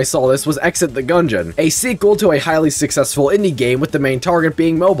thought of when I saw this was Exit the Gungeon, a sequel to a highly successful indie game with the main target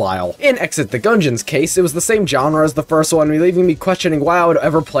being mobile. In Exit the Gungeon's case, it was the same genre as the first one, leaving me questioning why I would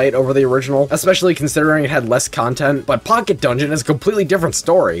ever play it over the original, especially considering it had less content, but Pocket Dungeon is a completely different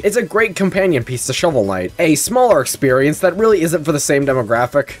story. It's a great companion piece to Shovel Knight, a smaller experience that really isn't for the same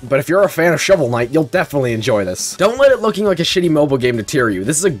demographic, but if you're a fan of Shovel Knight, you'll definitely enjoy this. Don't let it looking like a shitty mobile game deter you.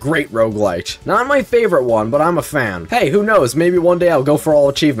 This is a great roguelite. Not my favorite one, but I'm a fan. Hey, who knows, maybe one day I'll go for all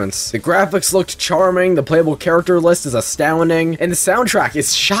achievements. The graphics looked charming, the playable character list is astounding, and the soundtrack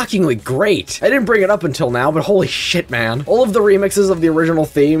is shockingly great. I didn't bring it up until now, but holy shit, man. All of the remixes of the original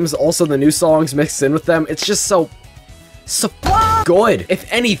themes, also the new songs mixed in with them, it's just so good. If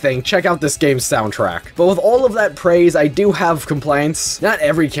anything, check out this game's soundtrack. But with all of that praise, I do have complaints. Not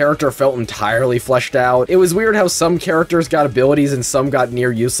every character felt entirely fleshed out. It was weird how some characters got abilities and some got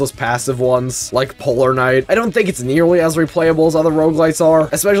near useless passive ones, like Polar Knight. I don't think it's nearly as replayable as other roguelites are,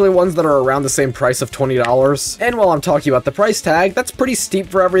 especially ones that are around the same price of $20. And while I'm talking about the price tag, that's pretty steep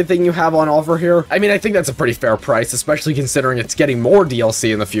for everything you have on offer here. I mean, I think that's a pretty fair price, especially considering it's getting more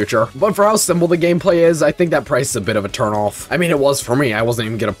DLC in the future. But for how simple the gameplay is, I think that price is a bit of a turnoff. I mean, it was for me. I wasn't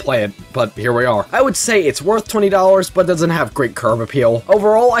even gonna play it, but here we are. I would say it's worth $20, but doesn't have great curve appeal.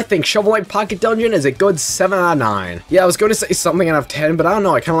 Overall, I think Shovel Knight Pocket Dungeon is a good 7 out of 9. Yeah, I was going to say something out of 10, but I don't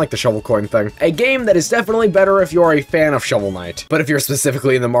know, I kind of like the shovel coin thing. A game that is definitely better if you're a fan of Shovel Knight. But if you're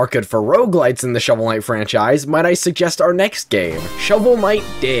specifically in the market for roguelites in the Shovel Knight franchise, might I suggest our next game, Shovel Knight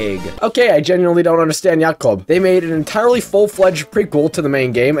Dig. Okay, I genuinely don't understand Yacht Club. They made an entirely full-fledged prequel to the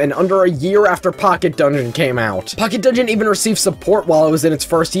main game, and under a year after Pocket Dungeon came out. Pocket Dungeon even received support while it was in its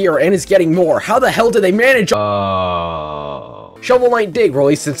first year and is getting more. How the hell did they manage? Shovel Knight Dig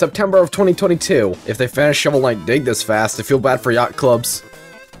released in September of 2022. If they finish Shovel Knight Dig this fast, I feel bad for Yacht Club's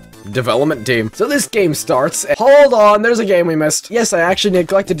development team. So this game starts. Hold on, there's a game we missed. Yes, I actually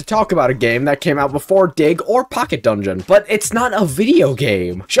neglected to talk about a game that came out before Dig or Pocket Dungeon, but it's not a video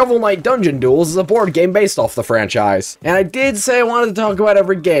game. Shovel Knight Dungeon Duels is a board game based off the franchise. And I did say I wanted to talk about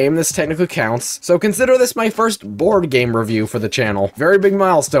every game, this technically counts, so consider this my first board game review for the channel. Very big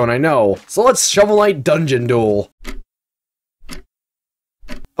milestone, I know. So let's Shovel Knight Dungeon Duel.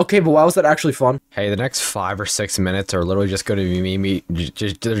 Okay, but why was that actually fun? Hey, the next 5 or 6 minutes are literally just going to be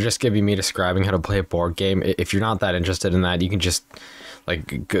they're just going to be me describing how to play a board game. If you're not that interested in that, you can just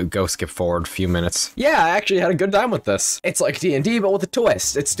like go skip forward a few minutes. Yeah, I actually had a good time with this. It's like D&D, but with a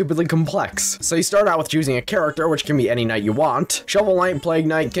twist. It's stupidly complex. So you start out with choosing a character, which can be any knight you want. Shovel Knight, Plague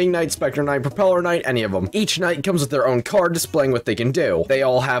Knight, King Knight, Specter Knight, Propeller Knight, any of them. Each knight comes with their own card displaying what they can do. They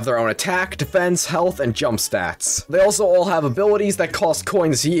all have their own attack, defense, health, and jump stats. They also all have abilities that cost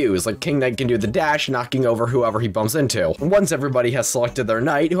coins to use, like King Knight can do the dash, knocking over whoever he bumps into. Once everybody has selected their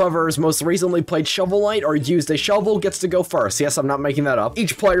knight, whoever has most recently played Shovel Knight or used a shovel gets to go first. Yes, I'm not making that up.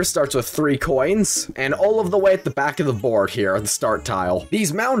 Each player starts with 3 coins, and all of the way at the back of the board here, the start tile.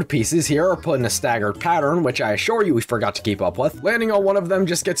 These mound pieces here are put in a staggered pattern, which I assure you we forgot to keep up with. Landing on one of them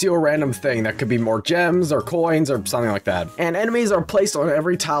just gets you a random thing that could be more gems or coins or something like that. And enemies are placed on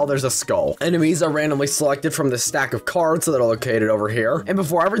every tile there's a skull. Enemies are randomly selected from this stack of cards that are located over here. And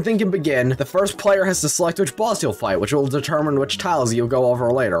before everything can begin, the first player has to select which boss you'll fight, which will determine which tiles you'll go over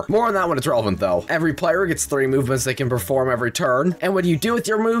later. More on that when it's relevant though. Every player gets 3 movements they can perform every turn, and what you do with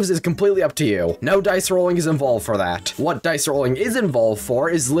your moves is completely up to you. No dice rolling is involved for that. What dice rolling is involved for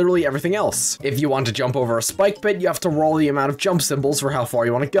is literally everything else. If you want to jump over a spike pit, you have to roll the amount of jump symbols for how far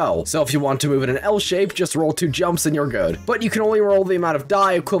you want to go. So if you want to move in an L shape, just roll 2 jumps and you're good. But you can only roll the amount of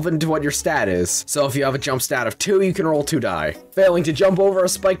die equivalent to what your stat is. So if you have a jump stat of 2, you can roll 2 die. Failing to jump over a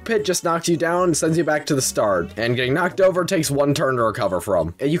spike pit just knocks you down and sends you back to the start. And getting knocked over takes 1 turn to recover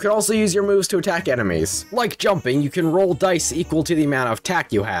from. And you can also use your moves to attack enemies. Like jumping, you can roll dice equal to the amount of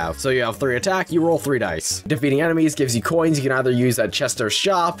attack you have. So you have 3 attack, you roll 3 dice. Defeating enemies gives you coins you can either use at Chester's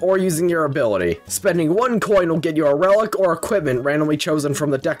shop or using your ability. Spending 1 coin will get you a relic or equipment randomly chosen from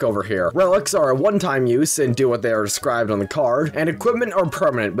the deck over here. Relics are a one-time use and do what they are described on the card, and equipment are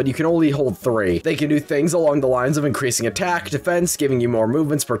permanent, but you can only hold 3. They can do things along the lines of increasing attack, defense, giving you more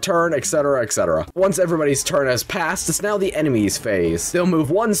movements per turn, etc, etc. Once everybody's turn has passed, it's now the enemy's phase. They'll move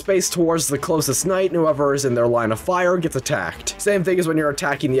 1 space towards the closest knight, and whoever is in their line of fire gets attacked. Same thing as when you're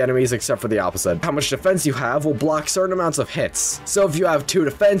attacking the enemies, except for the opposite. How much defense you have will block certain amounts of hits. So if you have 2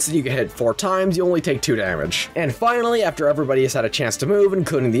 defense and you get hit 4 times, you only take 2 damage. And finally, after everybody has had a chance to move,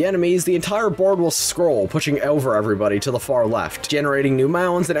 including the enemies, the entire board will scroll, pushing over everybody to the far left, generating new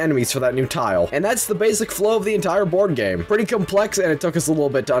mounds and enemies for that new tile. And that's the basic flow of the entire board game. Pretty complex, and it took us a little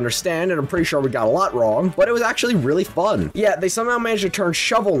bit to understand, and I'm pretty sure we got a lot wrong, but it was actually really fun. Yeah, they somehow managed to turn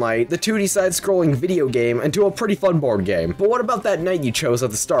Shovel Knight, the 2D side-scrolling video game, into a pretty fun board game. But what about that knight you chose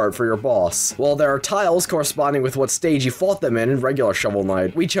at the start for your boss? Well, there are tiles corresponding with what stage you fought them in regular Shovel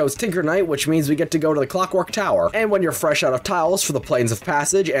Knight. We chose Tinker Knight, which means we get to go to the Clockwork Tower. And when you're fresh out of tiles for the Planes of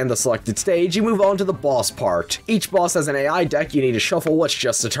Passage and the selected stage, you move on to the boss part. Each boss has an AI deck you need to shuffle, which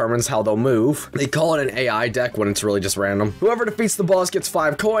just determines how they'll move. They call it an AI deck when it's really just random. Whoever defeats the boss gets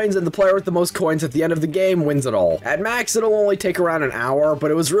 5 coins, and the player with the most coins at the end of the game wins it all. At max, it'll only take around an hour,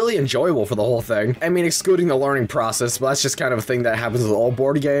 but it was really enjoyable for the whole thing. I mean, excluding the learning process, but that's just kind of a thing that happens with all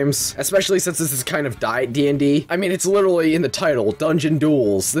board games, especially since this is kind of diet D&D. I mean, it's literally in the title, Dungeon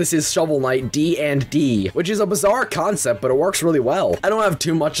Duels. This is Shovel Knight D&D, which is a bizarre concept, but it works really well. I don't have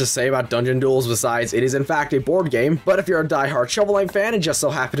too much to say about Dungeon Duels besides it is in fact a board game, but if you're a diehard Shovel Knight fan and just so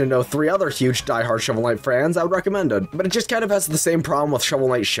happen to know 3 other huge diehard Shovel Knight fans, I would recommend it. But it just kind of has the same problem with Shovel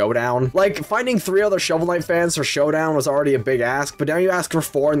Knight Showdown. Like, finding 3 other Shovel Knight fans for Showdown was already a big ask, but now you ask for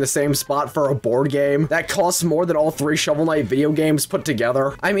 4 in the same spot for a board game that costs more than all 3 Shovel Knight video games put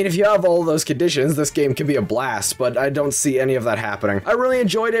together. I mean, if you have all those conditions, this game can be a blast, but I don't see any of that happening. I really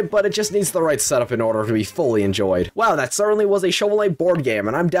enjoyed it, but it just needs the right setup in order to be fully enjoyed. Wow, that certainly was a Shovel Knight board game,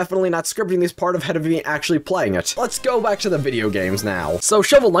 and I'm definitely not scripting this part ahead of me actually playing it. Let's go back to the video games now. So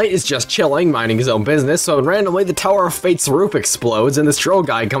Shovel Knight is just chilling, minding his own business, so randomly the Tower of Fate's roof explodes and this troll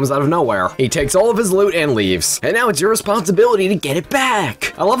guy comes out of nowhere. He takes all of his loot and leaves. And now it's your responsibility to get it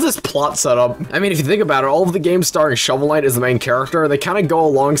back. I love this plot setup. I mean, if you think about it, all of the games starring Shovel Knight as the main character, they kind of go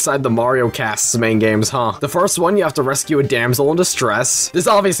alongside the Mario Cast's main games, huh? The first one, you have to rescue a damsel in distress. There's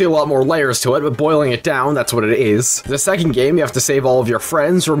obviously a lot more layers to it, but boiling it down, that's what it is. The second game, you have to save all of your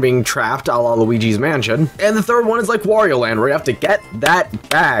friends from being trapped a la Luigi's Mansion. And the third one is like Wario Land, where you have to get that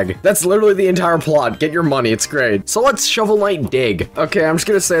bag. That's literally the entire plot. Get your money, it's great. So let's Shovel Knight dig. Okay, I'm just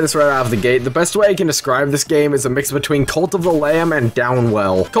gonna say this right out of the gate. The best way I can describe this game is a mix between Cult of the Lamb and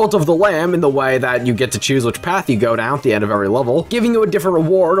Downwell. Cult of the Lamb in the way that you get to choose which path you go down at the end of every level, giving you a different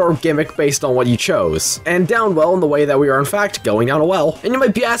reward or gimmick based on what you chose. And Downwell in the way that we are in fact going down a well. And you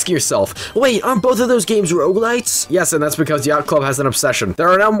might be asking yourself, wait, aren't both of those games roguelites? Yes, and that's because Yacht Club has an obsession. There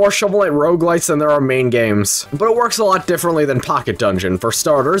are now more Shovel Knight roguelites than there are main games. But it works a lot differently than Pocket Dungeon. For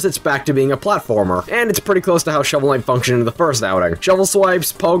starters, it's back to being a platformer, and it's pretty close to how Shovel Knight functioned in the first outing. jumping. Shovel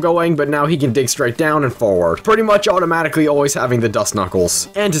swipes, pogoing, but now he can dig straight down and forward. Pretty much automatically always having the dust knuckles.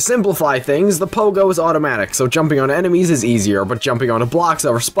 And to simplify things, the pogo is automatic, so jumping on enemies is easier, but jumping onto blocks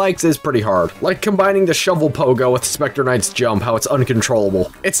over spikes is pretty hard. Like combining the shovel pogo with Specter Knight's jump, how it's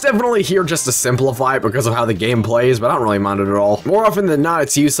uncontrollable. It's definitely here just to simplify it because of how the game plays, but I don't really mind it at all. More often than not,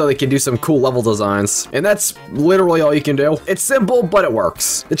 it's used so they can do some cool level designs. And that's literally all you can do. It's simple, but it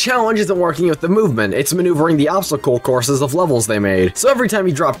works. The challenge isn't working with the movement, it's maneuvering the obstacle courses of levels they made. So every time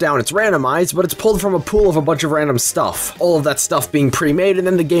you drop down, it's randomized, but it's pulled from a pool of a bunch of random stuff. All of that stuff being pre-made, and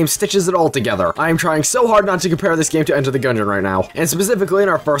then the game stitches it all together. I am trying so hard not to compare this game to Enter the Gungeon right now. And specifically in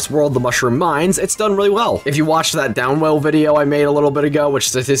our first world, the Mushroom Mines, it's done really well. If you watched that downwell video I made a little bit ago, which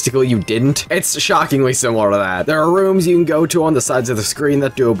statistically you didn't, it's shockingly similar to that. There are rooms you can go to on the sides of the screen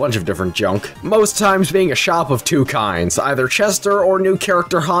that do a bunch of different junk. Most times being a shop of two kinds, either Chester or new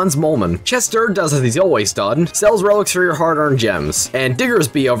character Hans Molman. Chester does as he's always done, sells relics for your hard-earned gems. And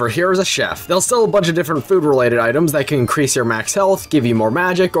Diggersby over here is a chef. They'll sell a bunch of different food-related items that can increase your max health, give you more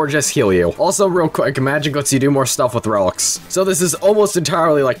magic, or just heal you. Also, real quick, magic lets you do more stuff with relics. So this is almost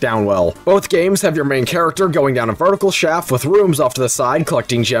entirely like Downwell. Both games have your main character going down a vertical shaft with rooms off to the side,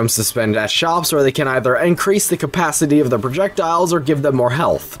 collecting gems to spend at shops where they can either increase the capacity of the projectiles or give them more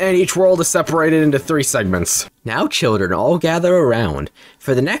health. And each world is separated into 3 segments. Now children, all gather around.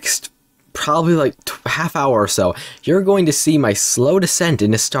 For the next probably like half hour or so, you're going to see my slow descent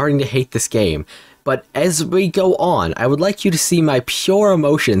into starting to hate this game. But as we go on, I would like you to see my pure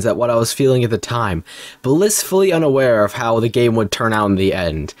emotions at what I was feeling at the time, blissfully unaware of how the game would turn out in the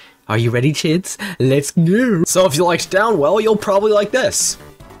end. Are you ready, kids? Let's go! So if you liked Downwell, you'll probably like this.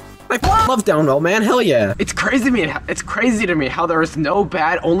 I love Downwell, man, hell yeah. It's crazy to me how there is no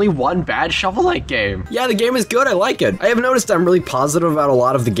bad, only one bad Shovel Knight game. Yeah, the game is good, I like it. I have noticed I'm really positive about a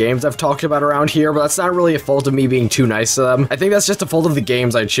lot of the games I've talked about around here, but that's not really a fault of me being too nice to them. I think that's just a fault of the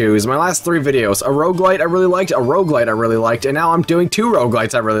games I choose. My last 3 videos, a roguelite I really liked, a roguelite I really liked, and now I'm doing 2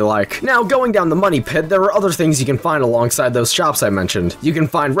 roguelites I really like. Now, going down the money pit, there are other things you can find alongside those shops I mentioned. You can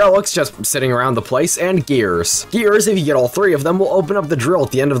find relics just sitting around the place, and gears. Gears, if you get all 3 of them, will open up the drill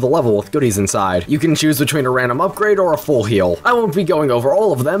at the end of the level with goodies inside. You can choose between a random upgrade or a full heal. I won't be going over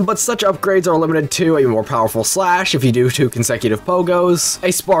all of them, but such upgrades are limited to a more powerful slash if you do 2 consecutive pogos,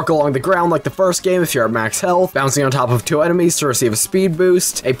 a spark along the ground like the first game if you're at max health, bouncing on top of 2 enemies to receive a speed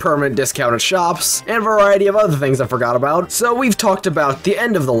boost, a permanent discount at shops, and a variety of other things I forgot about. So we've talked about the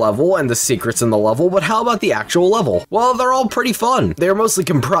end of the level and the secrets in the level, but how about the actual level? Well, they're all pretty fun. They're mostly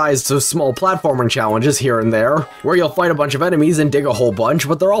comprised of small platforming challenges here and there, where you'll fight a bunch of enemies and dig a whole bunch,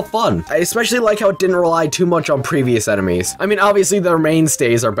 but they're all fun. I especially like how it didn't rely too much on previous enemies. I mean, obviously their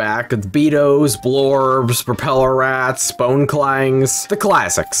mainstays are back, with Beetos, Blorbs, Propeller Rats, Bone Clangs, the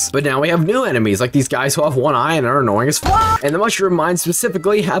classics. But now we have new enemies, like these guys who have 1 eye and are annoying as f***. And the Mushroom Mines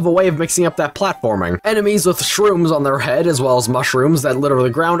specifically have a way of mixing up that platforming. Enemies with shrooms on their head, as well as mushrooms that litter the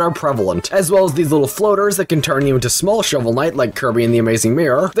ground, are prevalent, as well as these little floaters that can turn you into small Shovel Knight like Kirby in the Amazing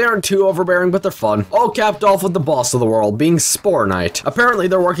Mirror. They aren't too overbearing, but they're fun. All capped off with the boss of the world, being Spore Knight. Apparently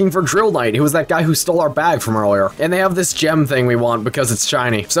they're working for Drill Knight, who was that guy who stole our bag from earlier. And they have this gem thing we want because it's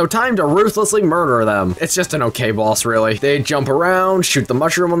shiny. So time to ruthlessly murder them. It's just an okay boss, really. They jump around, shoot the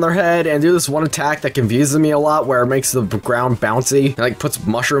mushroom on their head, and do this one attack that confuses me a lot where it makes the ground bouncy and like puts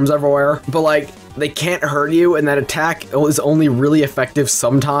mushrooms everywhere. But like, they can't hurt you, and that attack is only really effective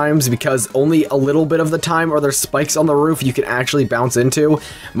sometimes because only a little bit of the time are there spikes on the roof you can actually bounce into.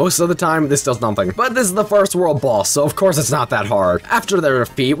 Most of the time, this does nothing. But this is the first world boss, so of course it's not that hard. After their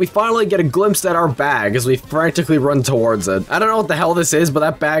defeat, we finally get a glimpse at our bag as we frantically run towards it. I don't know what the hell this is, but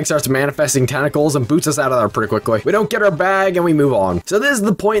that bag starts manifesting tentacles and boots us out of there pretty quickly. We don't get our bag and we move on. So this is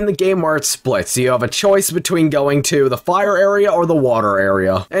the point in the game where it splits. You have a choice between going to the fire area or the water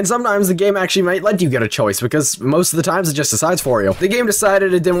area. And sometimes the game actually might let you get a choice because most of the times it just decides for you. The game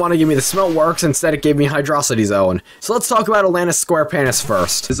decided it didn't want to give me the Smelt Works, instead it gave me Hydrocity Zone. So let's talk about Atlantis Squarepanus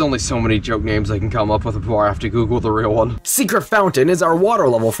first. There's only so many joke names I can come up with before I have to Google the real one. Secret Fountain is our water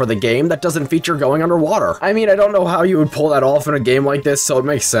level for the game that doesn't feature going underwater. I mean, I don't know how you would pull that off in a game like this, so it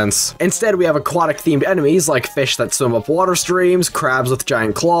makes sense. Instead, we have aquatic themed enemies like fish that swim up water streams, crabs with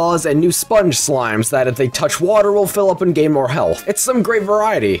giant claws, and new sponge slimes that if they touch water will fill up and gain more health. It's some great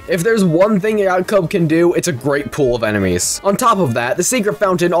variety. If there's one thing Scout Cub can do, it's a great pool of enemies. On top of that, the Secret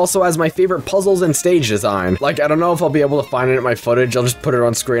Fountain also has my favorite puzzles and stage design. Like, I don't know if I'll be able to find it in my footage, I'll just put it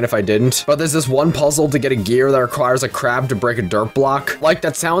on screen if I didn't. But there's this one puzzle to get a gear that requires a crab to break a dirt block. Like,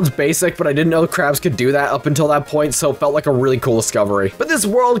 that sounds basic, but I didn't know crabs could do that up until that point, so it felt like a really cool discovery. But this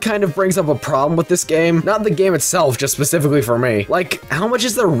world kind of brings up a problem with this game. Not the game itself, just specifically for me. Like, how much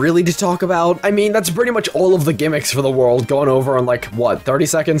is there really to talk about? I mean, that's pretty much all of the gimmicks for the world going over in like, what, 30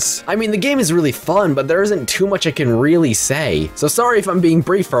 seconds? I mean, the game is really fun, but there isn't too much I can really say. So sorry if I'm being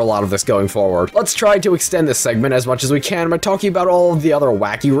brief for a lot of this going forward. Let's try to extend this segment as much as we can by talking about all of the other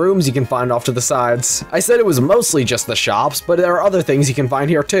wacky rooms you can find off to the sides. I said it was mostly just the shops, but there are other things you can find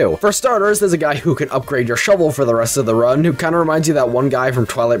here too. For starters, there's a guy who can upgrade your shovel for the rest of the run, who kind of reminds you of that one guy from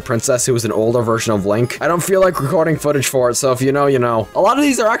Twilight Princess who was an older version of Link. I don't feel like recording footage for it, so if you know, you know. A lot of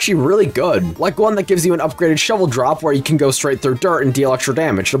these are actually really good, like one that gives you an upgraded shovel drop where you can go straight through dirt and deal extra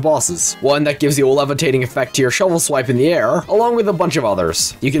damage to bosses. One that gives you a levitating effect to your shovel swipe in the air, along with a bunch of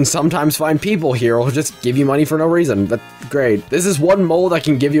others. You can sometimes find people here who'll just give you money for no reason. That's great. This is one mole that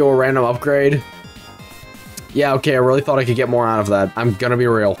can give you a random upgrade. Yeah, okay, I really thought I could get more out of that. I'm gonna be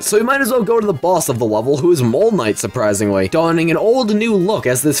real. So we might as well go to the boss of the level, who is Mole Knight, surprisingly, donning an old new look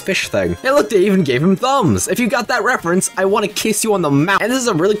as this fish thing. Hey look, they even gave him thumbs. If you got that reference, I want to kiss you on the mouth. And this is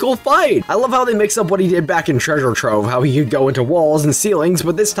a really cool fight. I love how they mix up what he did back in Treasure Trove, how he could go into walls and ceilings,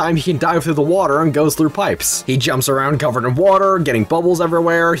 but this time he can dive through the water and goes through pipes. He jumps around covered in water, getting bubbles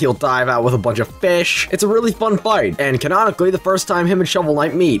everywhere. He'll dive out with a bunch of fish. It's a really fun fight, and canonically, the first time him and Shovel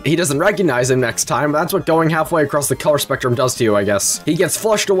Knight meet, he doesn't recognize him next time. That's what going halfway across the color spectrum does to you, I guess. He gets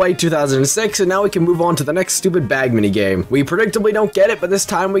flushed away 2006, and now we can move on to the next stupid bag minigame. We predictably don't get it, but this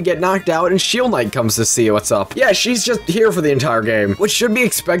time we get knocked out and Shield Knight comes to see what's up. Yeah, she's just here for the entire game, which should be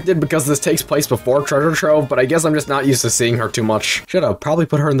expected because this takes place before Treasure Trove, but I guess I'm just not used to seeing her too much. Should have probably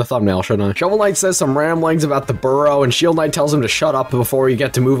put her in the thumbnail, shouldn't I? Shovel Knight says some ramblings about the burrow, and Shield Knight tells him to shut up before we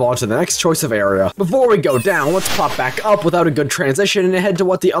get to move on to the next choice of area. Before we go down, let's pop back up without a good transition and head to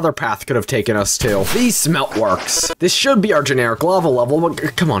what the other path could have taken us to. The Smeltworks. This should be our generic lava level,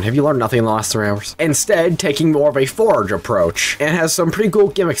 but come on, have you learned nothing in the last 3 hours? Instead, taking more of a forage approach, and has some pretty cool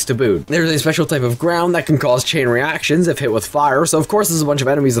gimmicks to boot. There's a special type of ground that can cause chain reactions if hit with fire, so of course there's a bunch of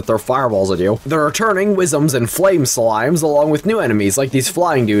enemies that throw fireballs at you. There are returning wisms and flame slimes, along with new enemies like these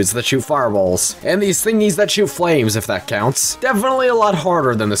flying dudes that shoot fireballs, and these thingies that shoot flames, if that counts. Definitely a lot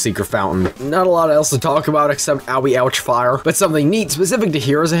harder than the Secret Fountain. Not a lot else to talk about except owie ouch fire, but something neat specific to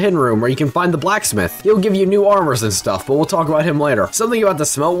here is a hidden room where you can find the blacksmith. He'll give you new armors and stuff, but we'll talk about him later. Something about the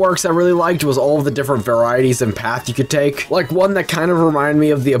Smeltworks I really liked was all of the different varieties and paths you could take. Like one that kind of reminded me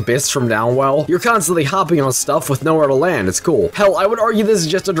of the Abyss from Downwell. You're constantly hopping on stuff with nowhere to land. It's cool. Hell, I would argue this is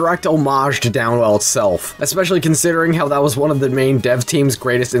just a direct homage to Downwell itself, especially considering how that was one of the main dev team's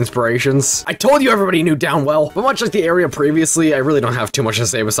greatest inspirations. I told you everybody knew Downwell, but much like the area previously, I really don't have too much to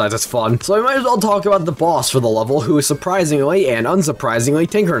say besides it's fun. So I might as well talk about the boss for the level, who is surprisingly and unsurprisingly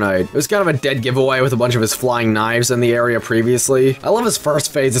Tinker Knight. It was kind of a dead giveaway with a bunch of his flying knives in the area previously. I love his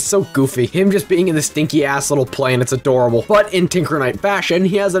first phase, it's so goofy. Him just being in the stinky ass little plane, it's adorable. But in Tinker Knight fashion,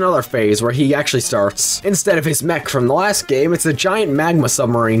 he has another phase where he actually starts. Instead of his mech from the last game, it's a giant magma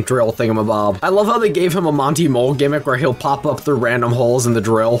submarine drill thingamabob. I love how they gave him a Monty Mole gimmick where he'll pop up through random holes in the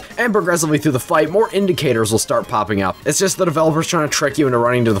drill, and progressively through the fight, more indicators will start popping up. It's just the developers trying to trick you into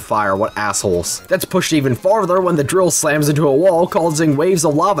running to the fire, what assholes. That's pushed even farther when the drill slams into a wall, causing waves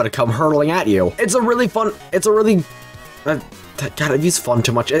of lava to come hurtling at you. It's a really God, I've used fun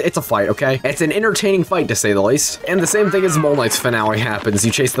too much. It's a fight, okay? It's an entertaining fight, to say the least. And the same thing as Mole Knight's finale happens.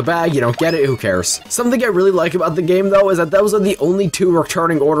 You chase the bag, you don't get it, who cares? Something I really like about the game, though, is that those are the only 2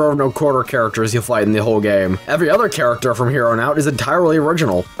 returning Order of No Quarter characters you'll fight in the whole game. Every other character from here on out is entirely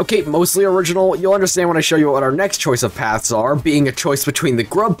original. Okay, mostly original. You'll understand when I show you what our next choice of paths are, being a choice between the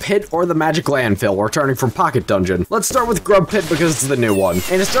Grub Pit or the Magic Landfill, returning from Pocket Dungeon. Let's start with Grub Pit because it's the new one.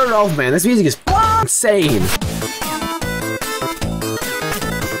 And to start it off, man, this music is insane.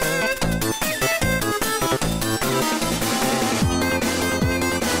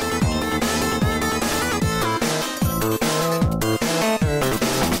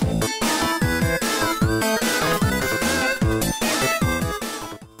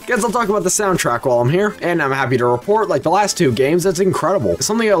 Guess I'll talk about the soundtrack while I'm here, and I'm happy to report, like the last 2 games, it's incredible.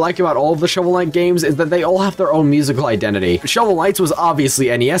 Something I like about all of the Shovel Knight games is that they all have their own musical identity. Shovel Knight's was obviously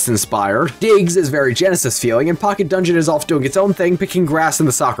NES inspired, Diggs is very Genesis feeling, and Pocket Dungeon is off doing its own thing, picking grass in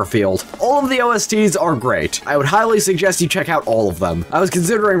the soccer field. All of the OSTs are great. I would highly suggest you check out all of them. I was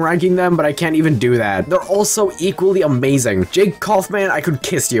considering ranking them, but I can't even do that. They're also equally amazing. Jake Kaufman, I could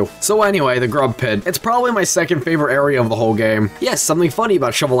kiss you. So anyway, the Grub Pit. It's probably my second favorite area of the whole game. Yes, something funny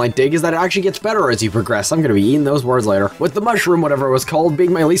about Shovel Knight dig is that it actually gets better as you progress. I'm gonna be eating those words later. With the mushroom, whatever it was called,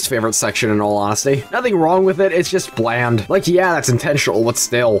 being my least favorite section in all honesty. Nothing wrong with it, it's just bland. Like, yeah, that's intentional, but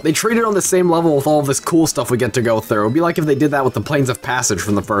still. They treat it on the same level with all of this cool stuff we get to go through. It'd be like if they did that with the Plains of Passage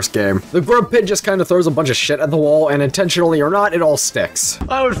from the first game. The grub pit just kind of throws a bunch of shit at the wall, and intentionally or not, it all sticks.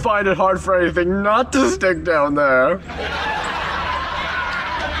 I would find it hard for anything not to stick down there.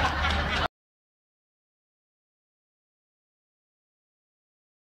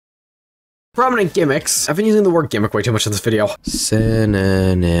 Prominent gimmicks. I've been using the word gimmick way too much in this video. Synonyms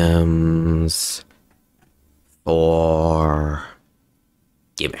for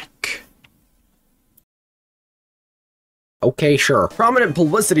gimmick. Okay, sure. Prominent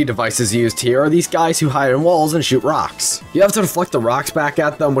publicity devices used here are these guys who hide in walls and shoot rocks. You have to deflect the rocks back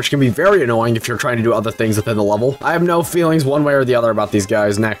at them, which can be very annoying if you're trying to do other things within the level. I have no feelings one way or the other about these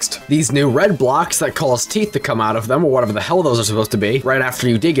guys. Next. These new red blocks that cause teeth to come out of them, or whatever the hell those are supposed to be, right after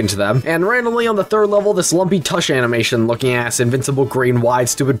you dig into them. And randomly on the third level, this lumpy tush animation looking ass invincible green wide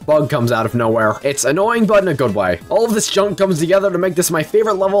stupid bug comes out of nowhere. It's annoying, but in a good way. All of this junk comes together to make this my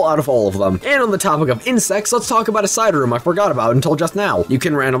favorite level out of all of them. And on the topic of insects, let's talk about a side room I forgot about until just now. You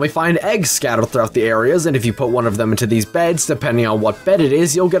can randomly find eggs scattered throughout the areas, and if you put one of them into these beds, depending on what bed it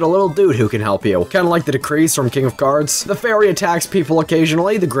is, you'll get a little dude who can help you. Kinda like the decrees from King of Cards. The fairy attacks people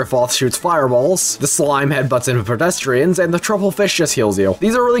occasionally, the Griffoth shoots fireballs, the slime headbutts into pedestrians, and the trufflefish just heals you.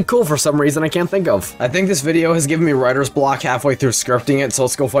 These are really cool for some reason I can't think of. I think this video has given me writer's block halfway through scripting it, so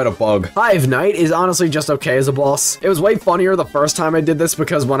let's go fight a bug. Hive Knight is honestly just okay as a boss. It was way funnier the first time I did this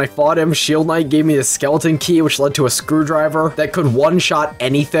because when I fought him, Shield Knight gave me the skeleton key, which led to a screwdriver that could one-shot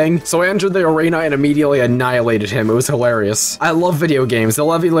anything, so I entered the arena and immediately annihilated him. It was hilarious. I love video games. They'll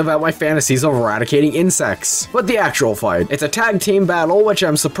let me live out my fantasies of eradicating insects. But the actual fight. It's a tag team battle, which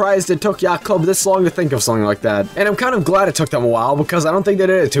I'm surprised it took Jakob this long to think of something like that. And I'm kind of glad it took them a while because I don't think they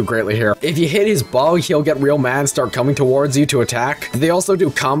did it too greatly here. If you hit his bug, he'll get real mad and start coming towards you to attack. They also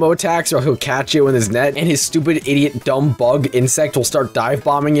do combo attacks or he'll catch you in his net and his stupid idiot dumb bug insect will start dive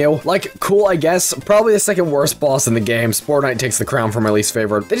bombing you. Like, cool I guess. Probably the second worst boss in the game. Spore Knight takes the crown for my least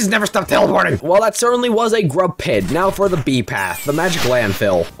favorite. They just never stop teleporting! Well, that certainly was a grub pit. Now for the B path, the magic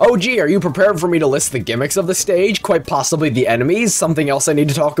landfill. Oh gee, are you prepared for me to list the gimmicks of the stage? Quite possibly the enemies? Something else I need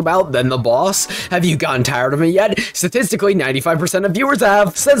to talk about? Then the boss? Have you gotten tired of me yet? Statistically, 95% of viewers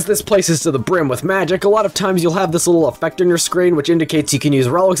have. Since this place is to the brim with magic, a lot of times you'll have this little effect on your screen which indicates you can use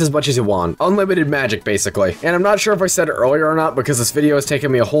relics as much as you want. Unlimited magic, basically. And I'm not sure if I said it earlier or not because this video has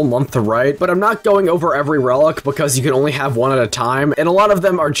taken me a whole month to write, but I'm not going over every relic because you can only have one at a time, and a lot of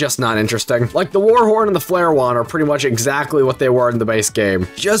them are just not interesting. Like the Warhorn and the Flare Wand are pretty much exactly what they were in the base game.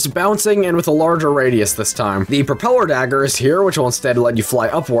 Just bouncing and with a larger radius this time. The Propeller Dagger is here, which will instead let you fly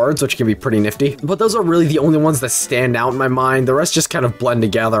upwards, which can be pretty nifty. But those are really the only ones that stand out in my mind. The rest just kind of blend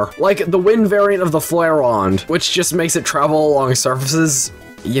together. Like the Wind variant of the Flare Wand, which just makes it travel along surfaces.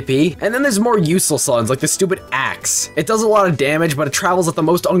 Yippee. And then there's more useless ones, like the stupid axe. It does a lot of damage, but it travels at the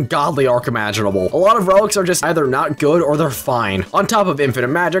most ungodly arc imaginable. A lot of relics are just either not good or they're fine. On top of infinite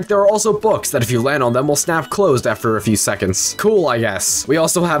magic, there are also books that if you land on them will snap closed after a few seconds. Cool, I guess. We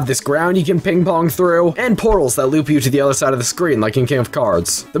also have this ground you can ping pong through, and portals that loop you to the other side of the screen like in King of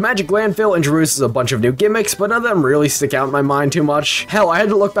Cards. The magic landfill introduces a bunch of new gimmicks, but none of them really stick out in my mind too much. Hell, I had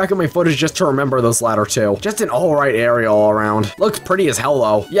to look back at my footage just to remember those latter two. Just an alright area all around. Looks pretty as hell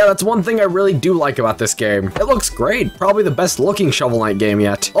though. Yeah, that's one thing I really do like about this game. It looks great. Probably the best looking Shovel Knight game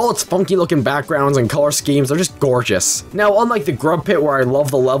yet. All its funky looking backgrounds and color schemes are just gorgeous. Now, unlike the Grub Pit where I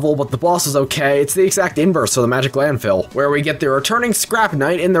love the level, but the boss is okay, it's the exact inverse of the Magic Landfill, where we get the returning Scrap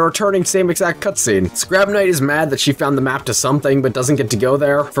Knight in the returning same exact cutscene. Scrap Knight is mad that she found the map to something, but doesn't get to go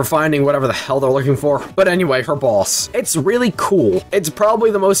there for finding whatever the hell they're looking for. But anyway, her boss. It's really cool. It's probably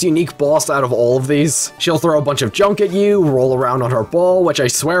the most unique boss out of all of these. She'll throw a bunch of junk at you, roll around on her ball, which I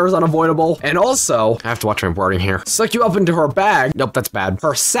swear is unavoidable, and also, I have to watch my wording here, suck you up into her bag. Nope, that's bad.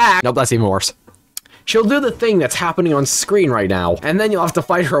 Her sack. Nope, that's even worse. She'll do the thing that's happening on screen right now, and then you'll have to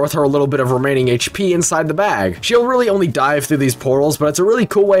fight her with her little bit of remaining HP inside the bag. She'll really only dive through these portals, but it's a really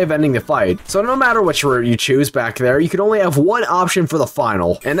cool way of ending the fight. So no matter which route you choose back there, you can only have one option for the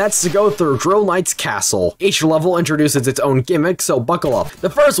final, and that's to go through Drill Knight's castle. Each level introduces its own gimmick, so buckle up. The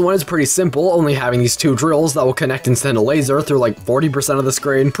first one is pretty simple, only having these two drills that will connect and send a laser through like 40% of the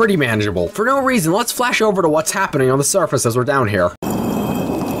screen. Pretty manageable. For no reason, let's flash over to what's happening on the surface as we're down here.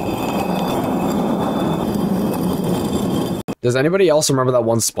 Does anybody else remember that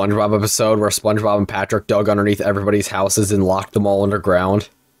one SpongeBob episode where SpongeBob and Patrick dug underneath everybody's houses and locked them all underground?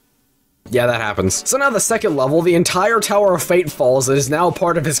 Yeah, that happens. So now the second level, the entire Tower of Fate falls and is now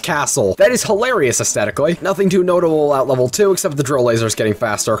part of his castle. That is hilarious aesthetically. Nothing too notable at level 2 except the drill lasers getting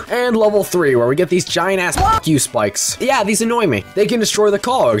faster. And level 3, where we get these giant-ass f*** you spikes. Yeah, these annoy me. They can destroy the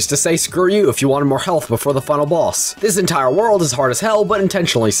cogs to say screw you if you wanted more health before the final boss. This entire world is hard as hell, but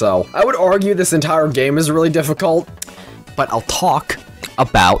intentionally so. I would argue this entire game is really difficult, but I'll talk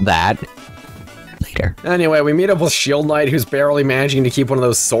about that later. Anyway, we meet up with Shield Knight, who's barely managing to keep one of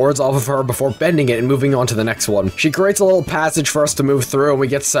those swords off of her before bending it and moving on to the next one. She creates a little passage for us to move through and we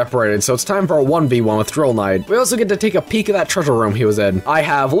get separated, so it's time for a 1v1 with Drill Knight. We also get to take a peek at that treasure room he was in. I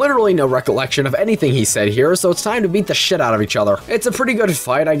have literally no recollection of anything he said here, so it's time to beat the shit out of each other. It's a pretty good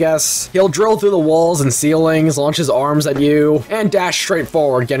fight, I guess. He'll drill through the walls and ceilings, launch his arms at you, and dash straight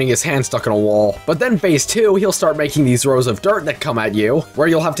forward, getting his hand stuck in a wall. But then phase 2, he'll start making these rows of dirt that come at you, where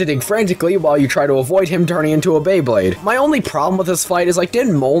you'll have to dig frantically while you try to avoid him turning into a Beyblade. My only problem with this fight is, like,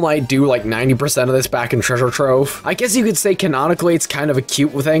 didn't Mole Knight do like 90% of this back in Treasure Trove? I guess you could say canonically it's kind of a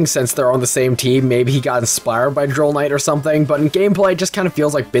cute thing since they're on the same team. Maybe he got inspired by Drill Knight or something, but in gameplay it just kind of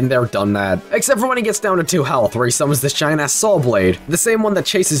feels like been there, done that. Except for when he gets down to 2 health, where he summons this giant-ass Saw Blade. The same one that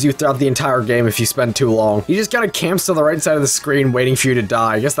chases you throughout the entire game if you spend too long. He just kind of camps to the right side of the screen waiting for you to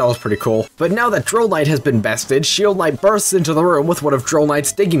die. I guess that was pretty cool. But now that Drill Knight has been bested, Shield Knight bursts into the room with one of Drill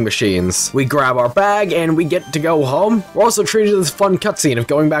Knight's digging machines. We grab our bag and we get to go home. We're also treated to this fun cutscene of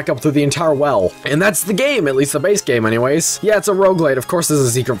going back up through the entire well. And that's the game, at least the base game anyways. Yeah, it's a roguelite, of course there's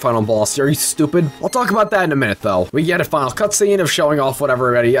a secret final boss. Are you stupid? I'll talk about that in a minute though. We get a final cutscene of showing off what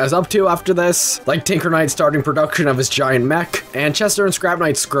everybody is up to after this, like Tinker Knight starting production of his giant mech, and Chester and Scrap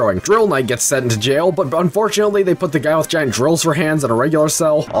Knight screwing. Drill Knight gets sent into jail, but unfortunately they put the guy with giant drills for hands in a regular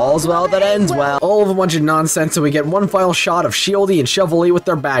cell. All's well that ends well. All of a bunch of nonsense, and we get one final shot of Shieldy and Shovelly with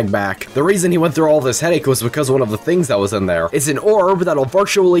their bag back. The reason he went through all this headache was because one of the things that was in there is an orb that'll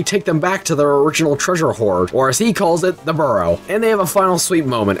virtually take them back to their original treasure hoard, or as he calls it, the burrow. And they have a final sweet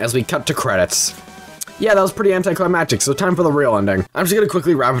moment as we cut to credits. Yeah, that was pretty anticlimactic, so time for the real ending. I'm just gonna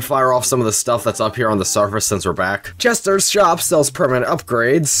quickly rapid fire off some of the stuff that's up here on the surface since we're back. Chester's shop sells permanent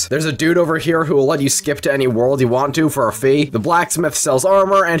upgrades. There's a dude over here who will let you skip to any world you want to for a fee. The blacksmith sells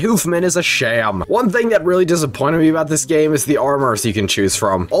armor, and Hoofman is a sham. One thing that really disappointed me about this game is the armors you can choose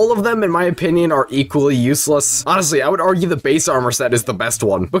from. All of them, in my opinion, are equally useless. Honestly, I would argue the base armor set is the best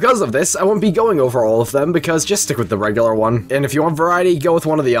one. Because of this, I won't be going over all of them, because just stick with the regular one. And if you want variety, go with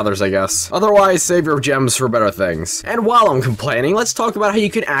one of the others, I guess. Otherwise, save your gems for better things. And while I'm complaining, let's talk about how you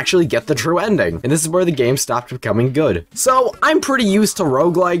can actually get the true ending. And this is where the game stopped becoming good. So, I'm pretty used to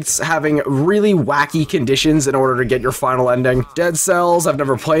roguelikes having really wacky conditions in order to get your final ending. Dead Cells, I've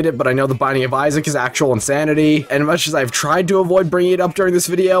never played it, but I know the Binding of Isaac is actual insanity. And much as I've tried to avoid bringing it up during this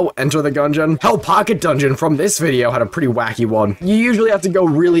video, Enter the Gungeon. Hell, Pocket Dungeon from this video had a pretty wacky one. You usually have to go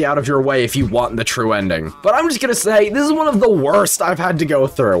really out of your way if you want the true ending. But I'm just gonna say, this is one of the worst I've had to go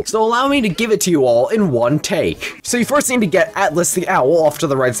through. So allow me to give it to you all in one take. So you first need to get Atlas the Owl off to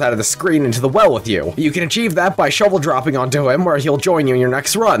the right side of the screen into the well with you. You can achieve that by shovel dropping onto him where he'll join you in your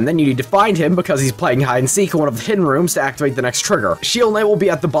next run. Then you need to find him because he's playing hide and seek in one of the hidden rooms to activate the next trigger. Shield Knight will be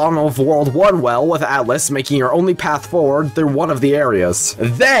at the bottom of World 1 well with Atlas, making your only path forward through one of the areas.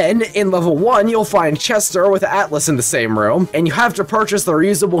 Then, in level 1, you'll find Chester with Atlas in the same room, and you have to purchase the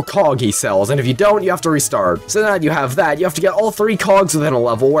reusable cog he sells, and if you don't, you have to restart. So now that you have that, you have to get all 3 cogs within a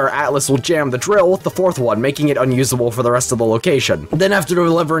level where Atlas will jam the drill with the 4th one, making it unusable for the rest of the location. Then after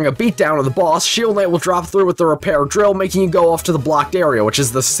delivering a beatdown of the boss, Shield Knight will drop through with the repair drill, making you go off to the blocked area, which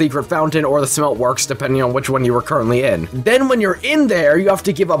is the secret fountain or the smelt works, depending on which one you were currently in. Then when you're in there, you have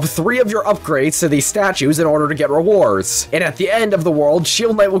to give up 3 of your upgrades to these statues in order to get rewards. And at the end of the world,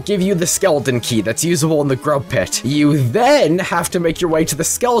 Shield Knight will give you the skeleton key that's usable in the grub pit. You then have to make your way to the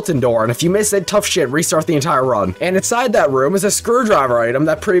skeleton door, and if you miss it, tough shit, restart the entire run. And inside that room is a screwdriver item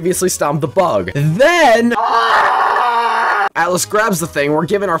that previously stomped the bug. Then Atlas grabs the thing. We're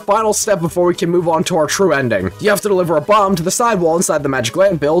given our final step before we can move on to our true ending. You have to deliver a bomb to the sidewall inside the magic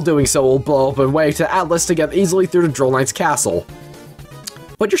landfill. Doing so will blow up a way to Atlas to get easily through to Drill Knight's castle.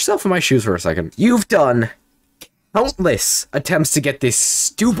 Put yourself in my shoes for a second. You've done countless attempts to get this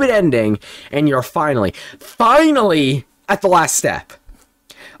stupid ending, and you're finally at the last step.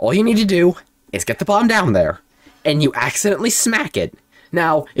 All you need to do is get the bomb down there, and you accidentally smack it.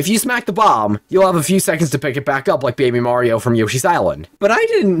 Now, if you smack the bomb, you'll have a few seconds to pick it back up like Baby Mario from Yoshi's Island. But I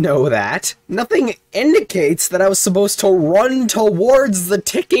didn't know that. Nothing indicates that I was supposed to run towards the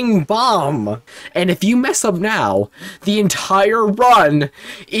ticking bomb. And if you mess up now, the entire run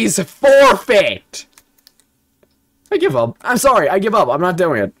is forfeit. I give up. I'm sorry, I give up. I'm not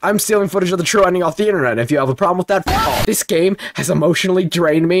doing it. I'm stealing footage of the true ending off the internet. If you have a problem with that, off. This game has emotionally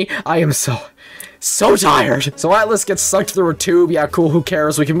drained me. I am so tired. So Atlas gets sucked through a tube. Yeah, cool, who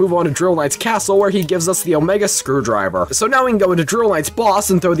cares? We can move on to Drill Knight's castle, where he gives us the Omega Screwdriver. So now we can go into Drill Knight's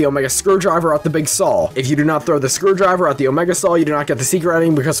boss and throw the Omega Screwdriver at the big saw. If you do not throw the screwdriver at the Omega saw, you do not get the secret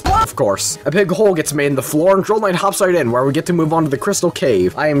ending because, of course. A big hole gets made in the floor, and Drill Knight hops right in, where we get to move on to the Crystal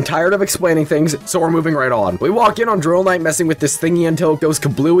Cave. I am tired of explaining things, so we're moving right on. We walk in on Drill Knight messing with this thingy until it goes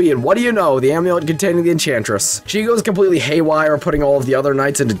kablooey, and what do you know? The amulet containing the Enchantress. She goes completely haywire, putting all of the other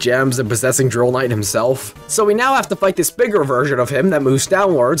knights into gems and possessing Drill Knight himself. So we now have to fight this bigger version of him that moves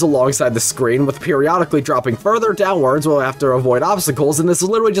downwards alongside the screen, with periodically dropping further downwards. We'll have to avoid obstacles, and this is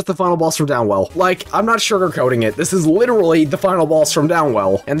literally just the final boss from Downwell. Like, I'm not sugarcoating it. This is literally the final boss from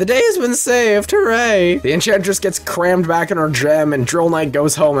Downwell. And the day has been saved, hooray! The Enchantress gets crammed back in her gem, and Drill Knight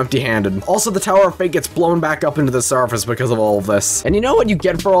goes home empty-handed. Also, the Tower of Fate gets blown back up into the surface because of all of this. And you know what you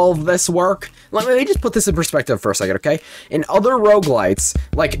get for all of this work? Let me just put this in perspective for a second, okay? In other roguelites,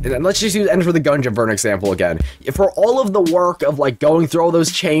 like, let's just use Enter the Gungeon for an example again. For all of the work of, like, going through all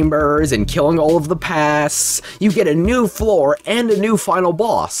those chambers and killing all of the paths, you get a new floor and a new final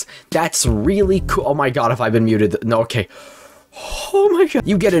boss. That's really cool. Oh my god, have I been muted? No, okay. Oh my god.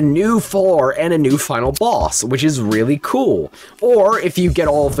 You get a new floor and a new final boss, which is really cool. Or, if you get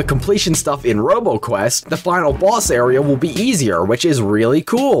all of the completion stuff in RoboQuest, the final boss area will be easier, which is really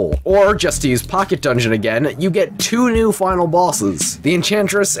cool. Or, just to use Pocket Dungeon again, you get 2 new final bosses, the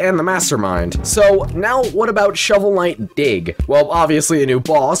Enchantress and the Mastermind. So, now what about Shovel Knight Dig? Well, obviously a new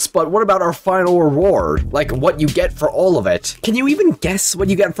boss, but what about our final reward? Like, what you get for all of it? Can you even guess what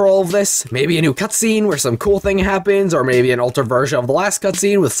you get for all of this? Maybe a new cutscene where some cool thing happens, or maybe an altered version of the last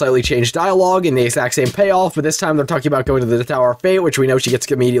cutscene with slightly changed dialogue and the exact same payoff, but this time they're talking about going to the Tower of Fate, which we know she gets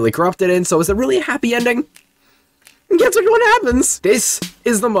immediately corrupted in, so is it really a happy ending? And guess what happens? This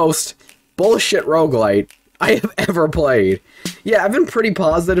is the most bullshit roguelite I have ever played. Yeah, I've been pretty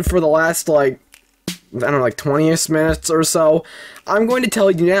positive for the last, like, I don't know, like 20-ish minutes or so. I'm going to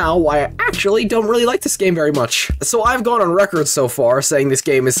tell you now why I actually don't really like this game very much. So I've gone on record so far saying this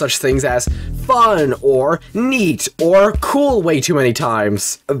game is such things as fun, or neat, or cool way too many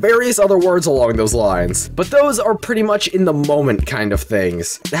times. Various other words along those lines. But those are pretty much in the moment kind of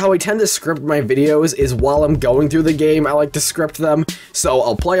things. How I tend to script my videos is while I'm going through the game, I like to script them. So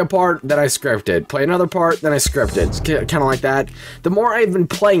I'll play a part, then I script it. Play another part, then I script it. It's kind of like that. The more I've been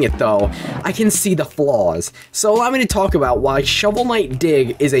playing it though, I can see the flaws. So allow me to talk about why Shovel Knight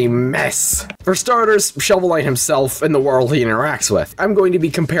Dig is a mess. For starters, Shovel Knight himself and the world he interacts with. I'm going to be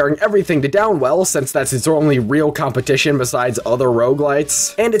comparing everything to Downwell, since that's its only real competition besides other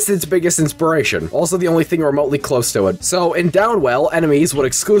roguelites, and it's its biggest inspiration. Also the only thing remotely close to it. So in Downwell, enemies would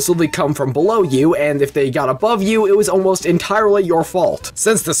exclusively come from below you, and if they got above you, it was almost entirely your fault.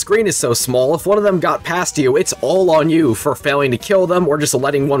 Since the screen is so small, if one of them got past you, it's all on you for failing to kill them or just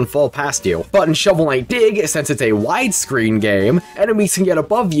letting one fall past you. But in Shovel Knight Dig, since it's a widescreen game, enemies can get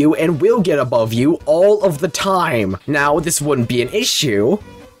above you and will get above you all of the time. Now, this wouldn't be an issue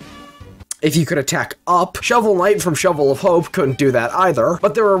if you could attack up. Shovel Knight from Shovel of Hope couldn't do that either,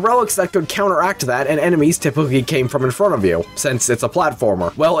 but there are relics that could counteract that, and enemies typically came from in front of you, since it's a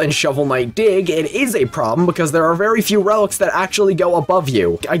platformer. Well, in Shovel Knight Dig, it is a problem because there are very few relics that actually go above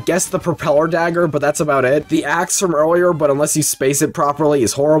you. I guess the propeller dagger, but that's about it. The axe from earlier, but unless you space it properly,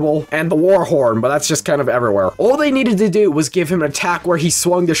 is horrible. And the war horn, but that's just kind of everywhere. All they needed to do was give him an attack where he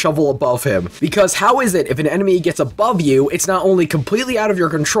swung the shovel above him. Because how is it if an enemy gets above you, it's not only completely out of your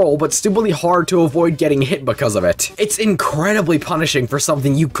control, but stupidly hard to avoid getting hit because of it. It's incredibly punishing for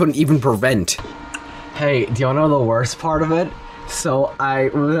something you couldn't even prevent. Hey, do you wanna know the worst part of it? So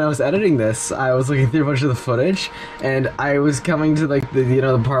when I was editing this, I was looking through a bunch of the footage, and I was coming to like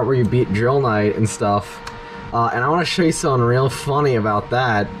the part where you beat Drill Knight and stuff, and I want to show you something real funny about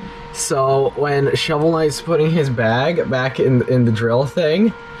that. So when Shovel Knight's putting his bag back in the drill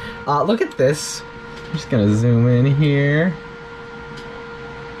thing, look at this. I'm just gonna zoom in here.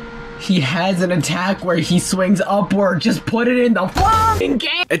 He has an attack where he swings upward. Just put it in the fucking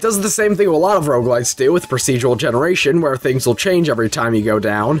game! It does the same thing a lot of roguelites do with procedural generation, where things will change every time you go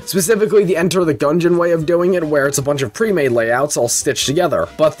down. Specifically, the Enter the Gungeon way of doing it, where it's a bunch of pre-made layouts all stitched together.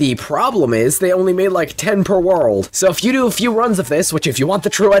 But the problem is, they only made like 10 per world. So if you do a few runs of this, which if you want the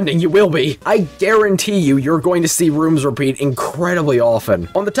true ending, you will be, I guarantee you're going to see rooms repeat incredibly often.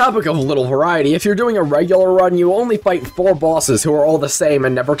 On the topic of little variety, if you're doing a regular run, you only fight 4 bosses who are all the same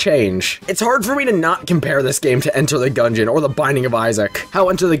and never change. It's hard for me to not compare this game to Enter the Gungeon or The Binding of Isaac. magic. How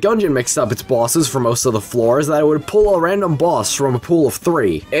Enter the Gungeon mixed up its bosses for most of the floors that it would pull a random boss from a pool of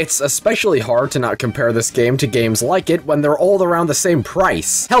 3. It's especially hard to not compare this game to games like it when they're all around the same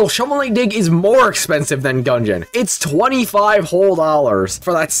price. Hell, Shovel Knight Dig is more expensive than Gungeon. It's $25 whole.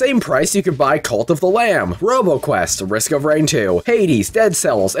 For that same price, you could buy Cult of the Lamb, RoboQuest, Risk of Rain 2, Hades, Dead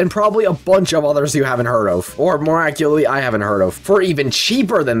Cells, and probably a bunch of others you haven't heard of. Or more accurately, I haven't heard of. For even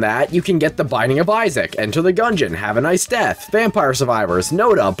cheaper than that, you can get The Binding of Isaac, Enter the Gungeon, Have a Nice Death, Vampire Survivors,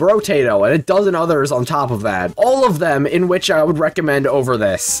 Noda, Brotato, and a dozen others on top of that. All of them in which I would recommend over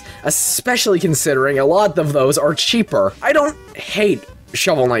this, especially considering a lot of those are cheaper. I don't hate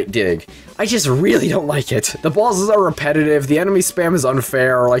Shovel Knight Dig. I just really don't like it. The bosses are repetitive, the enemy spam is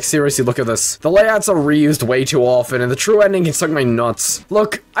unfair, like seriously, look at this. The layouts are reused way too often, and the true ending can suck my nuts.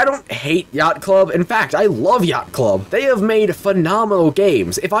 Look, I don't hate Yacht Club. In fact, I love Yacht Club. They have made phenomenal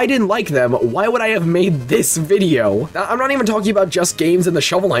games. If I didn't like them, why would I have made this video? Now, I'm not even talking about just games in the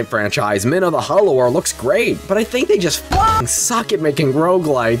Shovel Knight franchise. Min of the Hollower looks great, but I think they just f***ing suck at making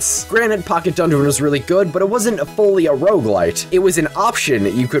roguelites. Granted, Pocket Dungeon was really good, but it wasn't fully a roguelite. It was an option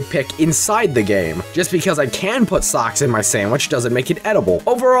you could pick inside the game. Just because I can put socks in my sandwich doesn't make it edible.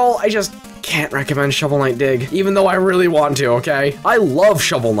 Overall, I just can't recommend Shovel Knight Dig, even though I really want to, okay? I love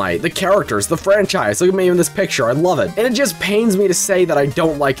Shovel Knight, the characters, the franchise. Look at me in this picture, I love it. And it just pains me to say that I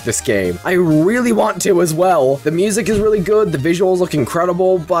don't like this game. I really want to as well. The music is really good, the visuals look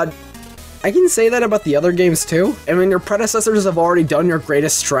incredible, but I can say that about the other games too. I mean, your predecessors have already done your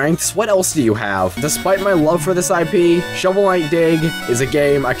greatest strengths. What else do you have? Despite my love for this IP, Shovel Knight Dig is a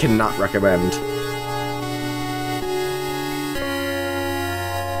game I cannot recommend.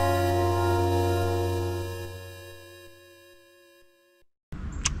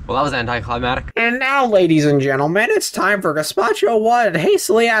 Well, that was anticlimactic. And now, ladies and gentlemen, it's time for Gazpacho 1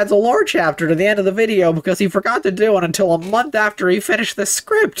 hastily adds a lore chapter to the end of the video because he forgot to do it until a month after he finished the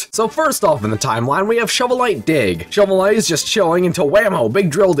script. So first off in the timeline, we have Shovel Knight Dig. Shovel Knight is just chilling until whammo, big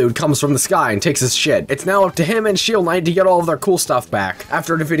drill dude comes from the sky and takes his shit. It's now up to him and Shield Knight to get all of their cool stuff back.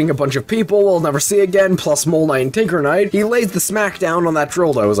 After defeating a bunch of people we'll never see again, plus Mole Knight and Tinker Knight, he lays the smackdown on that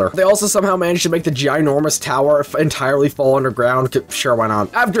drill dozer. They also somehow managed to make the ginormous tower entirely fall underground. Sure, why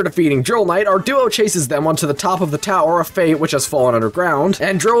not? After defeating Drill Knight, our duo chases them onto the top of the Tower of Fate, which has fallen underground,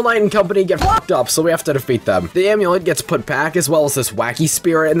 and Drill Knight and company get fucked up, so we have to defeat them. The amulet gets put back, as well as this wacky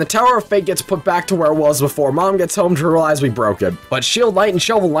spirit, and the Tower of Fate gets put back to where it was before Mom gets home to realize we broke it. But Shield Knight and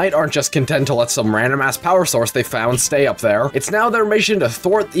Shovel Knight aren't just content to let some random-ass power source they found stay up there. It's now their mission to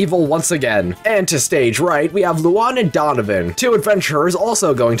thwart evil once again. And to stage right, we have Luan and Donovan, two adventurers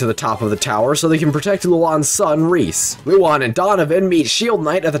also going to the top of the tower so they can protect Luan's son, Reese. Luan and Donovan meet Shield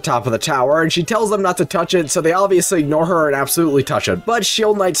Knight at the top of the tower, and she tells them not to touch it, so they obviously ignore her and absolutely touch it. But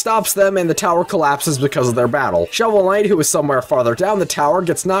Shield Knight stops them, and the tower collapses because of their battle. Shovel Knight, who is somewhere farther down the tower,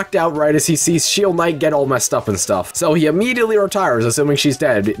 gets knocked out right as he sees Shield Knight get all messed up and stuff. So he immediately retires, assuming she's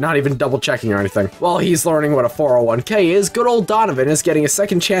dead, not even double checking or anything. While he's learning what a 401k is, good old Donovan is getting a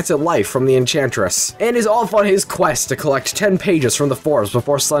second chance at life from the Enchantress, and is off on his quest to collect 10 pages from the forest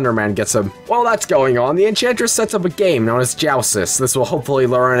before Slenderman gets him. While that's going on, the Enchantress sets up a game known as Joustus. This will hopefully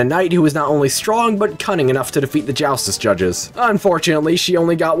lure in a knight who is not only strong, but cunning enough to defeat the Joustus judges. Unfortunately, she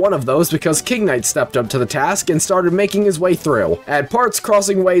only got one of those because King Knight stepped up to the task and started making his way through, at parts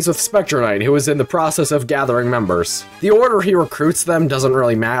crossing ways with Specter Knight, who is in the process of gathering members. The order he recruits them doesn't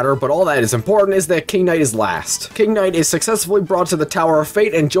really matter, but all that is important is that King Knight is last. King Knight is successfully brought to the Tower of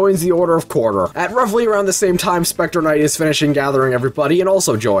Fate and joins the Order of Quarter. At roughly around the same time, Specter Knight is finishing gathering everybody and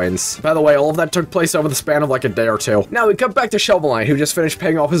also joins. By the way, all of that took place over the span of like a day or two. Now we cut back to Shovel Knight, who just finished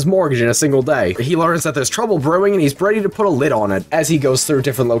paying off his mortgage in a single day. He learns that there's trouble brewing and he's ready to put a lid on it. As he goes through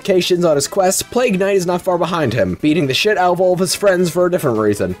different locations on his quest, Plague Knight is not far behind him, beating the shit out of all of his friends for a different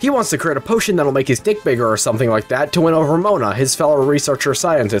reason. He wants to create a potion that'll make his dick bigger or something like that to win over Mona, his fellow researcher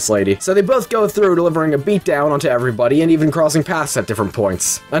scientist lady. So they both go through delivering a beatdown onto everybody and even crossing paths at different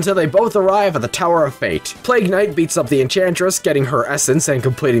points, until they both arrive at the Tower of Fate. Plague Knight beats up the Enchantress, getting her essence and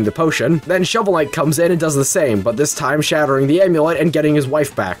completing the potion. Then Shovel Knight comes in and does the same, but this time shattering the amulet and getting his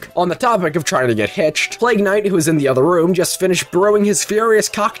wife back. On the topic of trying to get hitched, Plague Knight, who is in the other room, just finished brewing his furious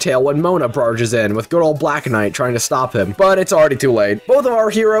cocktail when Mona barges in, with good old Black Knight trying to stop him. But it's already too late. Both of our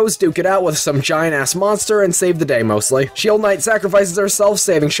heroes duke it out with some giant-ass monster and save the day mostly. Shield Knight sacrifices herself,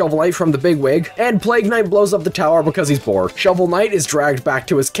 saving Shovel Knight from the bigwig, and Plague Knight blows up the tower because he's bored. Shovel Knight is dragged back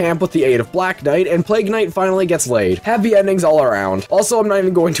to his camp with the aid of Black Knight, and Plague Knight finally gets laid. Happy endings all around. Also, I'm not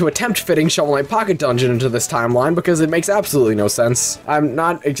even going to attempt fitting Shovel Knight Pocket Dungeon into this timeline because it makes absolutely no sense. I'm I'm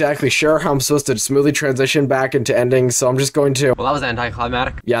not exactly sure how I'm supposed to smoothly transition back into endings, so I'm just going to... Well, that was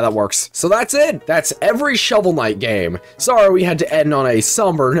anticlimactic. Yeah, that works. So that's it. That's every Shovel Knight game. Sorry we had to end on a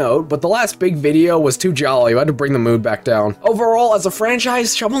somber note, but the last big video was too jolly. I had to bring the mood back down. Overall, as a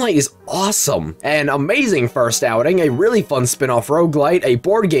franchise, Shovel Knight is awesome. An amazing first outing, a really fun spin-off roguelite, a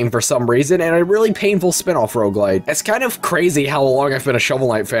board game for some reason, and a really painful spin-off roguelite. It's kind of crazy how long I've been a Shovel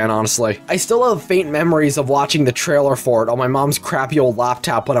Knight fan, honestly. I still have faint memories of watching the trailer for it on my mom's crappy old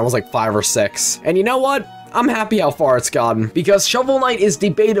laptop when I was like 5 or 6. And you know what? I'm happy how far it's gotten, because Shovel Knight is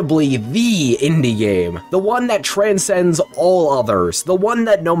debatably the indie game. The one that transcends all others. The one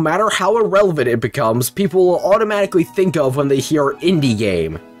that no matter how irrelevant it becomes, people will automatically think of when they hear indie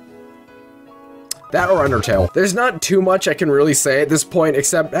game. That or Undertale. There's not too much I can really say at this point,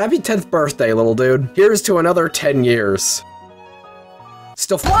 except happy 10th birthday, little dude. Here's to another 10 years.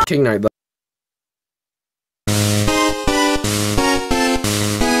 Still f***ing Knight though.